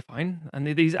like, okay, fine. And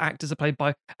these actors are played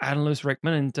by Alan Lewis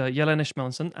Rickman and Yelena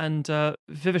Schmelson and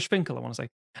Vivish Finkel, I want to say.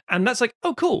 And that's like,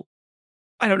 oh, cool.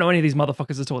 I don't know any of these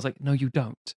motherfuckers at all. It's like, no, you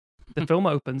don't. The film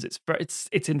opens. It's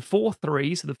in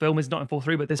 4:3, so the film is not in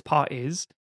 4:3, but this part is.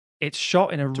 It's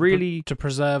shot in a really to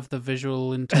preserve the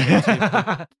visual integrity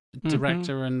of the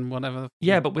director and whatever.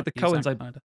 Yeah, but with the fuck Coens, Zack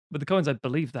Snyder. with the Coens, I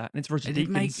believe that, and it's Roger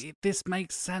Deakins. This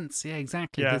makes sense. Yeah,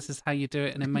 exactly. Yeah. This is how you do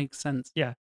it, and it makes sense.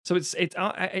 Yeah. So it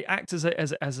acts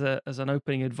as an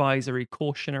opening advisory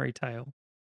cautionary tale,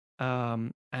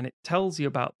 and it tells you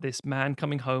about this man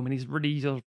coming home, and he's really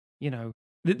sort of, you know,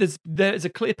 there's a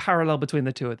clear parallel between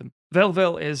the two of them.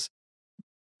 Velvel is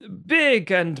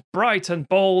big and bright and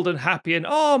bold and happy, and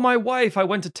oh, my wife, I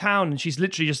went to town, and she's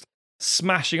literally just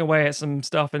smashing away at some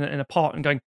stuff in a pot and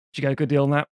going, did you get a good deal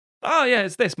on that? Oh yeah,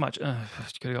 it's this much.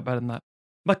 She could have got better than that.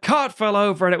 My cart fell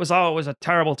over and it was a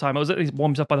terrible time. I was at least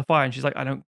warmed up by the fire, and she's like, I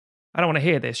don't want to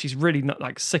hear this. She's really not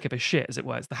like sick of his shit, as it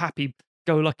were. It's the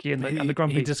happy-go-lucky and the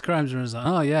grumpy. He describes her as,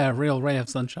 oh yeah, a real ray of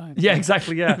sunshine. Yeah,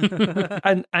 exactly. Yeah,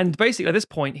 and basically at this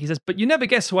point he says, but you never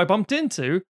guess who I bumped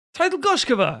into. Title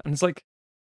Goshkova, and it's like,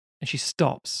 and she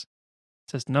stops,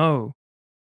 says, no,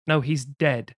 he's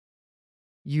dead.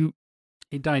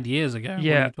 He died years ago.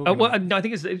 Yeah. Well, I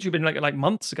think it's literally been like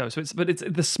months ago. So it's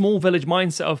the small village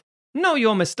mindset of, no,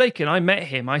 you're mistaken. I met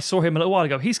him. I saw him a little while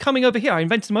ago. He's coming over here. I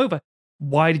invited him over.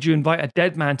 Why did you invite a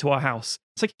dead man to our house?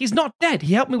 It's like, he's not dead.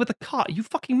 He helped me with the cart. You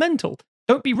fucking mental.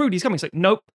 Don't be rude. He's coming. It's like,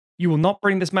 nope. You will not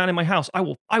bring this man in my house. I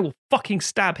will fucking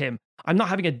stab him. I'm not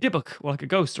having a Dybbuk or like a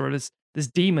ghost or this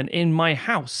demon in my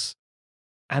house.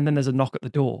 And then there's a knock at the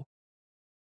door,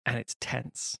 and it's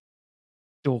tense.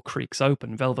 Door creaks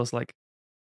open. Velvel's like,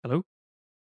 hello?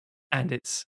 And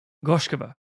it's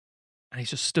Goshkova. And he's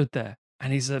just stood there.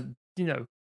 And he's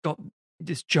got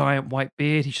this giant white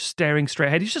beard. He's just staring straight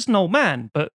ahead. He's just an old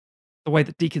man. But the way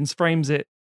that Deakins frames it,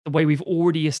 the way we've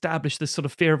already established this sort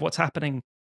of fear of what's happening,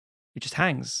 he just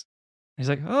hangs. He's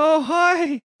like, oh,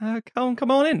 hi.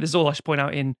 Come on in. This is all I should point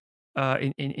out in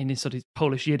his sort of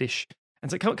Polish Yiddish.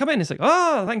 And it's like, come in. It's like,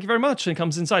 oh, thank you very much. And he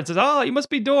comes inside and says, oh, you must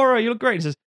be Dora. You look great. And he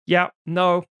says, yeah,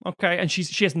 no, okay. And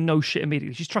she has no shit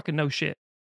immediately. She's trucking no shit.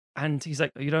 And he's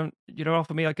like, you don't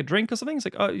offer me like a drink or something? It's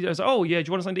like, oh yeah, do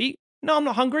you want something to eat? No, I'm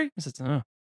not hungry. He says, no,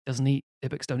 doesn't eat.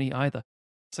 Dybbuks don't eat either.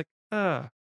 It's like,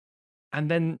 And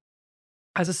then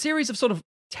as a series of sort of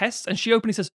tests, and she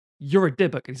openly says, you're a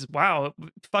Dybbuk. And he says, wow,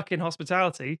 fucking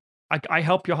hospitality. I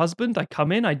help your husband. I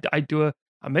come in, I do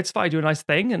a mitzvah, I do a nice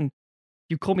thing, and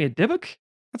you call me a Dybbuk?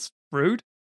 That's rude.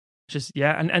 Just,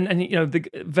 yeah. And you know, the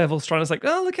Vevel's trying to like,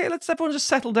 oh, okay, let's everyone just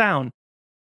settle down.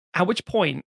 At which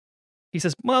point he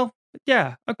says, well,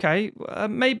 yeah, okay,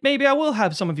 maybe I will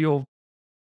have some of your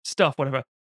stuff, whatever.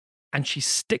 And she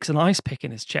sticks an ice pick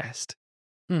in his chest.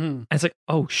 Mm-hmm. And it's like,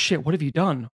 oh shit, what have you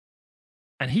done?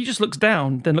 And he just looks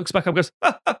down, then looks back up and goes,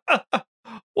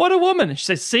 what a woman. And she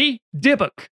says, see,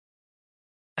 Dybbuk.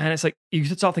 And it's like, you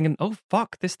start thinking, oh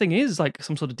fuck, this thing is like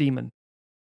some sort of demon.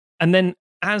 And then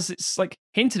as it's like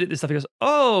hinted at this stuff, he goes,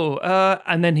 oh,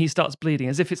 and then he starts bleeding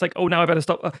as if it's like, oh, now I better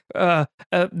stop.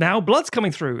 Now blood's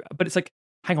coming through. But it's like,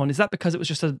 hang on, is that because it was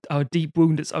just a deep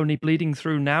wound that's only bleeding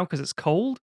through now because it's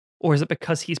cold? Or is it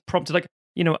because he's prompted, like,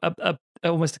 you know,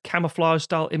 almost a camouflage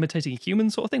style imitating a human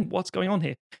sort of thing? What's going on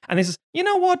here? And he says, you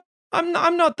know what? I'm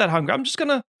not that hungry. I'm just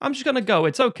gonna go.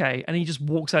 It's okay. And he just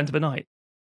walks out into the night.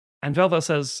 And Velvel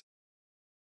says,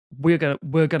 we're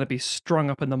gonna be strung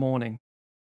up in the morning.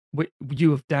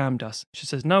 You have damned us. She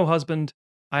says, no, husband,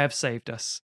 I have saved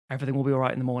us. Everything will be all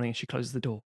right in the morning. And she closes the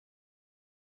door.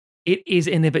 It is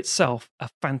in of itself a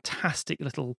fantastic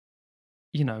little,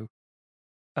 you know,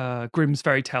 Grimm's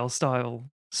fairy tale style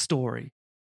story,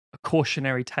 a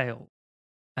cautionary tale.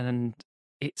 And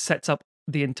it sets up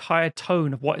the entire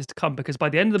tone of what is to come, because by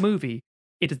the end of the movie,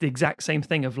 it is the exact same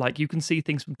thing of like, you can see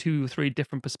things from 2 or 3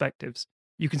 different perspectives.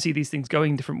 You can see these things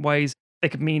going different ways. They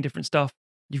could mean different stuff.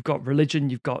 You've got religion,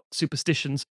 you've got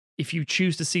superstitions. If you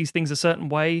choose to see things a certain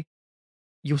way,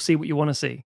 you'll see what you want to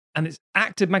see. And it's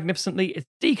acted magnificently. It's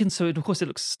deconstructed. Of course, it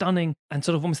looks stunning and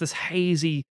sort of almost this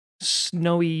hazy,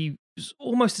 snowy,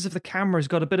 almost as if the camera's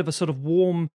got a bit of a sort of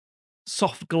warm,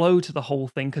 soft glow to the whole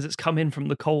thing because it's come in from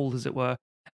the cold, as it were.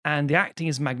 And the acting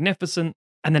is magnificent.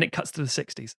 And then it cuts to the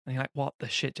 60s. And you're like, what the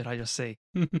shit did I just see?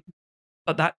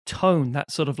 But that tone, that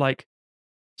sort of like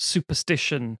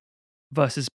superstition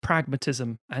versus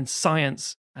pragmatism and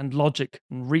science and logic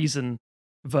and reason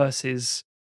versus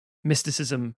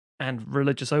mysticism and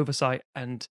religious oversight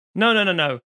and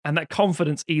no, and that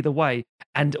confidence either way,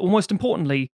 and almost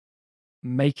importantly,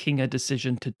 making a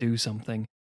decision to do something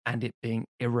and it being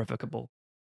irrevocable.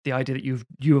 The idea that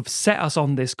you have set us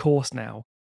on this course now,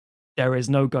 there is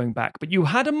no going back. But you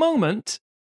had a moment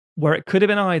where it could have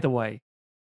been either way.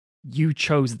 You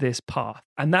chose this path,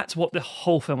 and that's what the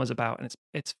whole film is about, and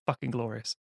it's fucking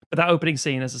glorious. But that opening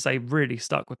scene, as I say, really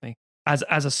stuck with me. As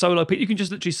a solo piece, you can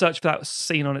just literally search for that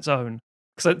scene on its own.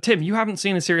 So, Tim, you haven't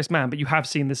seen A Serious Man, but you have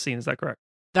seen this scene. Is that correct?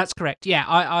 That's correct. Yeah,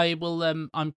 I will. I'm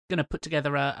going to put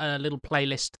together a little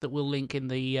playlist that we'll link in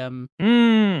the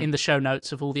in the show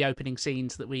notes of all the opening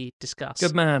scenes that we discussed.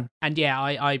 Good man. And yeah,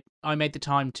 I made the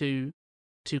time to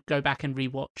go back and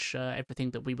rewatch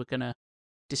everything that we were going to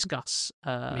discuss.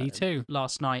 Me too.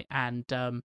 Last night, and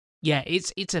yeah,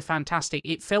 it's a fantastic.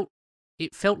 It felt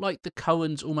like the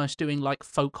Coens almost doing like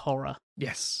folk horror.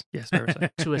 Yes, very so.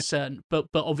 To a certain, but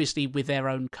obviously with their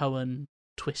own Coen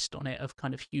twist on it of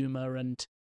kind of humor and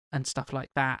stuff like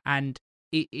that. And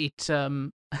it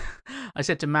I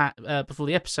said to Matt before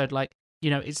the episode, like,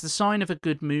 it's the sign of a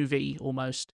good movie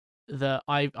almost, that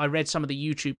I read some of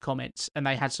the YouTube comments and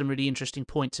they had some really interesting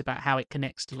points about how it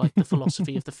connects to like the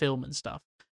philosophy of the film and stuff.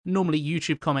 Normally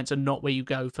YouTube comments are not where you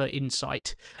go for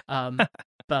insight.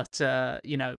 But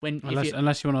when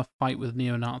unless you want to fight with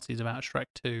neo-Nazis about Shrek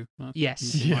 2.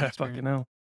 Yes. Yeah, fucking hell.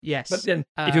 Yes. But then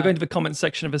if you're going to the comment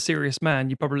section of A Serious Man,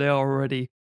 you probably are already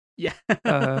yeah.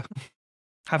 have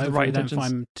the right intentions. Don't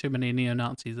find too many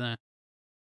neo-Nazis there.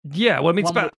 Yeah, well, I mean,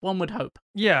 one would hope.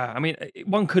 Yeah, I mean,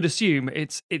 one could assume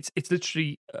it's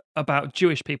literally about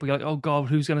Jewish people. You're like, oh God,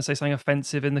 who's going to say something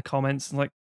offensive in the comments? And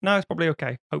like, no, it's probably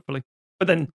okay, hopefully. But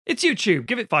then it's YouTube.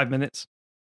 Give it 5 minutes.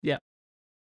 Yeah.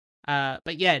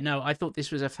 But yeah, no, I thought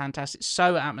this was a fantastic,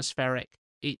 so atmospheric.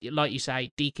 Like you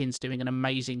say, Deakin's doing an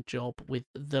amazing job with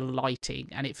the lighting,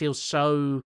 and it feels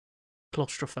so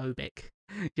claustrophobic.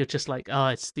 You're just like, oh,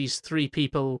 it's these 3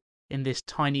 people in this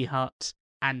tiny hut,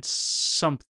 and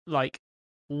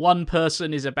one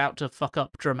person is about to fuck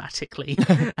up dramatically,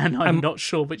 and I'm not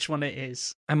sure which one it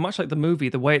is. And much like the movie,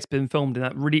 the way it's been filmed in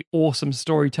that really awesome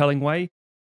storytelling way,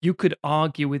 you could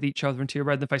argue with each other until you're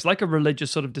red in the face, like a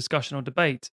religious sort of discussion or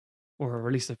debate, or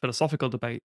at least a philosophical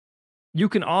debate. You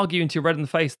can argue until you're red in the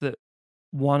face that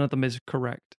one of them is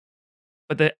correct.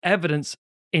 But the evidence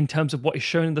in terms of what is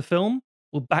shown in the film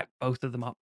will back both of them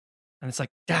up. And it's like,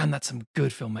 damn, that's some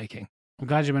good filmmaking. I'm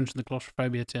glad you mentioned the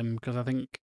claustrophobia, Tim, because I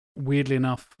think, weirdly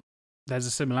enough, there's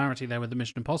a similarity there with the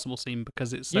Mission Impossible scene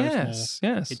because it's so small.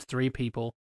 Yes. It's 3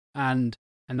 people. And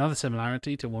another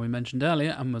similarity to what we mentioned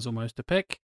earlier, and was almost a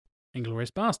pick,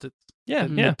 Inglourious Bastards. Yeah.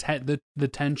 The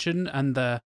tension and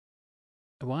the,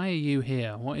 why are you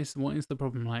here? What is the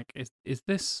problem? Like, is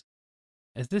this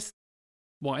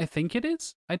what I think it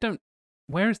is? I don't.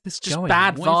 Where is this just going?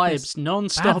 Bad vibes,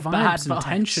 non-stop bad vibes and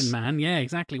tension, man. Yeah,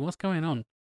 exactly. What's going on?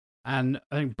 And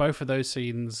I think both of those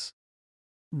scenes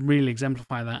really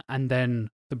exemplify that. And then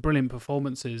the brilliant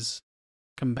performances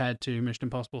compared to Mission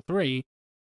Impossible 3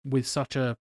 with such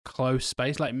a close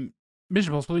space. Like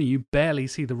Mission Impossible 3, you barely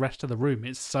see the rest of the room.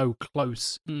 It's so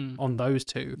close on those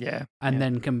 2. Yeah. And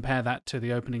then compare that to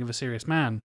the opening of A Serious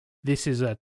Man. This is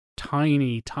a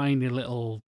tiny, tiny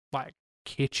little like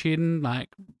kitchen, like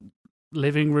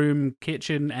living room,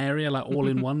 kitchen area, like all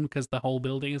in one because the whole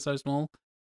building is so small.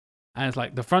 And it's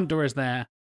like the front door is there.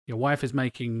 Your wife is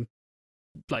making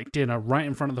like dinner right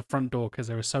in front of the front door because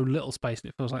there is so little space, and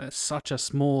it feels like it's such a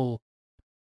small,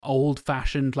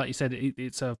 old-fashioned, like you said,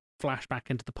 it's a flashback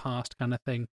into the past kind of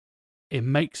thing. It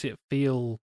makes it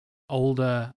feel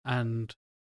older and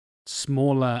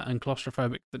smaller and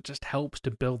claustrophobic. That just helps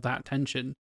to build that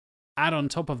tension. Add on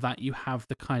top of that, you have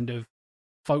the kind of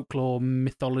folklore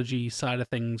mythology side of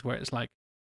things where it's like,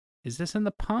 is this in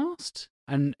the past?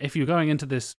 And if you're going into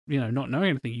this, not knowing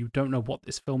anything, you don't know what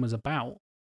this film is about.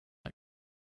 Like,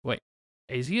 wait,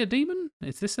 is he a demon?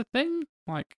 Is this a thing?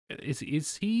 Like, is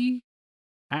he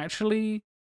actually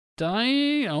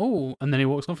dying? Oh, and then he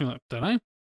walks off and you're like, don't know.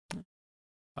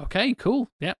 Okay, cool.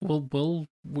 Yeah,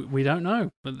 we don't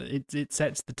know. But it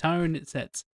sets the tone, it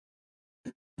sets,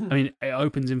 I mean, it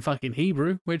opens in fucking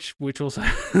Hebrew, which also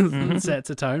sets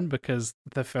a tone because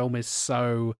the film is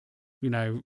so,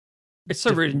 it's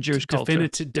so rooted in Jewish culture.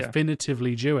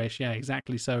 Definitively Jewish, yeah,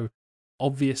 exactly. So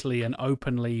obviously and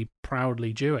openly,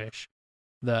 proudly Jewish,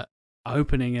 that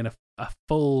opening in a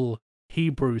full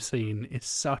Hebrew scene is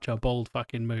such a bold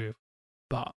fucking move.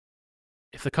 But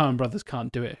if the Coen brothers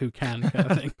can't do it, who can?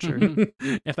 Kind of thing. True.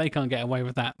 If they can't get away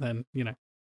with that, then,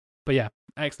 But yeah,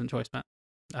 excellent choice, Matt.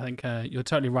 I think you're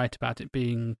totally right about it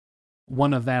being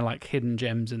one of their like hidden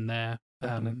gems in their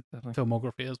definitely.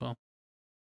 filmography as well.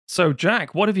 So,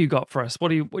 Jack, what have you got for us?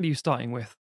 What are you starting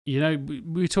with?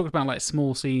 we talked about like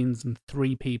small scenes and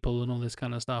 3 people and all this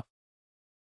kind of stuff.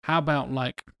 How about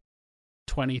like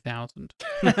 20,000?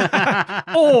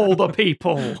 All the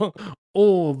people.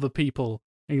 All the people.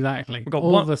 Exactly. We've got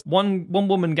all one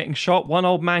woman getting shot, one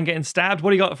old man getting stabbed.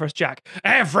 What do you got for us, Jack?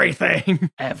 Everything.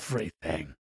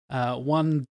 everything.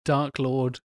 One Dark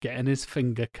Lord getting his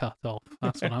finger cut off.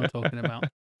 That's what I'm talking about.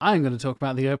 I'm going to talk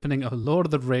about the opening of Lord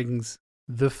of the Rings,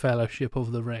 The Fellowship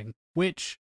of the Ring,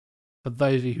 which, for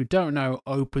those of you who don't know,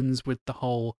 opens with the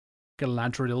whole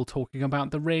Galadriel talking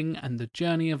about the ring and the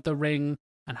journey of the ring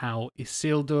and how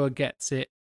Isildur gets it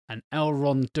and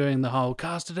Elrond doing the whole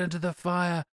cast it into the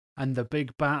fire and the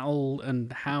big battle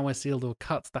and how Isildur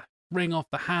cuts the ring off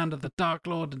the hand of the Dark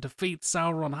Lord and defeats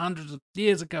Sauron hundreds of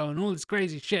years ago and all this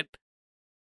crazy shit.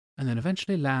 And then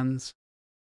eventually lands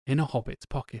in a hobbit's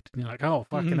pocket. And you're like, oh,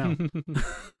 fucking hell.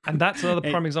 And that's another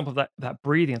prime example of that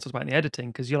breathing I talked about in the editing,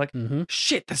 because you're like, Mhm.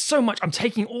 shit, there's so much. I'm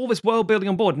taking all this world building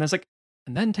on board. And there's like,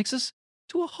 and then takes us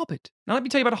to a hobbit. Now let me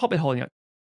tell you about a hobbit hole. And you're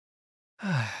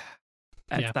like,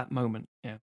 at Yeah. that moment.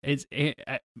 Yeah.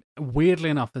 Weirdly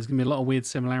enough, there's going to be a lot of weird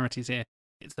similarities here.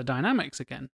 It's the dynamics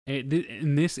again.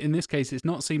 In this case, it's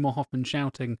not Seymour Hoffman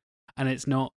shouting, and it's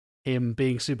not him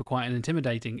being super quiet and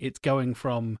intimidating. It's going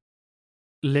from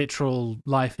literal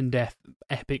life and death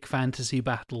epic fantasy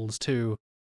battles to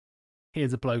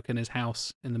here's a bloke in his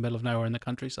house in the middle of nowhere in the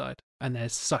countryside, and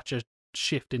there's such a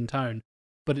shift in tone.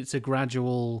 But it's a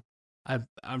gradual, a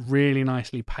really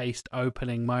nicely paced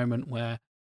opening moment where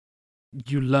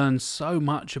you learn so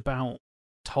much about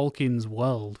Tolkien's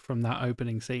world from that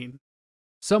opening scene.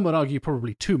 Some would argue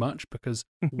probably too much, because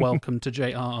welcome to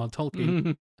J.R.R.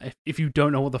 Tolkien. If you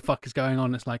don't know what the fuck is going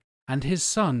on, it's like, and his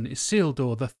son is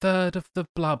Isildur, the third of the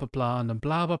blah blah blah, and the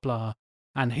blah blah blah,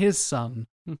 and his son,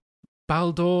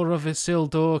 Baldur of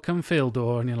Isildur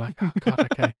Camfildor, and you're like, oh god,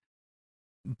 okay.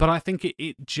 But I think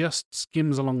it just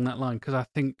skims along that line, because I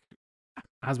think,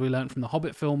 as we learned from the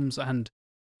Hobbit films, and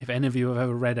if any of you have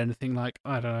ever read anything like,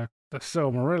 I don't know, the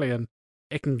Silmarillion,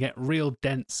 it can get real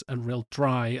dense and real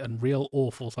dry and real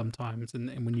awful sometimes, and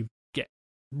when you get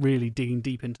really digging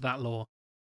deep into that lore.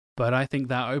 But I think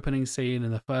that opening scene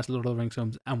in the first Lord of the Rings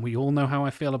films, and we all know how I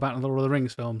feel about the Lord of the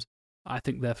Rings films, I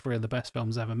think they're 3 of the best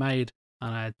films ever made,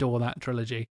 and I adore that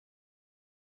trilogy.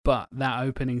 But that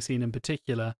opening scene in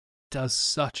particular does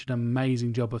such an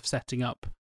amazing job of setting up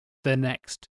the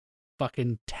next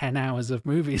fucking 10 hours of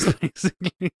movies,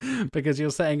 basically, because you're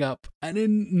setting up, and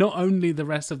in not only the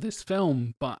rest of this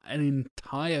film, but an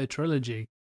entire trilogy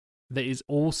that is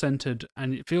all centered,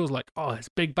 and it feels like, oh, it's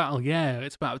a big battle, yeah,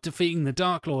 it's about defeating the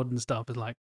Dark Lord and stuff. It's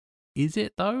like, is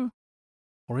it though?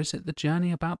 Or is it the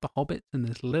journey about the hobbits and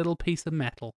this little piece of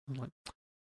metal? Like,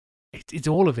 it's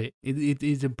all of it. It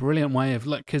is a brilliant way of,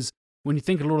 like, because when you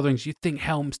think of Lord of the Rings, you think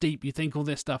Helm's Deep, you think all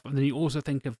this stuff, and then you also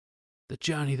think of the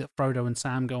journey that Frodo and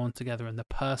Sam go on together, and the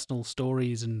personal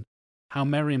stories, and how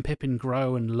Merry and Pippin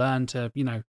grow and learn to,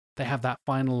 they have that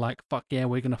final, like, fuck yeah,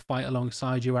 we're going to fight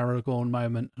alongside you, Aragorn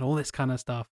moment, and all this kind of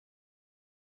stuff.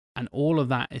 And all of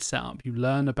that is set up. You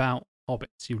learn about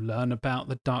hobbits, you learn about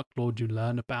the Dark Lord, you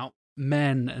learn about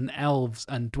men and elves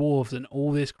and dwarves and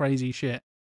all this crazy shit.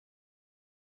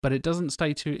 But it doesn't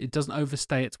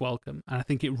overstay its welcome. And I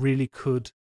think it really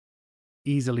could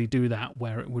easily do that,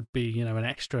 where it would be, an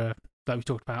extra, like we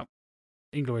talked about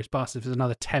Inglourious Basterds, if it's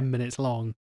another 10 minutes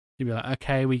long, you'd be like,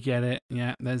 okay, we get it.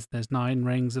 Yeah, there's 9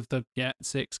 rings of the,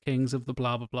 6 kings of the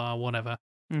blah, blah, blah, whatever.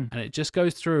 And it just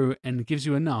goes through and gives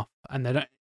you enough. And they don't,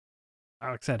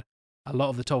 like I said, a lot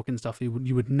of the Tolkien stuff,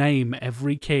 you would name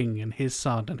every king and his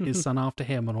son and his son after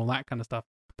him and all that kind of stuff.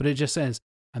 But it just says,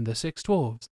 and the 6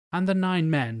 dwarves and the 9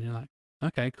 men. You're like,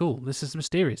 okay, cool. This is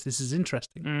mysterious. This is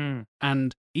interesting.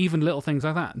 And even little things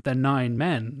like that, they're 9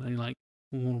 men. And you're like,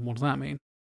 well, what does that mean?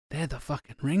 They're the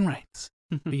fucking ring wraiths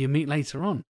who you meet later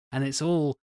on. And it's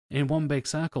all in one big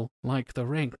circle, like the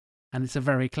ring. And it's a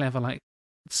very clever, like,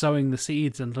 sowing the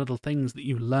seeds and little things that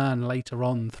you learn later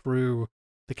on through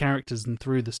the characters and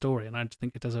through the story. And I just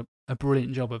think it does a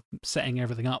brilliant job of setting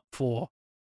everything up for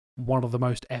one of the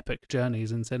most epic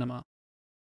journeys in cinema.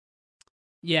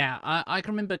 Yeah, I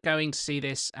can remember going to see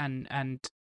this, and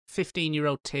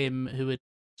 15-year-old Tim, who had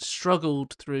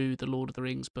struggled through the Lord of the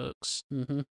Rings books,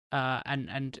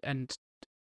 and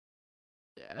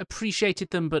appreciated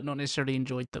them, but not necessarily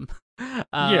enjoyed them.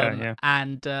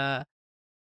 And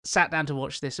sat down to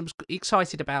watch this and was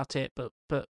excited about it, but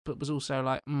was also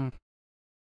like, I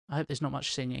hope there's not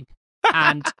much singing.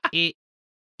 And it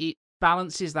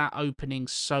balances that opening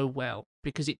so well,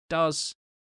 because it does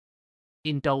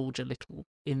indulge a little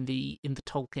in the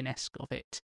Tolkien-esque of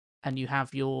it, and you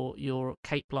have your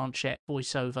Cate Blanchett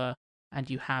voiceover, and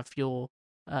you have your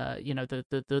you know,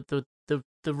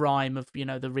 the rhyme of, you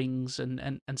know, the rings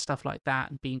and stuff like that,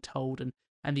 and being told,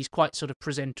 and these quite sort of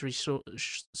presentory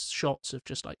shots of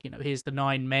just like, you know, here's the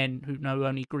 9 men who know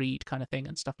only greed kind of thing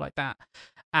and stuff like that,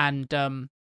 and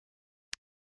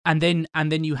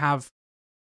then you have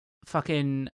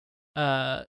fucking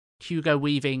Hugo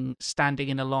Weaving standing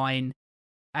in a line,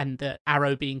 and the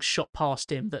arrow being shot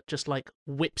past him that just like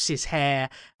whips his hair,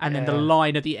 and then the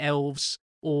line of the elves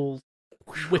all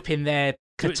whipping their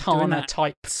katana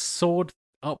type sword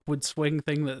upward swing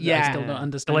thing that I still don't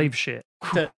understand. Glaive shit.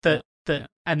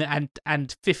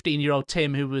 And 15-year-old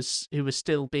Tim, who was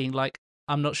still being like,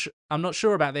 I'm not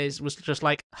sure about this, was just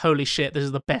like, holy shit, this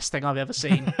is the best thing I've ever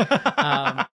seen.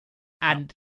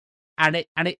 And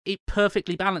it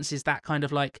perfectly balances that kind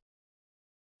of like,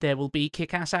 there will be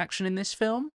kick-ass action in this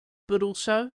film, but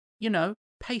also, you know,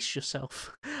 pace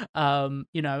yourself.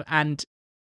 You know, and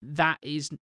that is,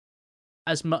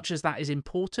 as much as that is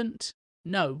important,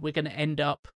 no, we're going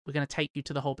to take you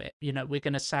to the Hobbit. You know, we're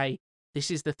going to say, this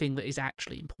is the thing that is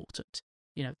actually important.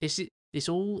 You know, this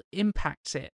all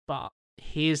impacts it, but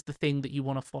here's the thing that you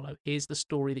want to follow. Here's the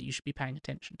story that you should be paying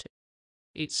attention to.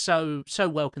 It's so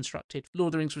well constructed. Lord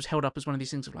of the Rings was held up as one of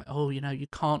these things of like, oh, you know, you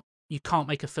can't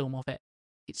make a film of it.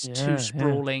 It's too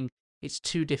sprawling. It's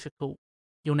too difficult.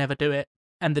 You'll never do it.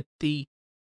 And the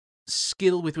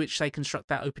skill with which they construct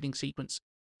that opening sequence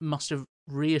must have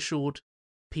reassured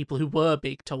people who were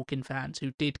big Tolkien fans,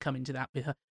 who did come into that with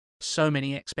so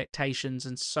many expectations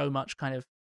and so much kind of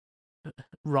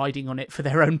riding on it for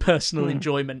their own personal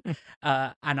enjoyment.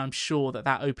 And I'm sure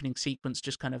that opening sequence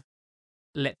just kind of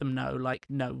let them know, like,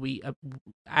 no, we're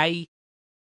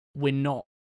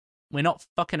not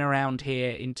fucking around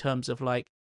here in terms of like,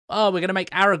 oh, we're going to make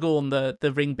Aragorn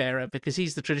the ring bearer because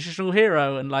he's the traditional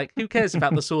hero, and like, who cares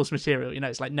about the source material? You know,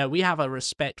 it's like, no, we have a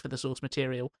respect for the source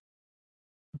material,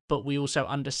 but we also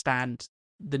understand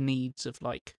the needs of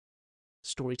like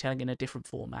storytelling in a different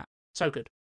format. So good.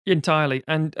 Entirely.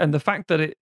 And the fact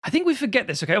that I think we forget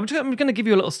this, okay? I'm going to give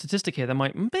you a little statistic here that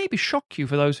might maybe shock you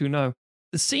for those who know.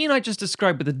 The scene I just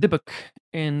described with the Dybbuk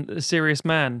in The Serious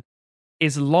Man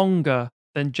is longer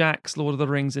than Jack's Lord of the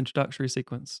Rings introductory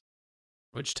sequence.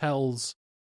 Which tells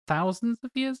thousands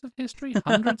of years of history,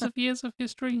 hundreds of years of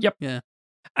history. Yep. Yeah.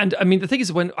 And I mean, the thing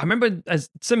is, when I remember, as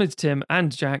similar to Tim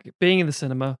and Jack, being in the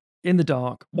cinema in the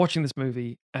dark, watching this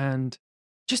movie, and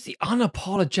just the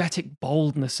unapologetic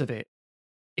boldness of it.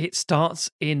 It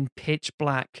starts in pitch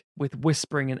black with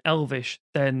whispering in Elvish,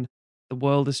 then the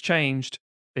world has changed.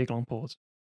 Big long pause.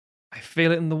 I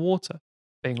feel it in the water.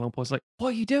 Big long pause. Like, what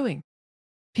are you doing?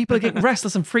 People are getting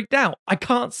restless and freaked out. I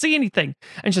can't see anything.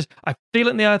 And it's just, I feel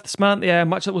it in the earth, smell it in the air,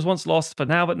 much that was once lost, for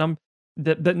now that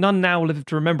none now live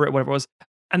to remember it, whatever it was.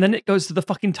 And then it goes to the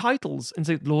fucking titles and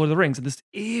so Lord of the Rings and this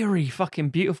eerie fucking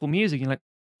beautiful music. You're like,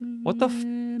 what the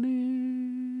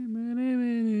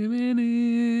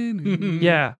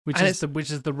yeah, which is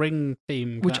the Ring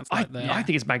theme, which that's I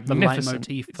think is magnificent.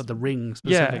 The leitmotif for the Ring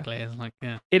specifically is like,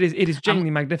 it is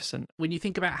genuinely magnificent. When you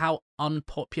think about how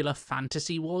unpopular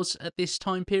fantasy was at this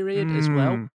time period as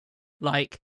well,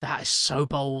 like, that is so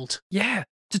bold. Yeah,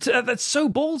 that's so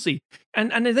ballsy.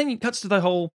 And then it cuts to the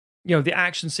whole, you know, the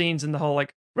action scenes and the whole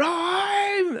like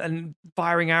rhyme and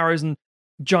firing arrows and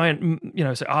giant, you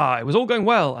know, it was all going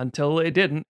well until it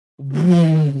didn't.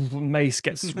 Mace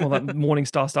gets, that Morning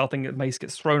Star style thing, Mace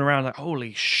gets thrown around like,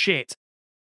 holy shit.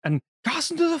 And cast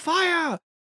into the fire.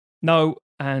 No,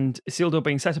 and Isildur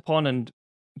being set upon and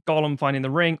Gollum finding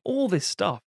the ring, all this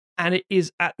stuff. And it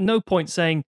is at no point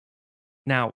saying,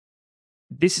 now,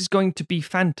 this is going to be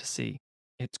fantasy.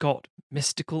 It's got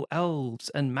mystical elves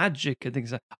and magic and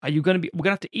things like that. We're going to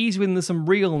have to ease into some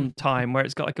real time where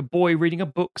it's got like a boy reading a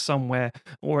book somewhere,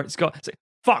 or it's like,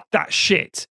 fuck that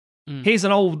shit. Here's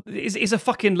a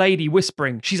fucking lady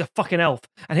whispering. She's a fucking elf.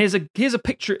 And here's a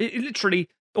picture, literally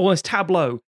almost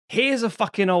tableau. Here's a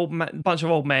fucking bunch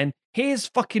of old men. Here's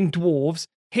fucking dwarves.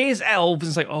 Here's elves. And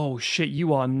it's like, oh shit,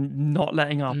 you are not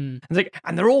letting up. And it's like,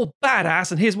 and they're all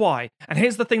badass. And here's why. And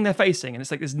here's the thing they're facing. And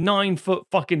it's like this 9-foot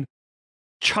fucking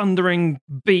chundering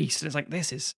beast. And it's like,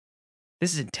 this is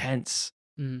intense.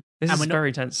 This is very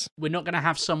intense. We're not going to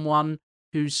have someone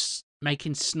who's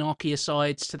making snarky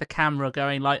asides to the camera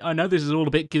going like, I know this is all a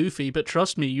bit goofy, but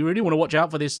trust me, you really want to watch out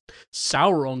for this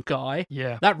Sauron guy.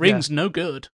 Yeah. That ring's no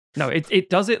good. No, it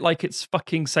does it like it's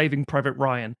fucking Saving Private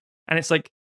Ryan. And it's like,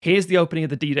 here's the opening of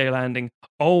the D-Day landing.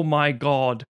 Oh my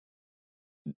God.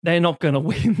 They're not going to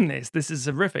win this. This is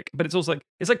horrific. But it's also like,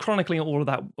 it's like chronicling all of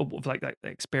that, of like that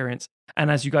experience.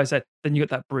 And as you guys said, then you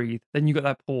got that breathe. Then you got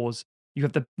that pause. You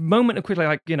have the moment of quickly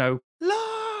like, you know,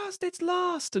 lost, it's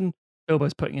lost. And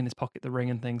Bilbo's putting in his pocket the ring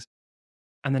and things.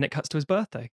 and then it cuts to his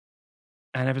birthday,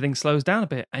 and everything slows down a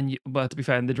bit. And well, to be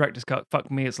fair, in the director's cut, fuck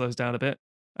me, it slows down a bit.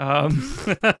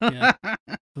 Yeah.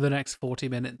 For the next 40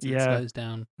 minutes, it Yeah. slows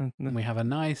down. And we have a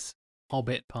nice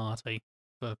Hobbit party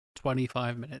for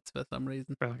 25 minutes for some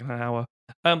reason. for like an hour.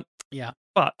 Yeah.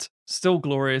 But still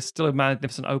glorious, still a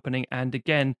magnificent opening, and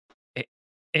again,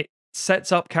 it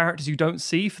sets up characters you don't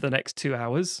see for the next 2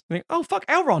 hours. You think, oh fuck,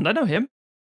 Elrond, I know him.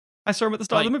 I saw him at the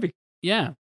start of the movie.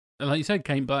 Yeah. And like you said,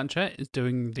 Kate Blanchett is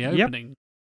doing the Yep. opening.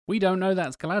 We don't know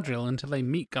that's Galadriel until they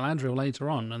meet Galadriel later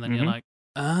on. And then you're Mhm. like,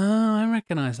 oh, I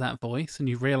recognize that voice. And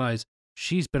you realize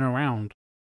she's been around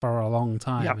for a long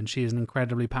time Yep. and she is an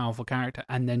incredibly powerful character.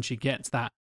 And then she gets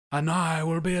that, and I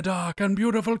will be a dark and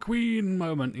beautiful queen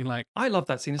moment. You're like, I love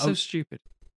that scene. It's Oh. so stupid.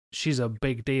 she's a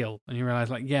big deal. And you realize,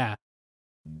 like, yeah,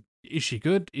 is she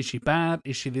good? Is she bad?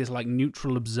 Is she this, like,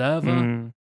 neutral observer?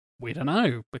 Mm. We don't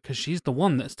know, because she's the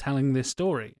one that's telling this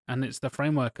story. And it's the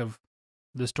framework of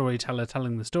the storyteller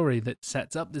telling the story that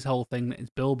sets up this whole thing. That is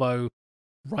Bilbo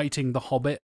writing The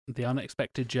Hobbit, the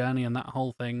unexpected journey, and that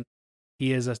whole thing.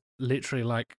 He is literally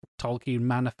like Tolkien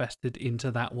manifested into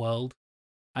that world.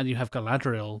 And you have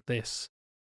Galadriel, this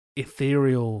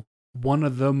ethereal, one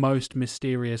of the most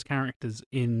mysterious characters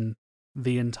in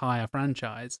the entire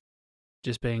franchise,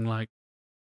 just being like,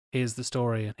 here's the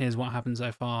story, and here's what happened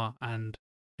so far, and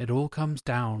it all comes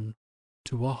down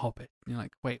to a hobbit. And you're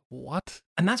like, wait, what?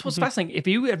 And that's what's Mhm. fascinating. If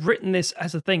you had written this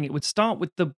as a thing, it would start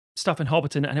with the stuff in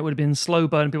Hobbiton and it would have been slow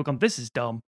burn and people gone, this is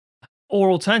dumb.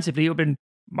 Or alternatively, it would have been,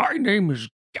 my name is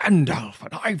Gandalf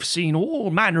and I've seen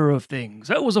all manner of things.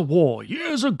 There was a war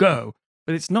years ago.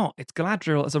 But it's not. It's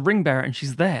Galadriel as a ring bearer and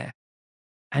she's there.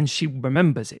 And she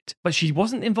remembers it. But she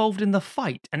wasn't involved in the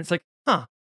fight. And it's like, huh,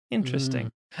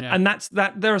 interesting. Yeah. And that's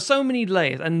that. There are so many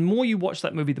layers. And the more you watch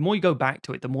that movie, the more you go back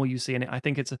to it, the more you see in it. I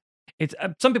think it's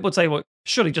some people would say, well,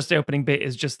 surely just the opening bit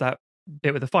is just that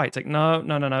bit with the fight. It's like, no.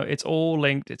 It's all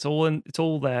linked. It's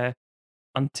all there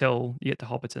until you get to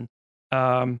Hobbiton.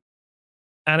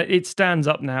 And it stands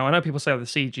up now. I know people say, oh, the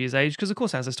CG is aged because, of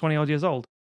course, it has. It's 20 odd years old.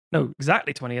 No,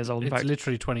 exactly 20 years old. In It's fact,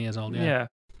 literally 20 years old, yeah.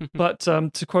 But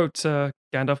to quote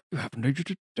Gandalf, you haven't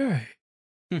aged a day.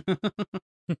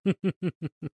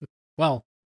 Well,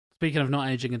 speaking of not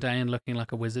aging a day and looking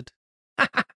like a wizard,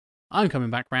 I'm coming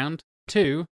back round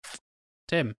to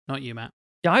Tim, not you, Matt.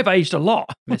 Yeah, I've aged a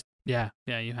lot. Yeah,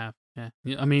 you have. Yeah.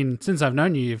 I mean, since I've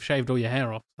known you, you've shaved all your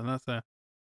hair off. So that's a...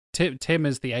 Tim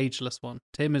is the ageless one.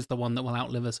 Tim is the one that will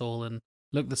outlive us all and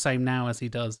look the same now as he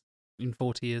does in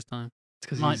 40 years' time.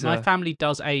 My family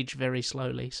does age very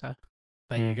slowly, so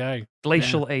There you go.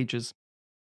 glacial ages.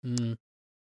 Mm.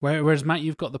 Whereas Matt,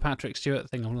 you've got the Patrick Stewart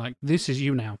thing. I'm like, this is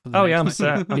you now. For the Oh, yeah, next, I'm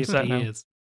like, set. I'm 50 set now. years.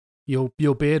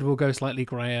 Your beard will go slightly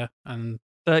grayer, and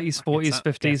 30s, 40s,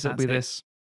 50s, guess it'll be that's it. this.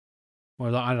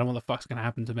 well, I don't know what the fuck's gonna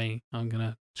happen to me. I'm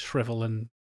gonna shrivel and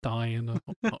die. And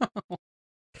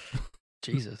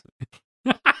Jesus.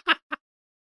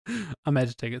 I'm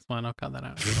editing. It's fine. I'll cut that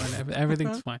out. It's fine.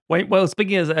 Everything's fine. Wait, well,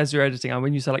 speaking as you're editing,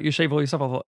 when you said like you shave all your stuff, I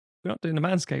thought, we're not doing the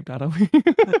Manscaped ad, are we?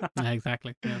 Yeah,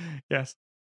 exactly. Yeah. Yes.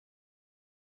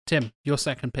 Tim, your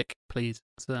second pick, please,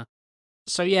 sir.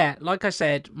 So yeah, like I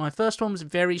said, my first one was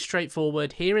very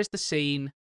straightforward. Here is the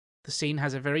scene. The scene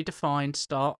has a very defined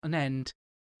start and end,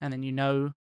 and then you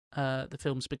know the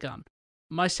film's begun.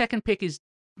 My second pick is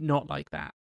not like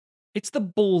that. It's the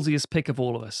ballsiest pick of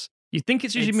all of us. You think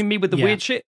it's usually It's- me with the yeah. weird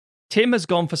shit? Tim has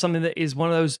gone for something that is one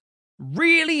of those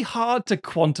really hard to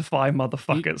quantify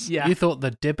motherfuckers. Yeah. You thought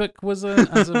the Dybbuk was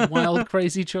a wild,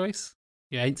 crazy choice?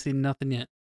 You ain't seen nothing yet.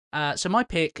 So my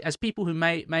pick, as people who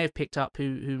may have picked up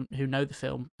who know the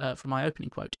film from my opening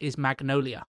quote, is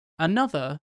Magnolia,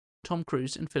 another Tom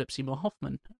Cruise and Philip Seymour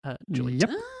Hoffman joint. Yep.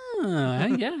 Ah,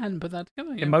 yeah, I hadn't put that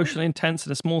together yet. Emotionally intense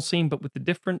in a small scene, but with a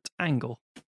different angle.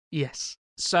 Yes.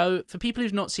 So for people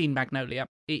who've not seen Magnolia,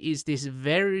 it is this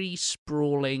very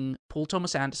sprawling Paul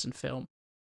Thomas Anderson film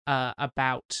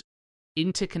about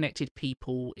interconnected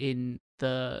people in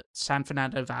the San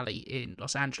Fernando Valley in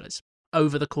Los Angeles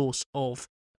over the course of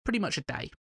pretty much a day.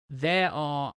 There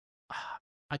are,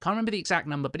 I can't remember the exact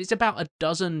number, but it's about a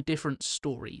dozen different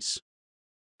stories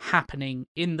happening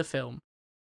in the film.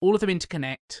 All of them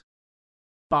interconnect,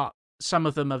 but some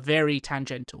of them are very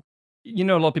tangential. You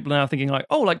know, a lot of people now are thinking like,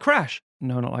 oh, like Crash.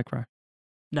 No, not like Crash.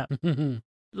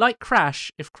 Like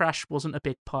Crash, if Crash wasn't a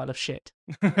big pile of shit.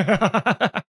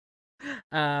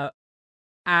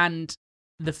 And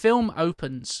the film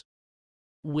opens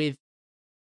with,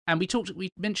 and we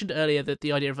mentioned earlier that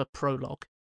the idea of a prologue,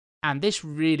 and this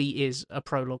really is a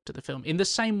prologue to the film in the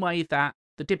same way that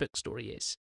the Dybbuk story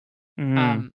is.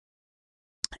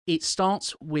 It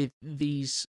starts with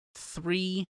these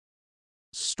three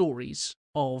stories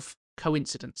of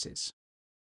coincidences,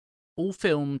 all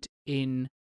filmed in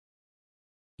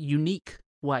unique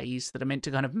ways that are meant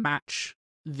to kind of match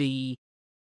the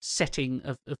setting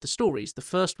of the stories. The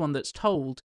first one that's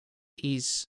told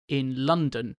is in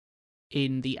London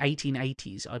in the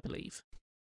 1880s, I believe.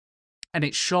 And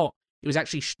it's shot, it was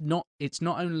actually it's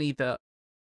not only that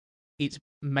it's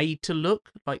made to look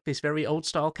like this very old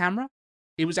style camera,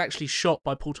 it was actually shot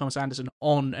by Paul Thomas Anderson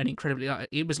on an incredibly,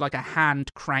 it was like a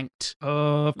hand cranked,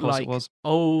 Of course like it was.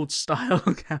 old style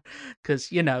camera.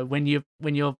 Because, you know, when you've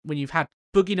had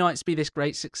Boogie Nights be this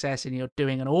great success and you're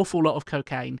doing an awful lot of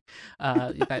cocaine,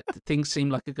 that things seem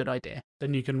like a good idea.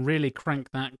 Then you can really crank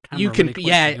that camera. You can, really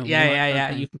quickly and be like,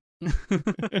 okay. You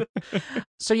can.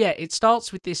 So yeah, it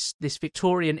starts with this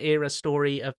Victorian era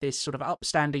story of this sort of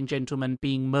upstanding gentleman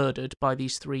being murdered by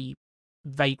these three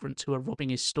vagrants who are robbing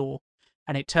his store,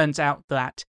 and it turns out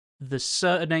that the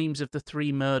surnames of the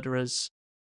three murderers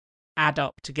add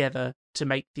up together to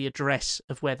make the address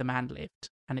of where the man lived,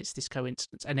 and it's this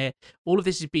coincidence. And all of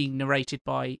this is being narrated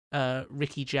by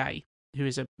Ricky Jay, who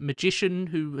is a magician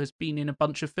who has been in a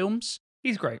bunch of films.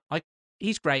 He's great.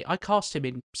 He's great. I cast him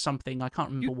in something. I can't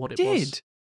remember what it was.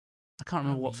 I can't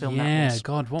remember what film that Yeah, was.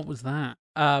 God, what was that?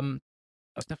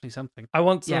 That's definitely something. I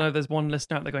want to Yeah. know there's one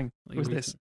listener out there going, Like, was we-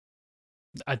 this?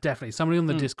 Definitely. Somebody on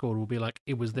the Mm. Discord will be like,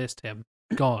 it was this, Tim.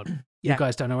 God, Yeah. you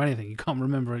guys don't know anything. You can't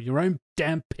remember your own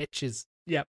damn pitches.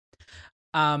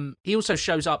 He also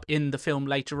shows up in the film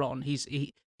later on.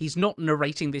 He's not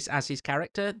narrating this as his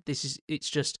character. It's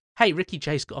just, hey, Ricky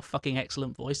Jay's got a fucking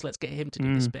excellent voice. Let's get him to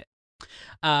do this bit.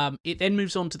 It then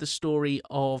moves on to the story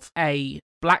of a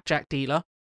blackjack dealer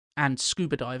and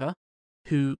scuba diver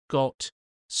who got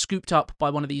scooped up by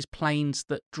one of these planes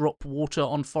that drop water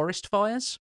on forest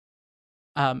fires,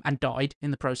 and died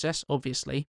in the process,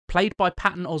 obviously. Played by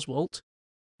Patton Oswalt,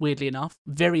 weirdly enough,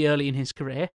 very early in his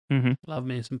career. Love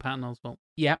me some Patton Oswalt.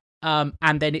 Yeah.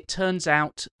 And then it turns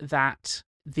out that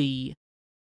the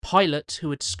pilot who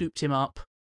had scooped him up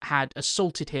had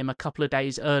assaulted him a couple of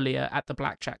days earlier at the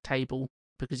blackjack table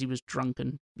because he was drunk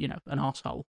and, you know, an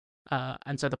asshole.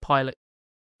 And so the pilot,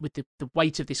 with the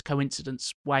weight of this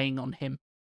coincidence weighing on him,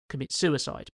 commits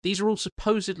suicide. These are all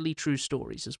supposedly true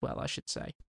stories as well, I should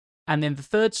say. And then the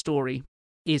third story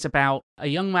is about a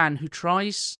young man who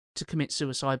tries to commit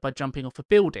suicide by jumping off a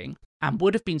building and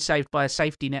would have been saved by a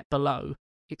safety net below,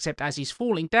 except as he's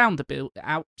falling down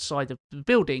outside of the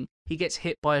building, he gets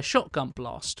hit by a shotgun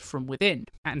blast from within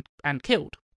and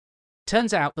killed.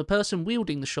 Turns out the person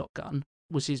wielding the shotgun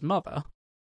was his mother,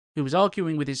 who was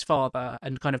arguing with his father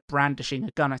and kind of brandishing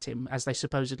a gun at him, as they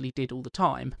supposedly did all the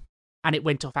time, and it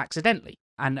went off accidentally.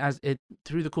 And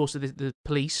through the course of the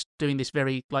police doing this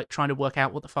very, like, trying to work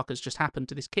out what the fuck has just happened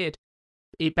to this kid,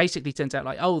 it basically turns out,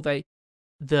 like,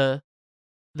 the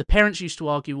parents used to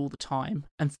argue all the time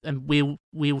and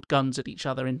wield guns at each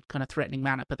other in kind of threatening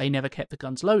manner, but they never kept the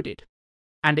guns loaded.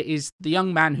 And it is the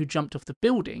young man who jumped off the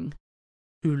building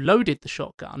who loaded the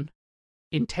shotgun,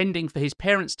 intending for his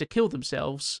parents to kill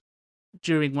themselves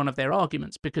during one of their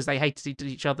arguments because they hated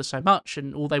each other so much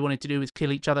and all they wanted to do was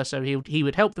kill each other, so he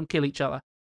would help them kill each other.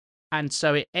 And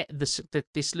so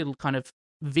this little kind of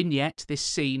vignette, this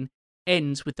scene,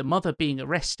 ends with the mother being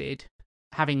arrested,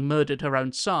 having murdered her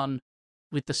own son,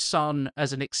 with the son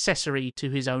as an accessory to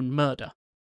his own murder.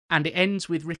 And it ends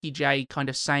with Ricky Jay kind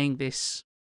of saying this,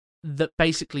 that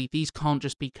basically these can't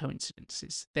just be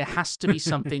coincidences. There has to be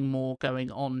something more going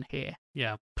on here.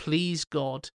 Yeah. Please,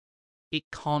 God, it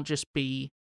can't just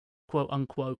be, quote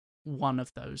unquote, one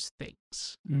of those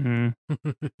things.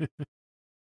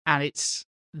 And it's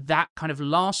that kind of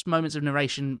last moments of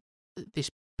narration, this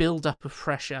build up of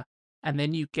pressure, and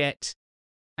then you get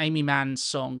Amy Mann's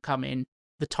song come in.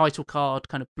 The title card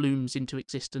kind of blooms into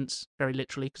existence, very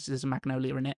literally, because there's a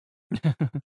magnolia in it.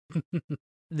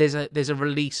 There's a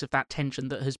release of that tension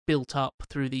that has built up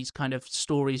through these kind of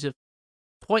stories of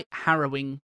quite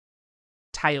harrowing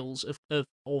tales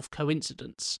of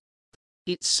coincidence.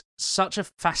 It's such a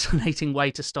fascinating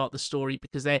way to start the story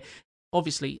because they're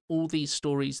obviously all these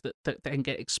stories that then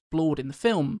get explored in the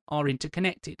film are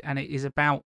interconnected, and it is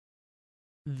about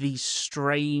these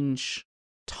strange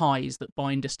ties that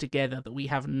bind us together that we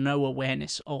have no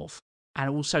awareness of, and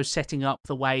also setting up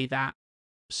the way that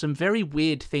some very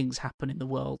weird things happen in the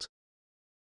world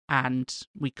and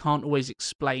we can't always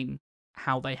explain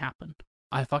how they happen.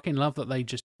 I fucking love that they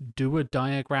just do a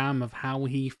diagram of how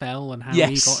he fell and how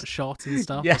Yes. he got shot and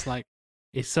stuff. Yeah. It's like,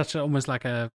 it's such almost like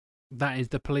that is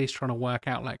the police trying to work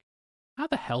out, like, how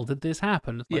the hell did this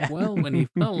happen? It's like, Yeah. well, when he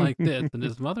fell like this and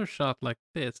his mother shot like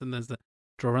this and there's the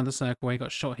draw around the circle where he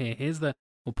got shot here.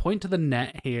 We'll point to the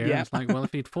net here. Yeah. It's like, well,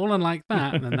 if he'd fallen like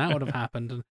that, then that would have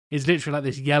happened. And It's literally like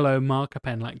this yellow marker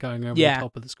pen like going over the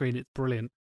top of the screen. It's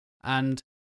brilliant. And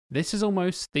this is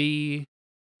almost the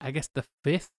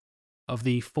 5th of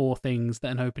the 4 things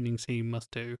that an opening scene must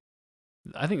do.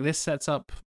 I think this sets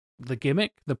up the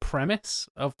gimmick, the premise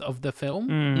of the film.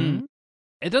 Mhm.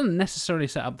 It doesn't necessarily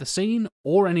set up the scene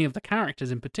or any of the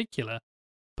characters in particular,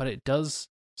 but it does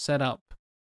set up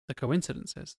the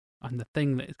coincidences and the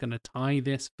thing that is going to tie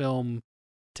this film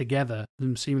together.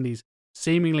 Them seeing these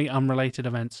seemingly unrelated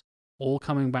events all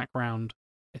coming back round.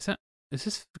 Is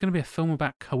this going to be a film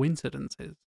about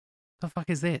coincidences? The fuck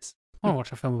is this? I want to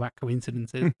watch a film about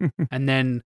coincidences. And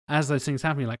then as those things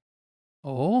happen, you're like,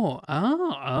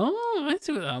 I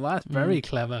see that's very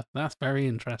clever. That's very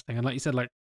interesting. And like you said, like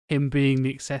him being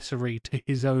the accessory to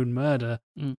his own murder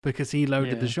because he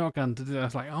loaded the shotgun to do that. I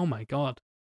was like, oh my God.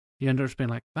 You end up just being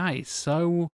like, that is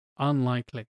so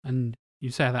unlikely. And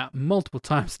you say that multiple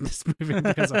times in this movie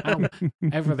because of how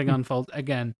everything unfolds.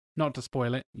 Again, not to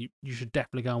spoil it, you should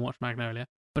definitely go and watch Magnolia.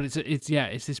 But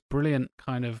it's this brilliant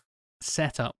kind of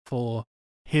setup for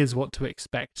here's what to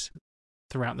expect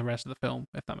throughout the rest of the film,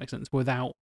 if that makes sense,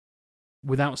 without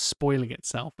spoiling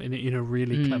itself in a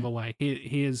really clever way.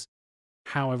 Here's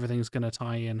how everything's going to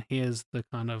tie in. Here's the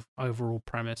kind of overall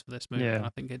premise of this movie. Yeah. And I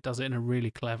think it does it in a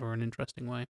really clever and interesting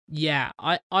way. Yeah,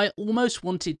 I almost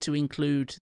wanted to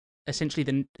include essentially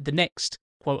the next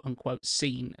quote-unquote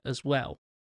scene as well,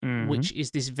 which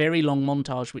is this very long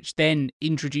montage, which then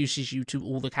introduces you to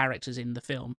all the characters in the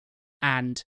film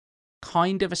and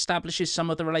kind of establishes some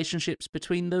of the relationships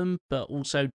between them, but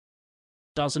also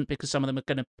doesn't, because some of them are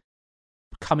going to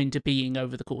come into being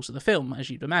over the course of the film, as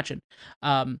you'd imagine.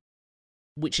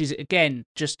 Which is, again,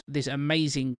 just this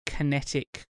amazing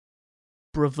kinetic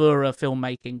bravura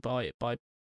filmmaking by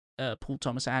Paul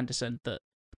Thomas Anderson that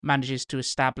manages to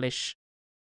establish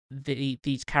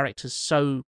these characters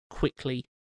so quickly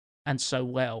and so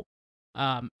well,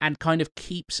 and kind of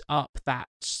keeps up that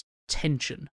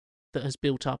tension that has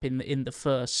built up in the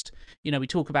first. We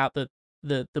talk about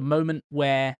the moment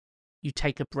where you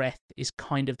take a breath is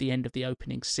kind of the end of the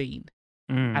opening scene,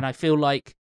 and I feel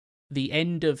like the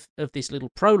end of this little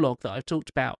prologue that I've talked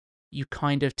about, you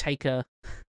kind of take a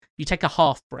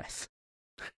half breath,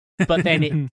 but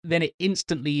then it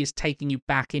instantly is taking you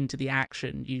back into the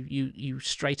action. You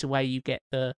straight away you get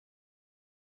the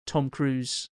Tom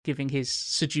Cruise giving his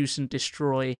seduce and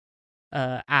destroy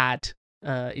ad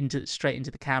straight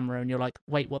into the camera, and you're like,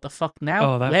 wait, what the fuck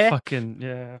now? Oh, that Where? fucking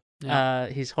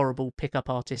His horrible pickup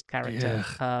artist character,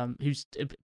 who's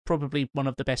probably one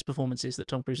of the best performances that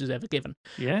Tom Cruise has ever given.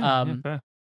 Fair.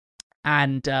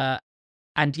 And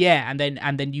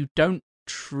then you don't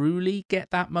truly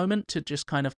get that moment to just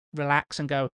kind of relax and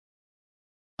go,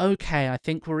 okay, I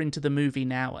think we're into the movie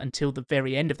now, until the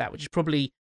very end of that, which is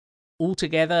probably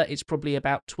altogether, it's probably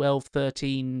about 12,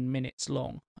 13 minutes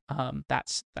long.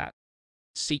 That's that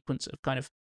sequence of kind of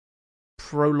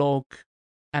prologue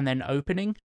and then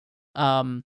opening.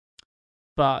 But,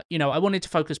 I wanted to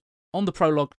focus on the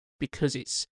prologue because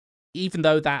it's, even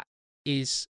though that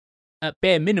is at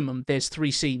bare minimum, there's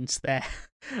 3 scenes there.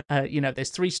 There's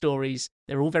 3 stories.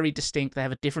 They're all very distinct. They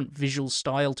have a different visual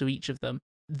style to each of them.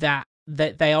 That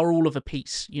they are all of a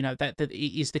piece. That it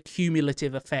is the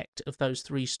cumulative effect of those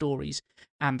 3 stories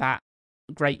and that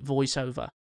great voiceover,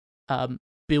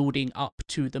 building up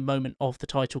to the moment of the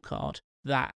title card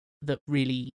that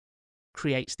really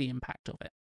creates the impact of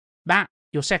it. Matt,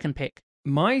 your second pick.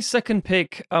 My second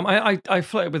pick, I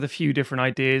flirted with a few different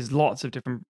ideas, lots of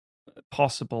different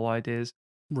possible ideas.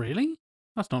 Really?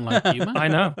 That's not like you,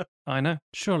 man. I know.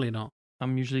 Surely not.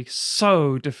 I'm usually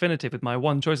so definitive with my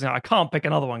one choice. I can't pick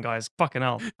another one, guys. Fucking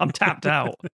hell. I'm tapped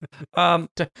out.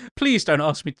 Please don't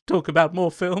ask me to talk about more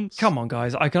films. Come on,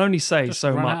 guys. I can only say Just so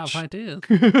run much. out of ideas.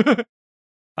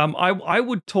 I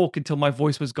would talk until my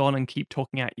voice was gone and keep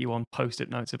talking at you on post-it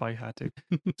notes if I had to.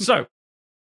 So,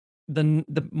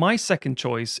 my second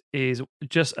choice is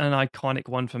just an iconic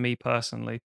one for me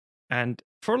personally, and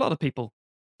for a lot of people,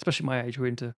 especially my age, who are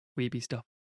into weeby stuff.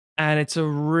 And it's a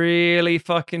really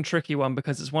fucking tricky one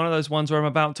because it's one of those ones where I'm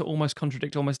about to almost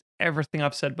contradict almost everything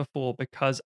I've said before,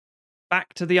 because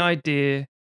back to the idea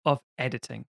of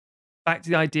editing, back to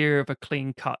the idea of a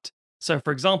clean cut. So,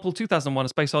 for example, 2001: A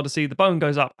Space Odyssey, the bone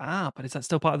goes up. But is that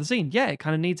still part of the scene? Yeah, it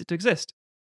kind of needs it to exist.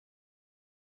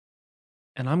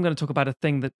 And I'm going to talk about a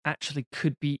thing that actually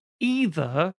could be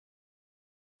either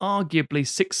arguably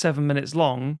 6-7 minutes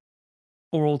long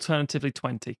or alternatively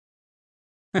 20,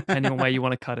 depending on where you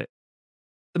want to cut it.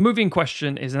 The movie in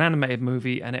question is an animated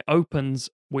movie, and it opens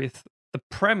with the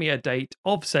premiere date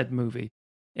of said movie.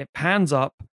 It pans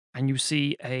up, and you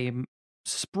see a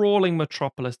sprawling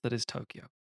metropolis that is Tokyo.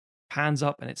 pans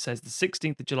up and it says the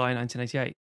 16th of July,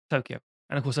 1988, Tokyo.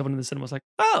 And of course, everyone in the cinema was like,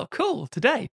 "Oh, cool,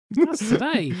 today." That's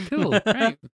today. Cool. Great.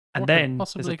 And What could then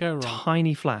possibly there's a go wrong?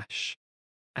 tiny flash,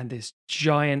 and this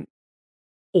giant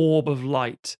orb of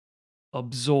light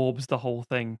absorbs the whole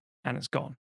thing, and it's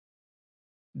gone.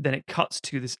 Then it cuts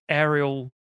to this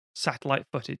aerial satellite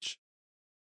footage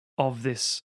of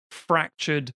this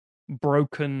fractured,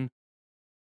 broken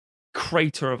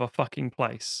crater of a fucking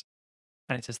place.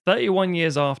 And it says 31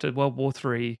 years after World War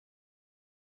III,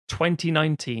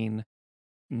 2019,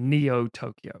 Neo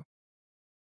Tokyo.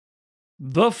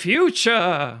 The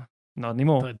future! Not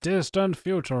anymore. The distant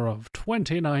future of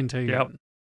 2019. Yep.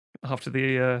 After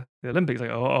the Olympics,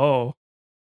 like, oh.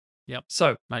 Yep.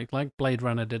 So, Like Blade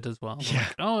Runner did as well. Yeah.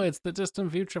 Like, oh, it's the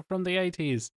distant future from the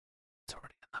 80s. It's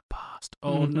already in the past.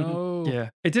 Oh no. yeah,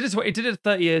 it did a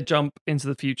 30-year jump into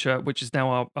the future, which is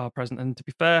now our present. And to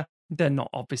be fair, they're not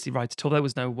obviously right at all. There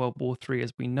was no World War III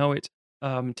as we know it.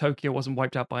 Tokyo wasn't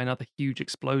wiped out by another huge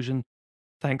explosion,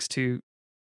 thanks to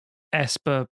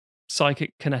Esper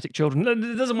psychic kinetic children.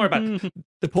 It doesn't worry about it.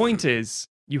 The point is,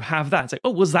 you have that. It's like,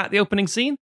 oh, was that the opening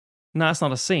scene? No, that's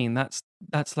not a scene. That's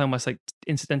almost like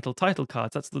incidental title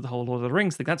cards. That's the whole Lord of the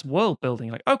Rings thing. That's world building.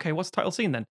 Like, okay, what's the title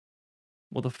scene then?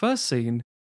 Well, the first scene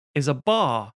is a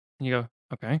bar. And you go,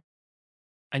 okay.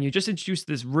 And you're just introduced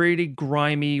to this really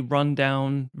grimy,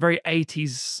 rundown, very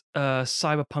 80s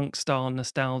cyberpunk style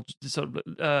nostalgia sort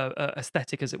of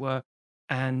aesthetic, as it were.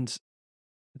 And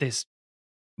this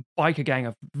biker gang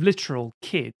of literal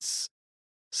kids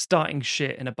starting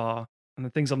shit in a bar. And the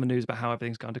things on the news about how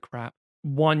everything's gone to crap.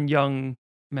 One young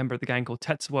member of the gang called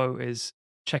Tetsuo is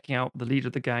checking out the leader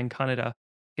of the gang, Kaneda,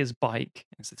 his bike.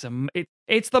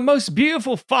 It's the most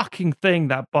beautiful fucking thing,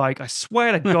 that bike. I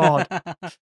swear to God.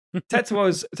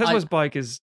 Tetsuo's bike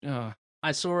is.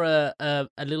 I saw a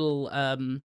little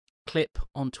clip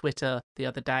on Twitter the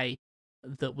other day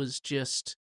that was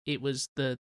just, it was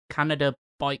the Canada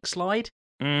bike slide.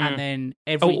 And then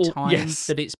every time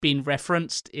that it's been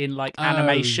referenced in like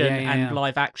animation and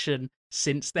live action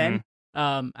since then,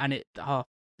 and it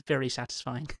very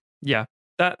satisfying. Yeah,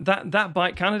 that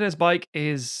bike, Canada's bike,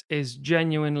 is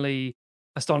genuinely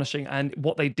astonishing, and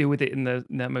what they do with it in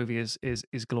that movie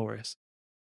is glorious.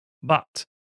 But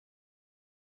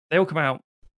they all come out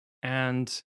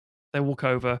and they walk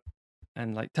over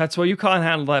and like, Tetsuo, you can't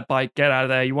handle that bike. Get out of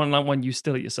there. You want one? You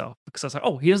steal it yourself. Because I was like,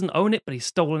 oh, he doesn't own it, but he's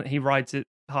stolen it. He rides it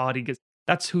hard.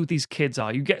 That's who these kids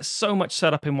are. You get so much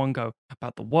set up in one go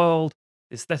about the world,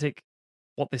 the aesthetic,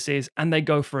 what this is, and they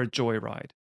go for a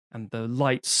joyride. And the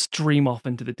lights stream off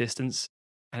into the distance,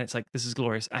 and it's like, this is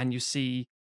glorious. And you see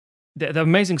the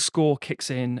amazing score kicks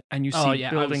in, and you see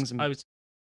buildings. I was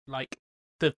like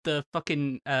the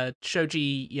fucking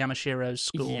Shoji Yamashiro's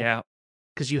score. Yeah,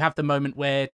 because you have the moment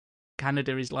where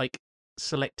Canada is like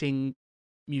selecting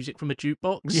music from a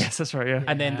jukebox. Yes, that's right. Yeah,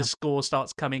 and then the score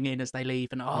starts coming in as they leave,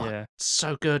 and it's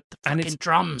so good. The and fucking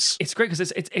drums. It's great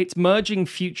because it's merging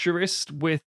futurist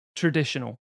with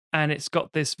traditional, and it's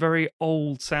got this very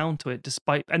old sound to it,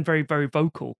 and very, very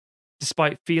vocal,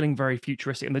 despite feeling very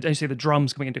futuristic. And you see the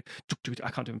drums coming into.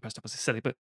 I can't do impressed up, it's silly,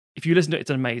 but if you listen to it,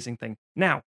 it's an amazing thing.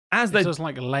 Now, as there's just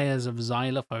like layers of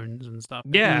xylophones and stuff.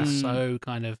 Yeah, it's so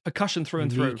kind of percussion through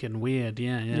and through, unique and weird.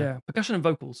 Yeah, percussion and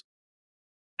vocals.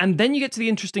 And then you get to the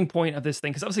interesting point of this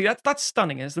thing, because obviously that's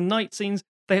stunning. As the night scenes,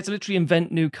 they had to literally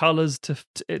invent new colors to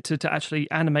actually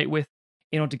animate with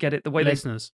in order to get it the way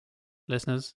listeners,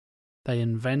 they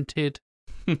invented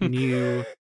new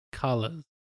colors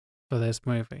for this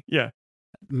movie. Yeah,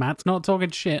 Matt's not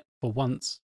talking shit for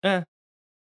once. Yeah,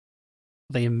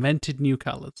 they invented new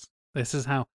colors. This is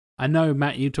how. I know,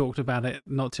 Matt, you talked about it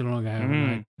not too long ago. And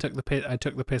I took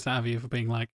the piss out of you for being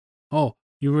like, oh,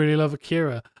 you really love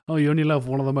Akira. Oh, you only love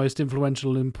one of the most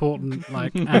influential, important,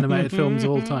 like, animated films of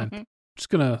all time. Just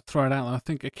gonna throw it out there. I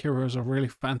think Akira is a really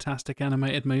fantastic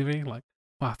animated movie. Like,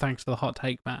 wow, thanks for the hot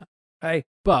take, Matt. Hey,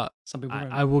 but some people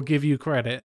I will give you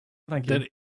credit. Thank you. That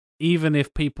even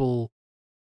if people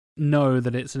know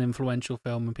that it's an influential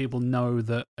film and people know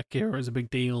that Akira is a big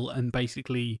deal and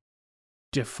basically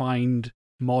defined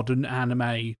modern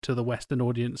anime to the Western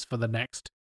audience for the next,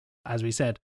 as we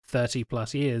said, 30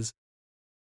 plus years,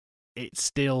 it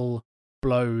still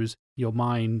blows your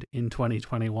mind in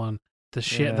 2021. The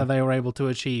shit that they were able to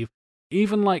achieve.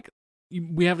 Even like,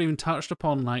 we haven't even touched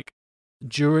upon, like,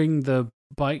 during the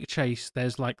bike chase,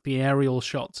 there's like the aerial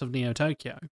shots of Neo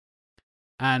Tokyo.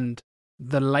 And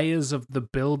the layers of the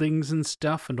buildings and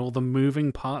stuff and all the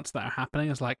moving parts that are happening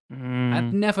is like,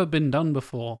 had never been done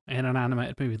before in an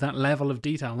animated movie. That level of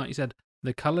detail, like you said,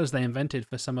 the colors they invented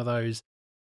for some of those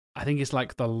I think it's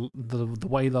like the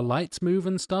way the lights move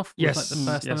and stuff. Was Yes, like the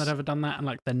first time yes. they'd ever done that, and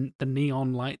like the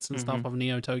neon lights and stuff of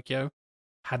Neo Tokyo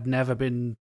had never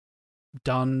been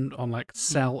done on like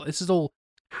cell. This is all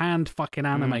hand fucking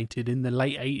animated in the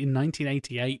in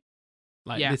 1988.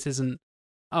 Like Yeah. this isn't.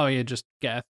 Oh yeah, just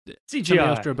get somebody CGI.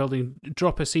 else drew a building,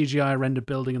 drop a CGI rendered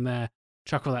building in there,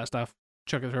 chuck all that stuff,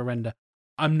 chuck it through a render.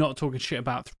 I'm not talking shit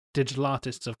about digital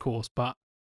artists, of course, but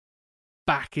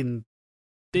back in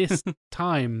this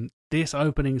time, this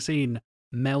opening scene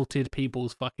melted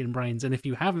people's fucking brains. And if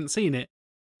you haven't seen it,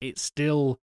 it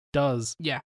still does.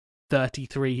 Yeah.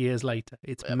 33 years later.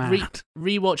 It's mad.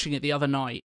 Rewatching it the other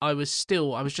night, I was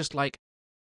just like,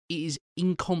 it is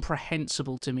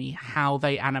incomprehensible to me how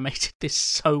they animated this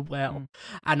so well,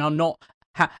 and are not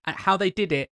how they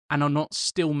did it, and are not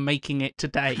still making it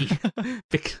today,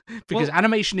 because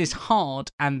animation is hard,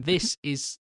 and this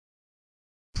is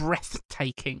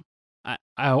breathtaking.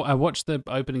 I watched the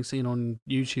opening scene on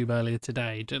YouTube earlier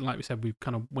today. Like we said, we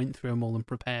kind of went through them all and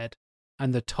prepared.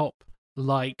 And the top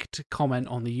liked comment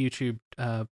on the YouTube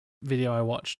video I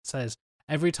watched says,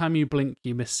 "Every time you blink,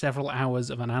 you miss several hours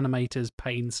of an animator's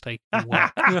painstaking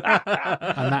work." And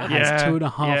that has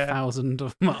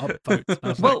 2,500 upvotes. I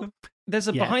was Well, like, there's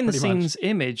a yeah, behind the pretty much. scenes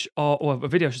image, or a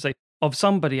video, I should say, of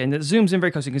somebody, and it zooms in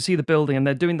very close. You can see the building, and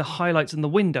they're doing the highlights in the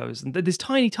windows, and this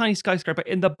tiny, tiny skyscraper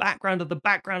in the background of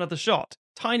the shot,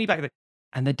 tiny back there,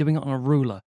 and they're doing it on a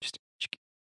ruler. Just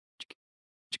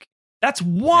that's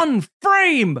one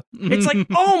frame. It's like,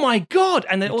 oh my god!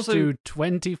 And they Let's also do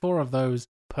 24 of those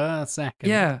per second.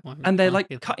 yeah, Like, and they're like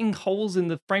fucking- cutting holes in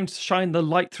the frame to shine the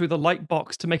light through the light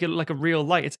box to make it look like a real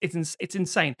light. It's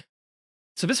insane.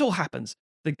 So this all happens.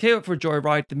 They gear up for a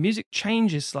joyride. The music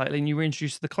changes slightly, and you were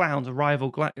introduced to the clowns, a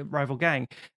rival gang.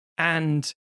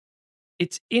 And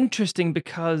it's interesting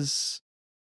because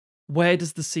where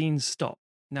does the scene stop?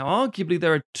 Now, arguably,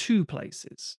 there are two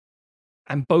places,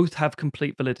 and both have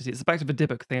complete validity. It's the back to the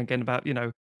Dybbuk thing again about,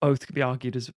 both could be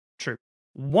argued as true.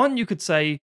 One, you could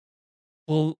say,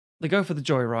 well, they go for the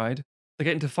joyride. They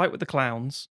get into a fight with the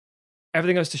clowns.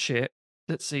 Everything goes to shit.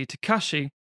 Let's see, Takashi,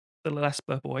 the little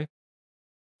Esper boy,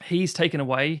 he's taken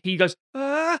away. He goes,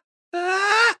 ah,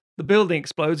 ah. The building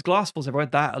explodes. Glass falls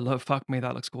everywhere. Fuck me,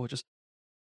 that looks gorgeous.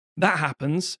 That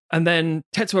happens. And then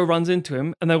Tetsuo runs into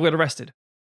him and they'll get arrested.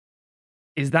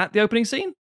 Is that the opening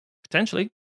scene? Potentially.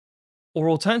 Or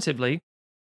alternatively,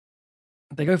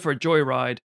 they go for a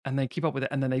joyride and they keep up with it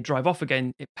and then they drive off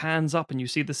again. It pans up and you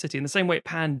see the city. In the same way it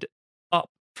panned up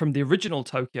from the original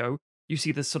Tokyo, you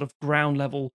see this sort of ground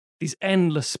level, these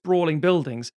endless sprawling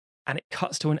buildings, and it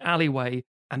cuts to an alleyway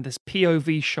and this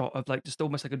POV shot of like just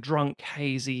almost like a drunk,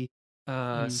 hazy,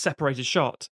 separated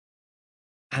shot.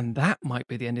 And that might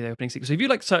be the end of the opening sequence. So if you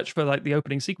like search for like the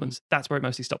opening sequence, that's where it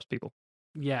mostly stops people.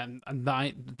 Yeah, and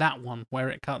that one where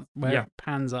it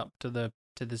pans up to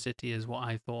the city is what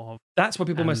I thought of. That's what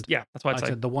people And that's why I'd Like I say.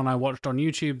 said, the one I watched on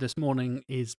YouTube this morning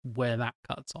is where that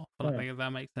cuts off. And Yeah. I think that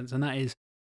makes sense. And that is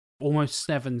almost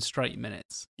 7 straight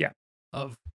minutes. Yeah.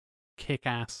 Of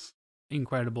kick-ass,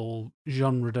 incredible,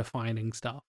 genre-defining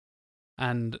stuff.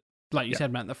 And like you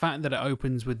said, Matt, the fact that it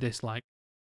opens with this like,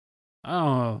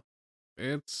 oh,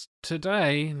 it's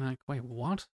today. Like, wait,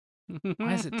 what?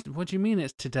 Why is it? What do you mean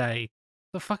it's today?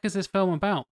 The fuck is this film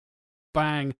about?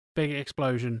 Bang, big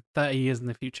explosion, 30 years in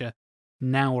the future.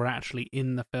 Now we're actually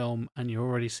in the film and you're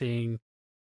already seeing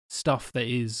stuff that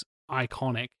is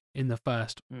iconic in the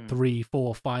first 3,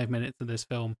 4, 5 minutes of this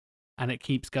film. And it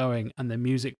keeps going and the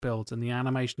music builds and the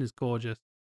animation is gorgeous.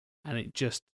 And it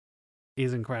just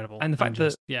is incredible. And the fact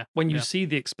that when you see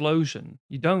the explosion,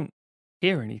 you don't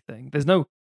hear anything. There's no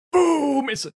boom.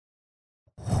 It's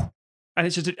and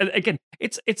it's just again,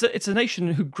 it's a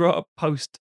nation who grew up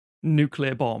post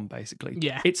nuclear bomb, basically.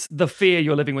 Yeah. It's the fear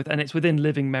you're living with, and it's within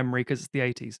living memory because it's the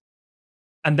 80s.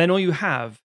 And then all you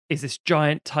have is this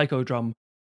giant taiko drum.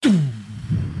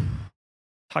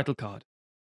 Title card.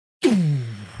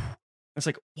 It's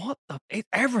like, what the?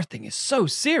 Everything is so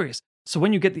serious. So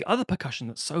when you get the other percussion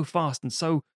that's so fast and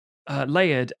so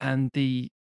layered, and the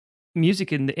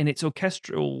music in its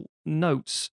orchestral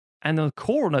notes and the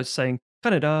choral notes saying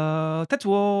Kaneda,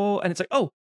 Tetsuo, and it's like,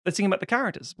 oh, they're singing about the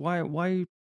characters. Why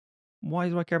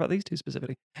do I care about these two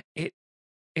specifically? It's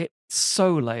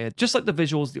so layered. Just like the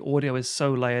visuals, the audio is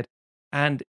so layered.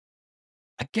 And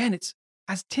again, it's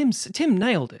as Tim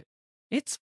nailed it.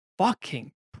 It's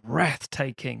fucking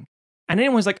breathtaking. And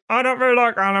anyone's like, I don't really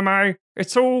like anime.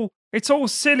 It's all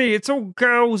silly. It's all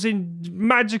girls in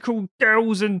magical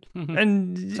girls and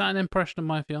Is that an impression of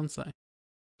my fiance?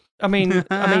 I mean,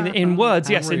 in words,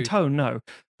 How yes. In rude. tone, no.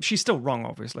 She's still wrong,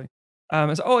 obviously.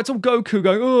 It's all Goku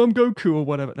going, oh, I'm Goku or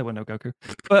whatever. There were no Goku,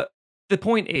 but the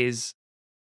point is,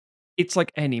 it's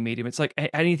like any medium. It's like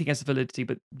anything has validity,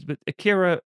 but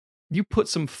Akira, you put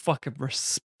some fucking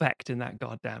respect in that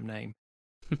goddamn name.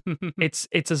 It's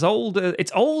as old.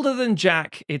 It's older than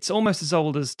Jack. It's almost as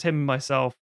old as Tim and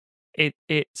myself.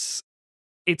 It's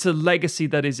a legacy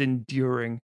that is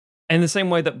enduring, in the same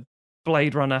way that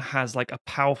Blade Runner has like a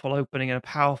powerful opening and a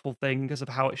powerful thing because of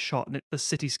how it's shot and the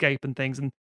cityscape and things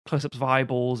and close-ups of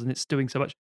eyeballs, and it's doing so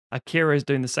much. Akira is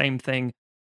doing the same thing,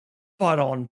 but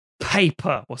on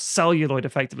paper or celluloid,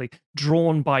 effectively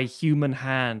drawn by human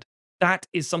hand. That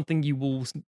is something you will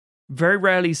very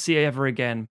rarely see ever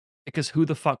again, because who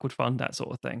the fuck would fund that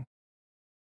sort of thing?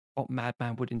 What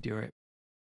madman would endure it?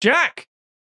 Jack,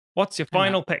 what's your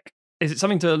final pick? Is it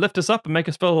something to lift us up and make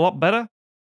us feel a lot better?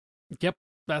 Yep,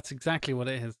 that's exactly what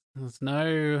it is. There's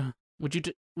no. Would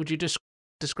you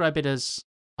describe it as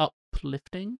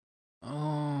uplifting?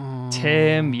 Oh,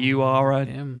 Tim, you are a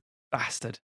Tim.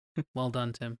 bastard. Well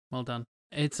done, Tim. Well done.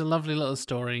 It's a lovely little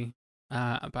story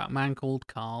about a man called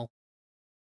Carl,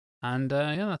 and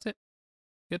yeah, that's it.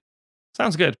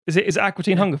 Sounds good. Is it Aqua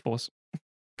Teen Hunger Force?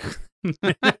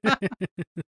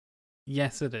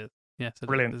 Yes, it is. Yes, it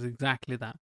Brilliant. is. It's exactly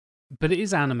that. But it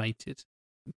is animated.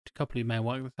 A couple of you may have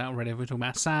worked this out already. We're talking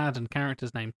about Sad and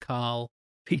characters named Carl.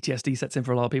 PTSD sets in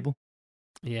for a lot of people.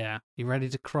 Yeah, you're ready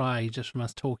to cry just from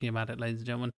us talking about it, ladies and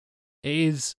gentlemen. It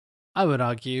is, I would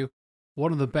argue,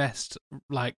 one of the best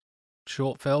like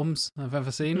short films I've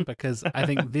ever seen, because I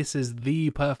think this is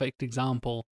the perfect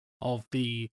example of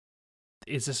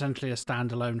it's essentially a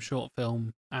standalone short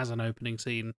film as an opening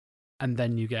scene, and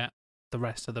then you get the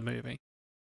rest of the movie.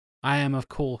 I am, of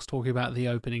course, talking about the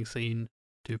opening scene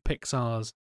to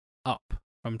Pixar's Up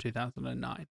from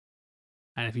 2009.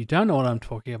 And if you don't know what I'm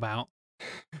talking about,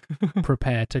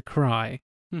 prepare to cry,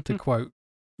 to quote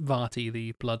Vati,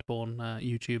 the Bloodborne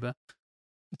YouTuber.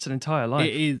 It's an entire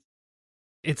life.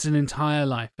 It's an entire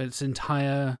life. It's an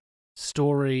entire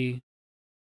story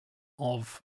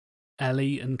of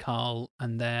Ellie and Carl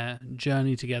and their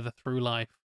journey together through life.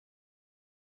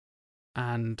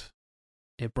 And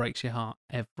it breaks your heart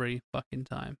every fucking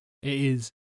time. It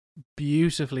is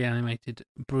beautifully animated,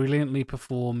 brilliantly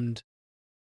performed.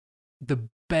 The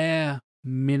bare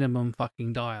minimum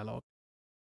fucking dialogue.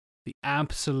 The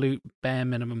absolute bare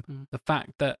minimum. The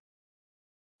fact that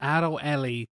adult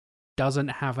Ellie doesn't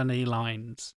have any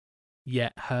lines,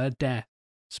 yet her death,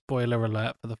 spoiler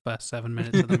alert for the first 7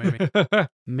 minutes of the movie,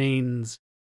 means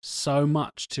so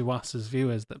much to us as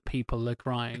viewers that people are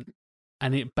crying.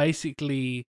 And it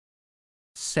basically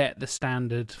set the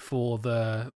standard for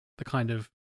the kind of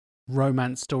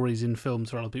romance stories in films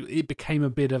for other people. It became a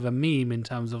bit of a meme in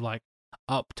terms of like,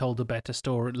 Up told a better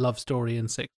love story in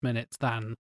 6 minutes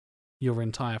than your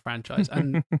entire franchise.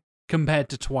 And compared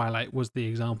to Twilight was the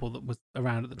example that was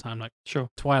around at the time. Like, sure,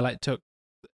 Twilight took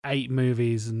 8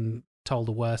 movies and told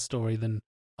a worse story than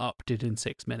Up did in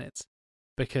 6 minutes,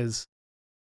 because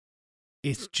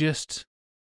it's just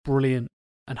brilliant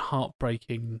and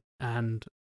heartbreaking, and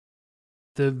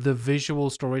the visual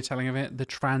storytelling of it, the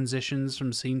transitions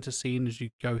from scene to scene as you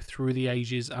go through the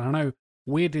ages. And I know,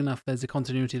 weirdly enough, there's a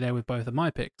continuity there with both of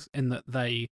my picks in that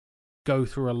they go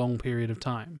through a long period of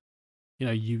time. You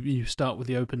know, you start with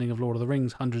the opening of Lord of the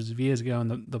Rings hundreds of years ago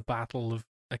and the battle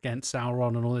against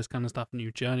Sauron and all this kind of stuff, and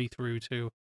you journey through to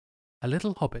a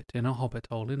little hobbit in a hobbit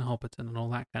hole in Hobbiton and all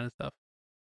that kind of stuff.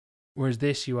 Whereas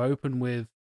this, you open with,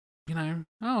 you know,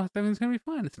 oh, everything's going to be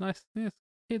fine. It's nice. Yes,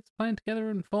 kids playing together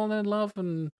and falling in love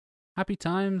and happy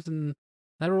times, and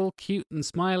they're all cute and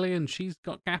smiley, and she's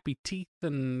got gappy teeth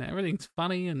and everything's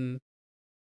funny, and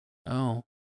no,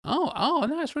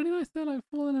 it's really nice. They're like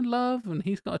falling in love, and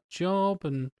he's got a job,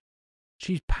 and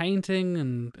she's painting,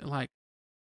 and like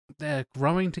they're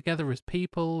growing together as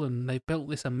people, and they built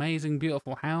this amazing,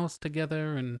 beautiful house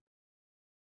together, and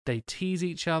they tease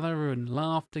each other and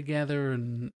laugh together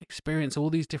and experience all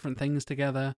these different things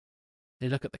together. They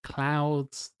look at the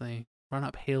clouds, they run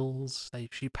up hills,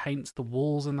 she paints the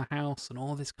walls in the house and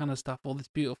all this kind of stuff, all this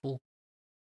beautiful,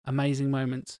 amazing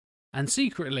moments. And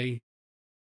secretly,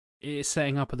 it's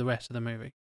setting up for the rest of the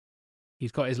movie.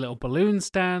 He's got his little balloon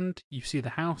stand. You see the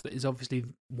house that is obviously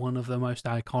one of the most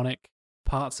iconic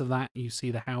parts of that. You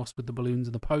see the house with the balloons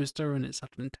and the poster, and it's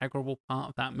such an integral part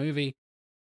of that movie.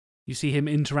 You see him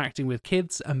interacting with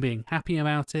kids and being happy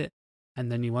about it,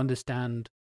 and then you understand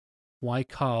why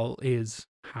Carl is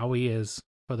how he is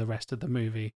for the rest of the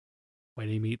movie. When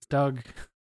he meets Doug,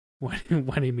 when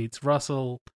he meets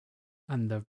Russell,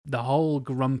 and the whole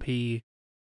grumpy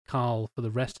Carl for the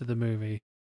rest of the movie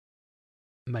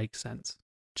makes sense.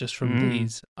 Just from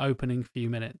these opening few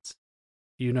minutes,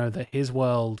 you know that his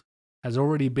world has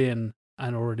already been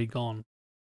and already gone,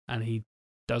 and he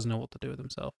doesn't know what to do with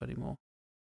himself anymore.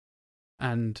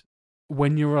 And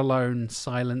when you're alone,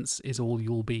 silence is all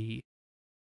you'll be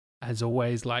has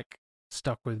always like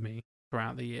stuck with me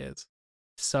throughout the years.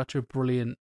 Such a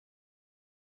brilliant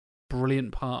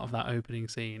part of that opening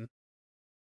scene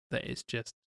that it's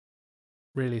just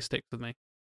really sticks with me.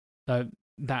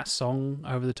 That song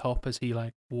over the top as he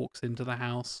like walks into the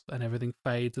house and everything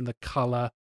fades, and the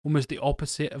color, almost the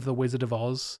opposite of the Wizard of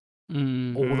Oz. All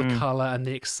the color and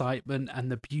the excitement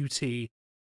and the beauty,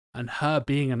 and her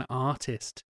being an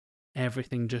artist,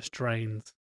 everything just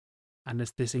drains. And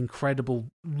it's this incredible,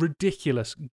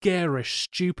 ridiculous, garish,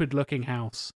 stupid-looking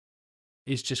house.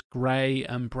 It's just grey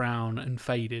and brown and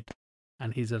faded,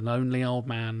 and he's a lonely old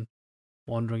man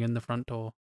wandering in the front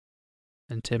door.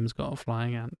 And Tim's got a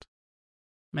flying ant.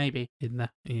 Maybe. In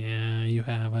there. Yeah, you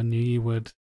have. I knew you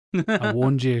would. I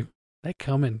warned you. They're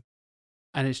coming.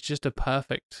 And it's just a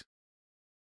perfect,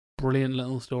 brilliant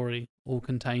little story, all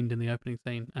contained in the opening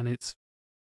scene. And it's,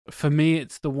 for me,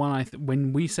 it's the one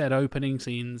when we said opening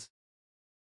scenes,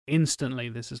 instantly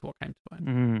this is what came to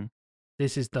mind.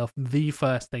 This is the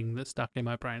first thing that stuck in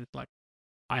my brain. It's like,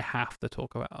 I have to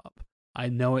talk about Up. I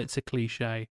know it's a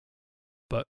cliche,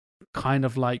 but kind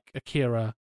of like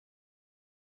Akira,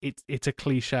 it's a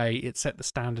cliche. It set the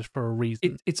standard for a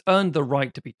reason. It's earned the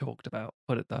right to be talked about,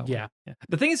 put it that way. Yeah.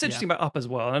 The thing that's interesting about Up as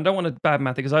well, and I don't want to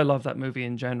badmouth it because I love that movie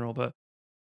in general, but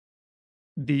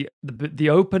the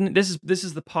open, this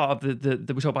is the part of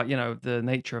the we talk about, you know, the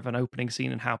nature of an opening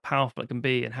scene and how powerful it can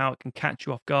be and how it can catch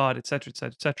you off guard, etc.,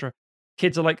 etc., etc.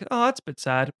 Kids are like, oh, that's a bit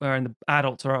sad, whereas the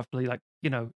adults are actually like,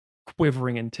 you know,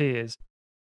 quivering in tears.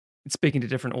 It's speaking to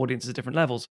different audiences at different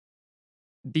levels.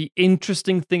 The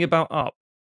interesting thing about Up,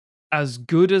 as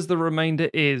good as the remainder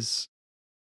is,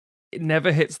 it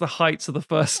never hits the heights of the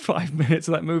first 5 minutes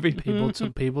of that movie.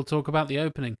 People talk about the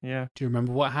opening. Yeah. Do you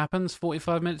remember what happens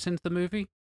 45 minutes into the movie?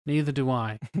 Neither do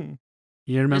I.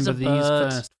 You remember these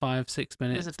first 5-6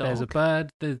 minutes? There's a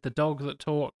bird. There's the dog that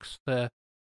talks. There's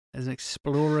an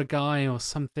explorer guy or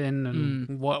something,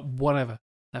 and whatever.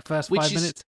 That first 5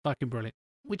 minutes, fucking brilliant.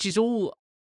 Which is all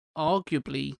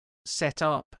arguably set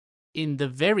up in the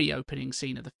very opening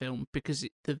scene of the film, because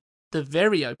the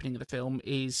very opening of the film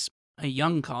is a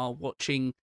young Carl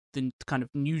watching the kind of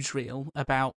newsreel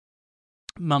about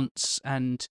Muntz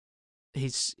and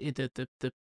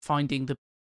the finding the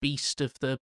beast of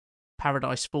the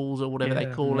Paradise Falls or whatever they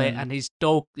call it, and his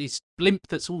blimp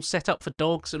that's all set up for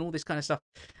dogs and all this kind of stuff.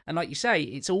 And like you say,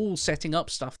 it's all setting up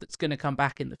stuff that's going to come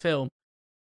back in the film.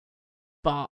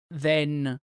 But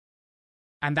then,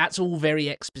 and that's all very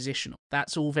expositional.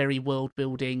 That's all very world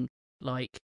building,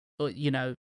 like, you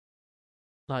know,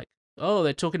 like, oh,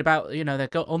 they're talking about, you know, they're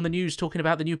on the news talking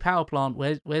about the new power plant.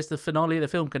 Where's the finale of the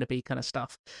film going to be, kind of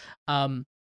stuff. But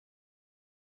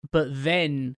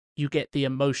then you get the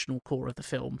emotional core of the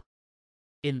film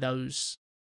in those,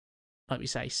 like we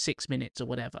say, 6 minutes or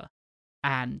whatever.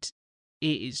 And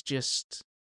it is just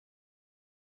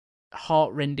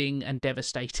heartrending and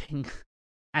devastating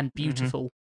and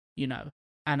beautiful, you know.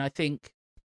 And I think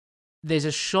there's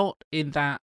a shot in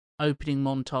that opening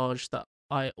montage that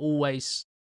I always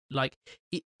like.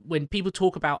 When people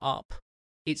talk about Up,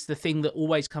 it's the thing that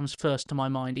always comes first to my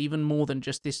mind, even more than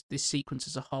just this sequence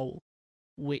as a whole,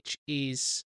 which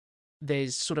is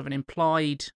there's sort of an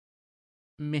implied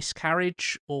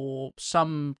miscarriage or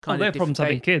some kind of... They have problems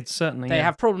having kids, certainly. They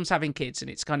have problems having kids, and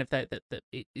it's kind of that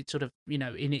it sort of, you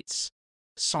know, in its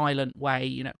silent way,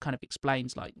 you know, kind of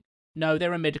explains, like, no,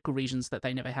 there are medical reasons that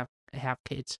they never have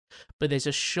kids. But there's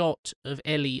a shot of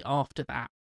Ellie after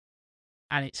that,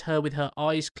 and it's her with her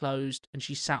eyes closed, and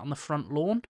she's sat on the front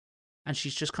lawn, and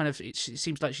she's just kind of, it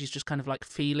seems like she's just kind of like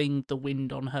feeling the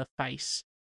wind on her face,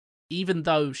 even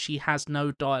though she has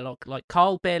no dialogue. Like,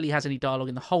 Carl barely has any dialogue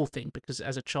in the whole thing, because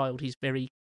as a child he's very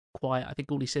quiet. I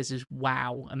think all he says is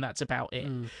wow, and that's about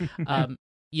it.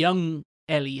 Young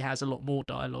Ellie has a lot more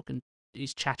dialogue and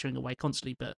is chattering away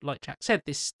constantly, but like Jack said,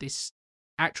 this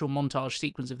actual montage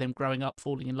sequence of them growing up,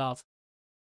 falling in love,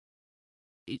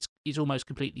 it's almost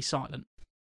completely silent.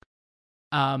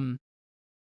 And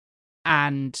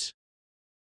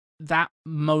that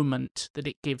moment that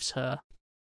it gives her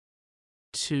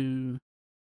to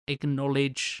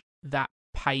acknowledge that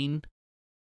pain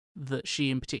that she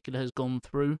in particular has gone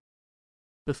through,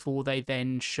 before they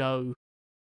then show,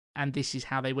 and this is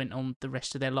how they went on the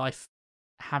rest of their life,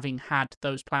 having had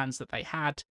those plans that they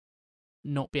had,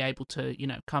 not be able to, you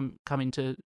know, come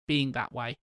into being that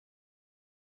way.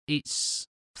 It's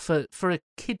for a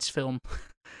kids film,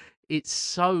 it's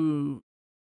so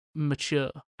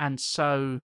mature and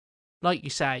so, like you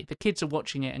say, the kids are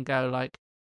watching it and go like,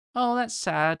 oh, that's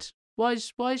sad.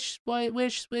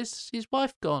 where's his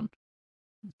wife gone?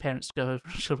 Parents go over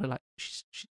and sort of like, she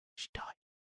died.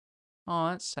 Oh,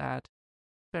 that's sad.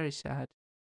 Very sad.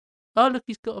 Oh, look,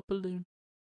 he's got a balloon.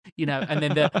 You know, and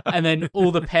then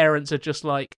all the parents are just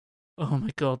like, oh my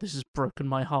God, this has broken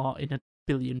my heart in a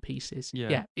billion pieces.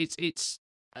 Yeah. It's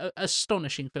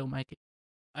astonishing filmmaking.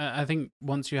 I think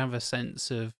once you have a sense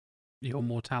of your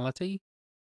mortality,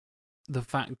 the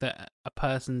fact that a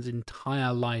person's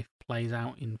entire life plays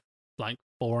out in like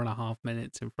 4.5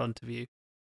 minutes in front of you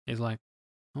is like,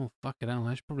 oh, fuck it hell,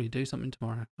 I should probably do something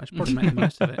tomorrow. I should probably make the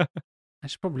most of it. I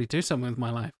should probably do something with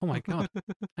my life. Oh my God.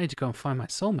 I need to go and find my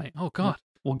soulmate. Oh God.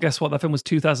 Well, guess what? That film was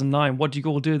 2009. What did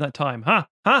you all do that time? Huh?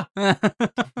 That's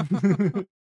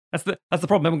the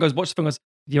problem. Everyone goes, watch the film, goes,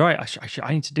 you're right,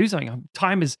 I need to do something.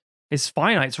 Time is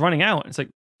finite. It's running out. It's like,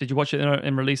 did you watch it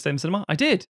in release day in cinema? I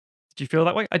did. Did you feel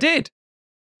that way? I did.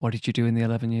 What did you do in the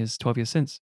 11 years, 12 years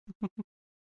since?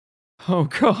 Oh,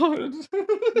 God.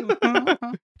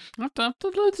 I've done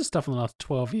loads of stuff in the last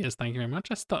 12 years, thank you very much.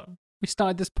 We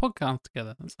started this podcast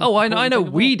together. That's the Oh, I know important thing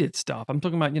of we all. did stuff. I'm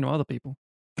talking about, other people.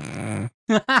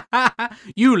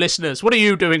 You listeners, what are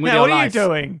you doing with your what life? are you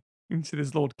doing? You can see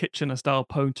this Lord Kitchener style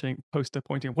poster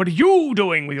pointing. What are you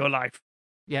doing with your life?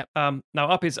 Yep. Now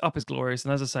Up is glorious,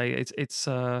 and as I say, it's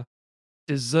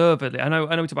deservedly. I know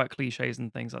we talk about cliches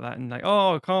and things like that, and like,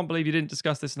 oh, I can't believe you didn't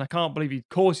discuss this, and I can't believe of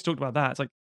course you talked about that. It's like,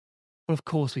 well, of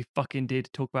course we fucking did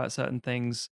talk about certain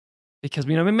things because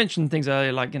we mentioned things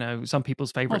earlier, like some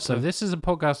people's favorites. Also, this is a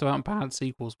podcast about bad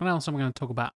sequels. When else am I going to talk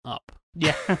about Up?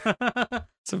 Yeah.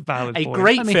 It's a valid A point.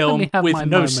 great Let me film have with my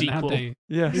no moment, how sequel. dare you?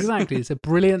 Yes. Exactly. It's a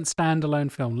brilliant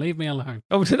standalone film. Leave me alone.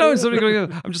 Oh no!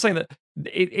 I'm just saying that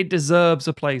it deserves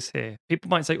a place here. People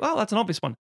might say, "Well, that's an obvious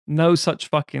one." No such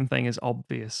fucking thing is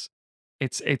obvious.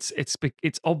 It's obvious.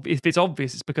 If it's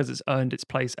obvious, it's because it's earned its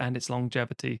place and its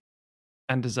longevity,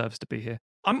 and deserves to be here.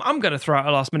 I'm going to throw out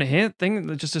a last minute here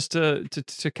thing just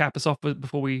to cap us off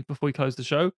before we close the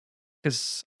show,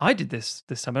 because I did this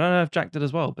time. I don't know if Jack did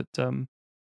as well, but do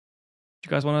you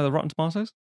guys want to know the Rotten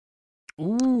Tomatoes?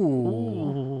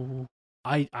 Ooh.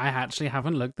 I actually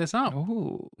haven't looked this up.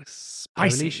 Oh,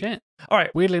 spicy. Holy shit. All right.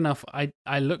 Weirdly enough,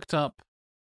 I looked up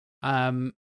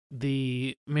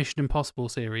the Mission Impossible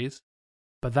series,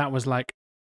 but that was like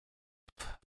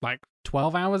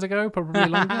 12 hours ago, probably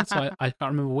longer. So I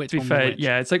can't remember which To be one fair, was which.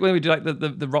 yeah, it's like when we do like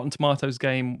the Rotten Tomatoes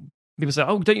game. People say,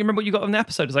 "Oh, don't you remember what you got on the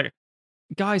episode?" It's like,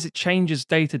 guys, it changes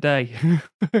day to day.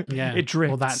 Yeah. It drifts.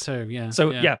 Well, that too, yeah.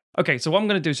 So yeah, okay. So what I'm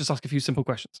going to do is just ask a few simple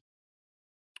questions.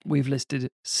 We've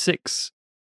listed 6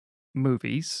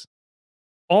 movies.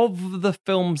 Of the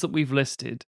films that we've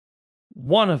listed,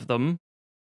 one of them,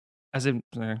 as in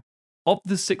of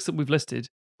the 6 that we've listed,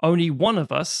 only one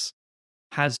of us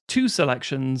has 2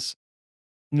 selections,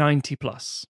 90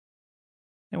 plus.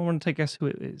 Anyone want to take a guess who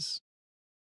it is?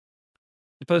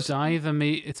 First,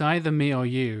 It's either me or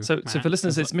you. so Matt, for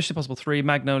listeners, 'cause it's Mission Impossible 3,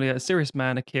 Magnolia, A Serious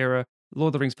Man, Akira, Lord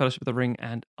of the Rings, Fellowship of the Ring,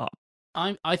 and Up.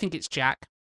 I think it's Jack.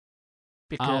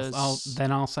 Because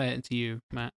I'll say it to you,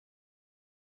 Matt.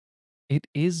 It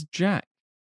is Jack.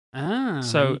 Ah,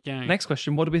 So there you go. next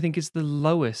question: what do we think is the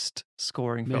lowest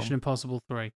scoring Mission film? Impossible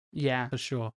 3, yeah. for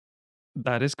sure.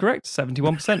 That is correct,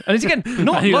 71%. And it's again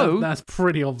not I think low. That's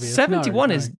pretty obvious. 71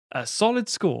 No. is a solid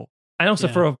score, and also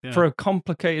Yeah, for a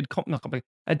complicated, not complicated,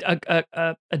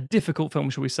 a difficult film,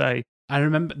 shall we say? I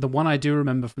remember the one I do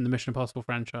remember from the Mission Impossible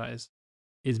franchise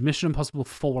is Mission Impossible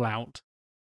Fallout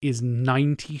is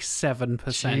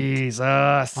 97%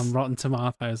 Jesus. on Rotten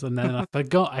Tomatoes, and then I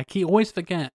always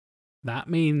forget that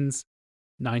means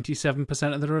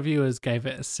 97% of the reviewers gave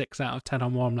it a 6 out of 10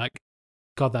 or more. I'm like,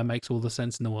 God, that makes all the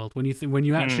sense in the world when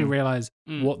you actually realize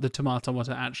what the tomato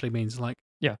actually means. Like,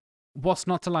 Yeah. what's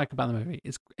not to like about the movie?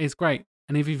 It's great,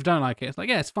 and if you don't like it, it's like,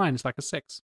 yeah, it's fine. It's like a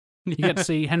 6. You get to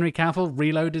see Henry Cavill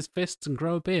reload his fists and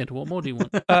grow a beard. What more do you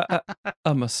want?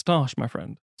 A moustache, my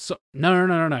friend. So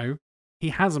no. He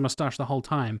has a mustache the whole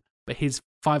time, but his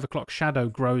 5 o'clock shadow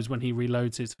grows when he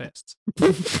reloads his fists.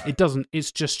 It doesn't.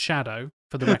 It's just shadow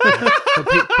for the record.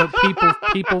 but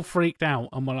people freaked out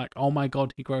and were like, "Oh my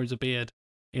God, he grows a beard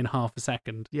in half a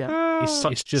second." Yeah. It's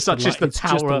just such the is the it's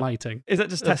just the power. lighting. Is that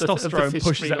just Of the testosterone fist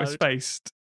pushes out his reload. face?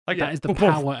 Like That is the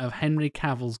power of Henry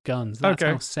Cavill's guns. That's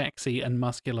Okay. how sexy and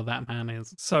muscular that man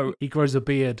is. So He grows a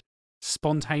beard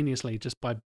spontaneously just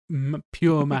by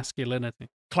pure masculinity.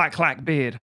 clack clack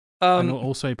beard. And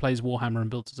also he plays Warhammer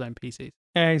and builds his own PCs.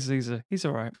 Yeah, he's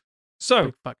all right. So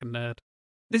Big fucking nerd.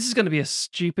 this is going to be a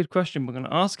stupid question. We're going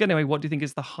to ask anyway. What do you think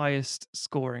is the highest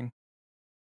scoring?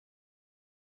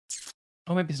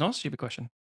 Or maybe it's not a stupid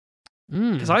question,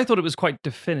 because I thought it was quite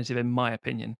definitive in my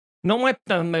opinion. Not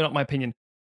my opinion.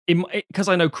 Because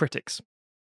I know critics.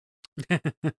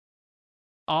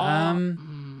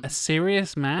 A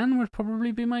Serious Man would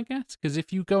probably be my guess, because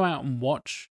if you go out and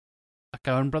watch a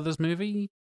Coen Brothers movie,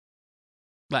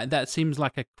 like that seems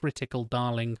like a critical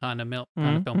darling kind of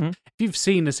film. If you've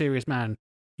seen A Serious Man,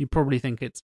 you probably think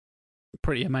it's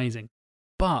pretty amazing.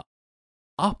 But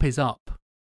Up is Up,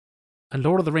 and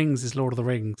Lord of the Rings is Lord of the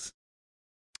Rings,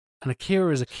 and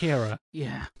Akira is Akira.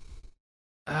 Yeah.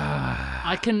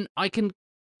 I can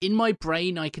in my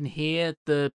brain I can hear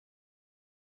the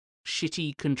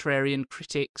shitty contrarian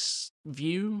critics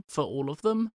view for all of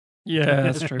them. Yeah,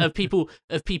 that's true. of people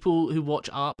who watch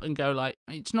Up and go like,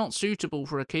 it's not suitable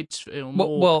for a kids film.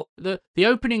 Well, the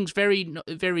opening's very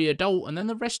very adult, and then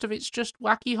the rest of it's just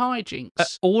wacky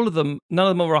hijinks. all of them, none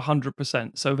of them are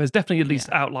 100%. So there's definitely at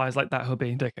least outliers like that who are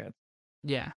being dickheads.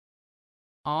 Yeah.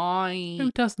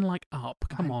 Who doesn't like Up?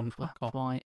 Come on, fuck off.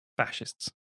 Right. Fascists.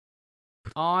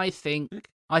 I think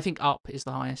Up is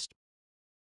the highest.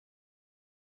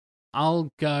 I'll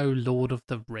go Lord of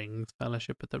the Rings,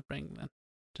 Fellowship of the Ring, then,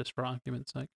 just for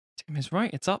argument's sake. Tim is right.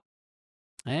 It's up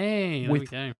Hey, there with we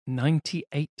go.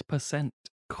 98%.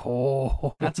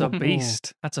 Cool. That's a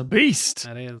beast. That's a beast.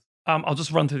 That is. I'll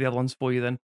just run through the other ones for you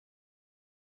then.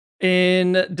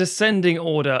 In descending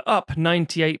order, Up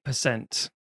 98%.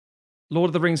 Lord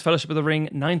of the Rings, Fellowship of the Ring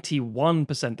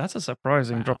 91%. That's a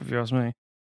surprising drop if you ask me.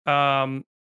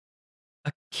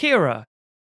 Akira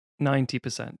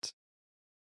 90%.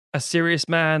 A Serious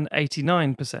Man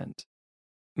 89%.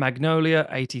 Magnolia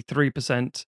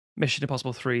 83%. Mission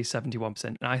Impossible 3 71%.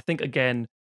 And I think again,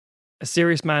 A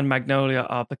Serious Man, Magnolia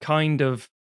are the kind of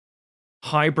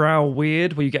highbrow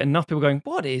weird where you get enough people going,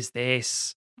 what is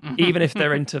this? Even if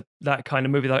they're into that kind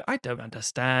of movie, like, I don't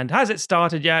understand. Has it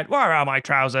started yet? Where are my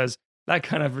trousers? That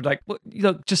kind of like,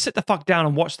 just sit the fuck down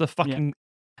and watch the fucking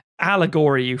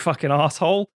allegory, you fucking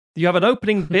asshole. You have an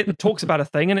opening bit that talks about a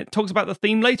thing and it talks about the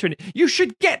theme later. And you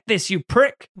should get this, you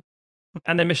prick.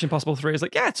 And then Mission Impossible 3 is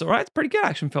like, yeah, it's all right. It's a pretty good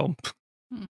action film.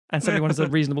 And 71 is a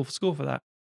reasonable score for that.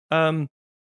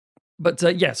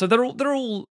 Yeah, so they're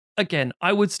all, again,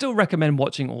 I would still recommend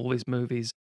watching all these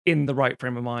movies in the right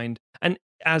frame of mind. And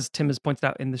as Tim has pointed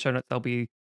out in the show notes, there'll be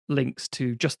links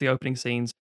to just the opening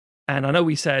scenes. And I know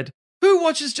we said, who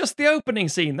watches just the opening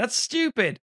scene? That's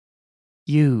stupid.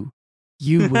 You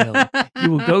will.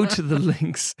 You will go to the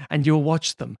links and you'll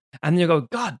watch them. And you'll go,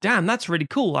 God damn, that's really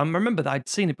cool. I remember that I'd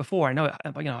seen it before. I know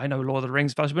Lord of the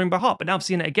Rings, Fellowship of the Ring by heart, but now I've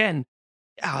seen it again.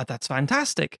 Ah, that's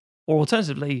fantastic. Or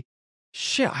alternatively,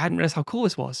 shit, I hadn't realized how cool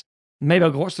this was. Maybe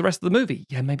I'll go watch the rest of the movie.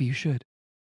 Yeah, maybe you should.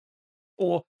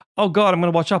 Or, oh God, I'm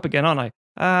going to watch Up again, aren't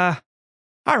I?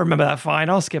 I remember that fine.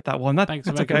 I'll skip that one. Thanks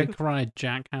that's for making okay. me cry,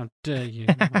 Jack. How dare you?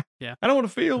 Yeah. I don't want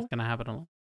to feel. It's going to happen a lot.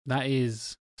 That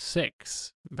is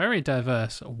 6 very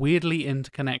diverse, weirdly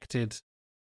interconnected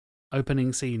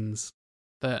opening scenes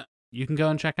that you can go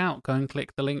and check out. Go and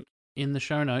click the link in the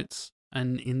show notes,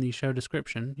 and in the show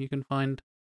description, you can find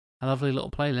a lovely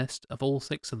little playlist of all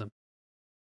 6 of them.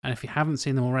 And if you haven't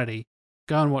seen them already,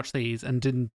 go and watch these and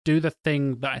didn't do the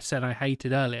thing that I said I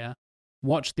hated earlier.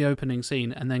 Watch the opening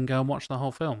scene and then go and watch the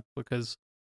whole film, because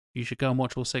you should go and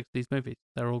watch all 6 of these movies.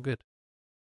 They're all good.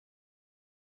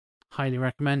 Highly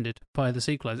recommended by the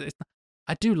sequelers.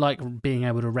 I do like being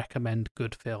able to recommend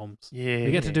good films. Yeah.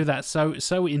 We get to do that so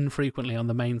infrequently on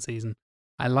the main season.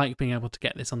 I like being able to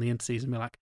get this on the inter-season and be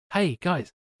like, hey,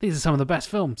 guys, these are some of the best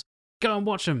films. Go and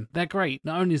watch them. They're great.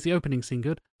 Not only is the opening scene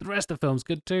good, the rest of the film's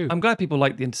good too. I'm glad people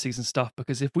like the inter-season stuff,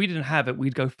 because if we didn't have it,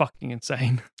 we'd go fucking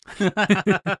insane.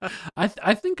 I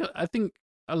think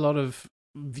a lot of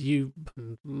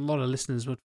listeners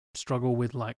would struggle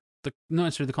with like not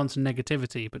necessarily the constant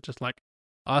negativity, but just like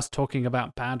us talking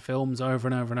about bad films over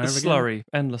and over and over again. Slurry,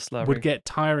 endless slurry. Would get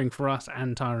tiring for us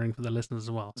and tiring for the listeners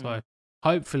as well. So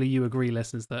hopefully you agree,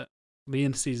 listeners, that the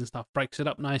inter-season stuff breaks it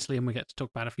up nicely and we get to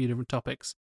talk about a few different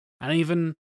topics. And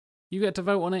even you get to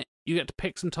vote on it. You get to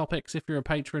pick some topics if you're a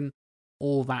patron.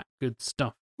 All that good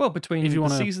stuff. Well, between if you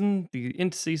the season, the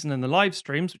inter-season, and the live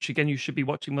streams, which again, you should be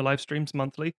watching the live streams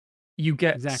monthly, you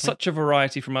get such a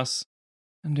variety from us.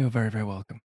 And you're very, very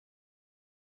welcome.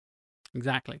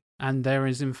 Exactly. And there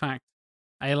is, in fact,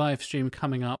 a live stream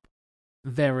coming up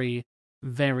very,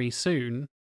 very soon.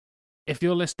 If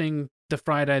you're listening the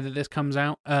Friday that this comes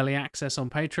out, early access on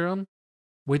Patreon,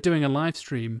 we're doing a live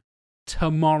stream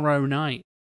tomorrow night,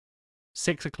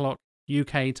 6 o'clock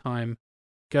UK time.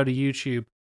 Go to YouTube,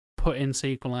 put in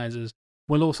Sequelizers.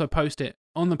 We'll also post it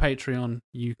on the Patreon.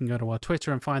 You can go to our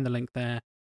Twitter and find the link there.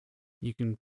 You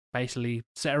can basically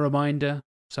set a reminder,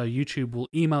 so YouTube will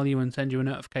email you and send you a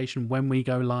notification when we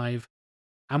go live.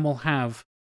 And we'll have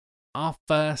our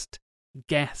first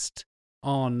guest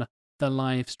on the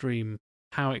live stream.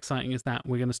 How exciting is that?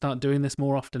 We're going to start doing this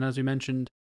more often, as we mentioned.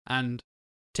 And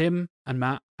Tim and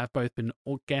Matt have both been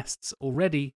guests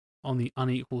already on the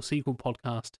Unequal Sequel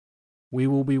podcast. We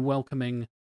will be welcoming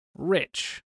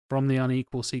Rich from the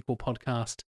Unequal Sequel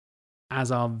podcast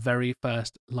as our very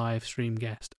first live stream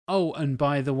guest. Oh, and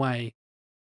by the way,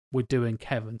 we're doing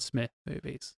Kevin Smith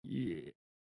movies. Yeah.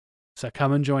 So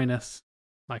come and join us.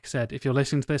 Like I said, if you're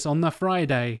listening to this on the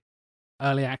Friday,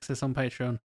 early access on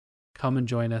Patreon, come and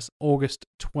join us. August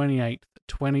 28th,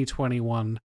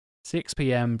 2021, 6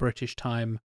 p.m. British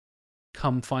time.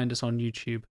 Come find us on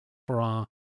YouTube for our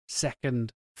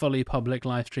second fully public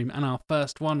live stream and our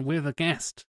first one with a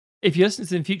guest. If you're listening to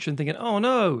this in the future and thinking, oh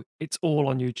no, it's all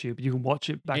on YouTube, you can watch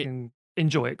it back and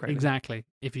enjoy it greatly. Exactly.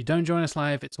 If you don't join us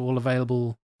live, it's all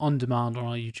available on demand on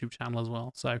our YouTube channel as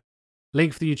well. So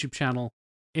link for the YouTube channel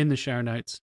in the show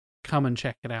notes. Come and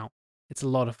check it out. It's a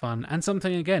lot of fun and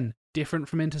something, again, different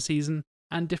from interseason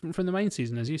and different from the main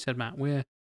season. As you said, Matt, we're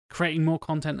creating more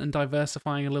content and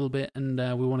diversifying a little bit, and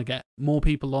we want to get more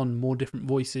people on, more different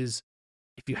voices.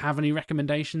 If you have any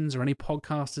recommendations or any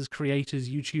podcasters, creators,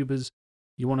 YouTubers,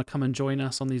 you want to come and join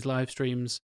us on these live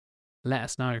streams, let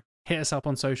us know. Hit us up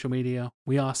on social media.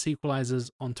 We are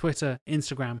Sequelizers on Twitter,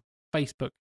 Instagram, Facebook.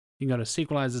 You can go to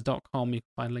sequelizers.com. You can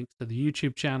find links to the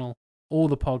YouTube channel, all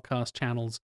the podcast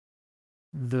channels,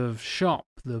 the shop,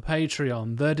 the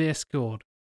Patreon, the Discord,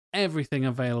 everything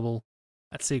available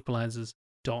at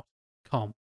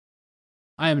sequelizers.com.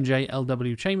 I am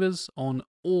JLW Chambers on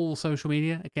all social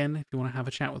media. Again, if you want to have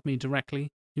a chat with me directly,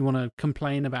 you want to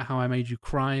complain about how I made you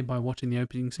cry by watching the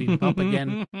opening scene of Up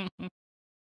again,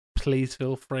 please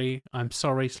feel free. I'm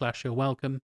sorry / you're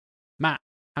welcome. Matt,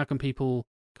 how can people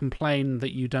complain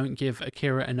that you don't give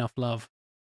Akira enough love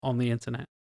on the internet?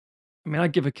 I mean, I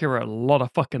give Akira a lot of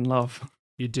fucking love.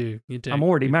 You do. I'm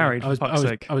already married, for fuck's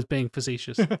sake. I was being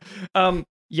facetious.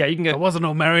 Yeah, you can If I go. wasn't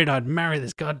all married, I'd marry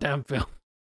this goddamn film.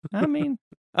 I mean,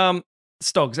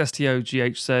 Stogs,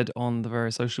 STOGH, said on the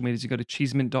various social medias, you go to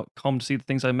cheesemint.com to see the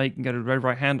things I make and go to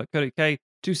redrighthand.co.uk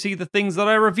to see the things that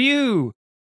I review.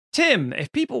 Tim,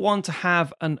 if people want to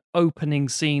have an opening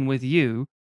scene with you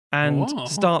and Oh.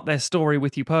 start their story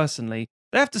with you personally,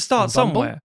 they have to start On Bumble?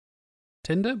 somewhere.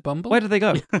 Tinder? Bumble? Where do they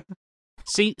go?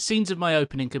 Scenes of my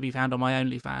opening can be found on my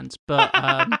OnlyFans, but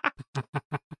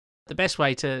the best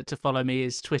way to follow me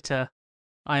is Twitter.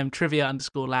 I am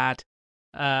trivia_lad,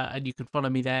 and you can follow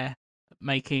me there,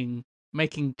 making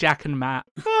Jack and Matt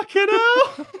Fucking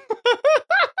hell!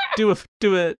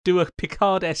 do a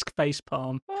Picard-esque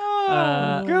facepalm,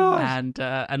 Oh, God.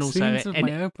 and also Scenes of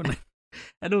my opening.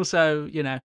 and also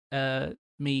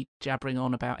me jabbering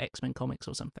on about X-Men comics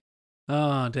or something.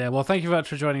 Oh dear. Well, thank you very much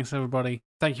for joining us, everybody.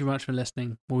 Thank you very much for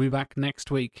listening. We'll be back next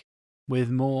week with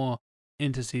more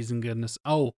interseason goodness.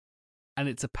 Oh, and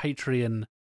it's a Patreon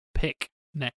pick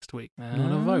next week.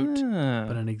 Not a vote,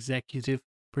 but an executive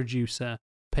producer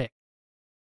pick.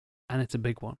 And it's a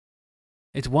big one.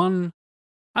 It's one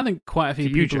I think quite a few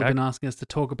For you, people have Jack. been asking us to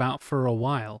talk about for a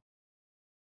while.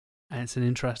 And it's an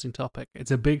interesting topic.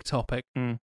 It's a big topic.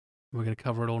 Mm. We're going to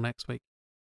cover it all next week.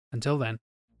 Until then,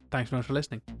 thanks very much for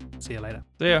listening. See you later.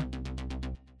 See ya.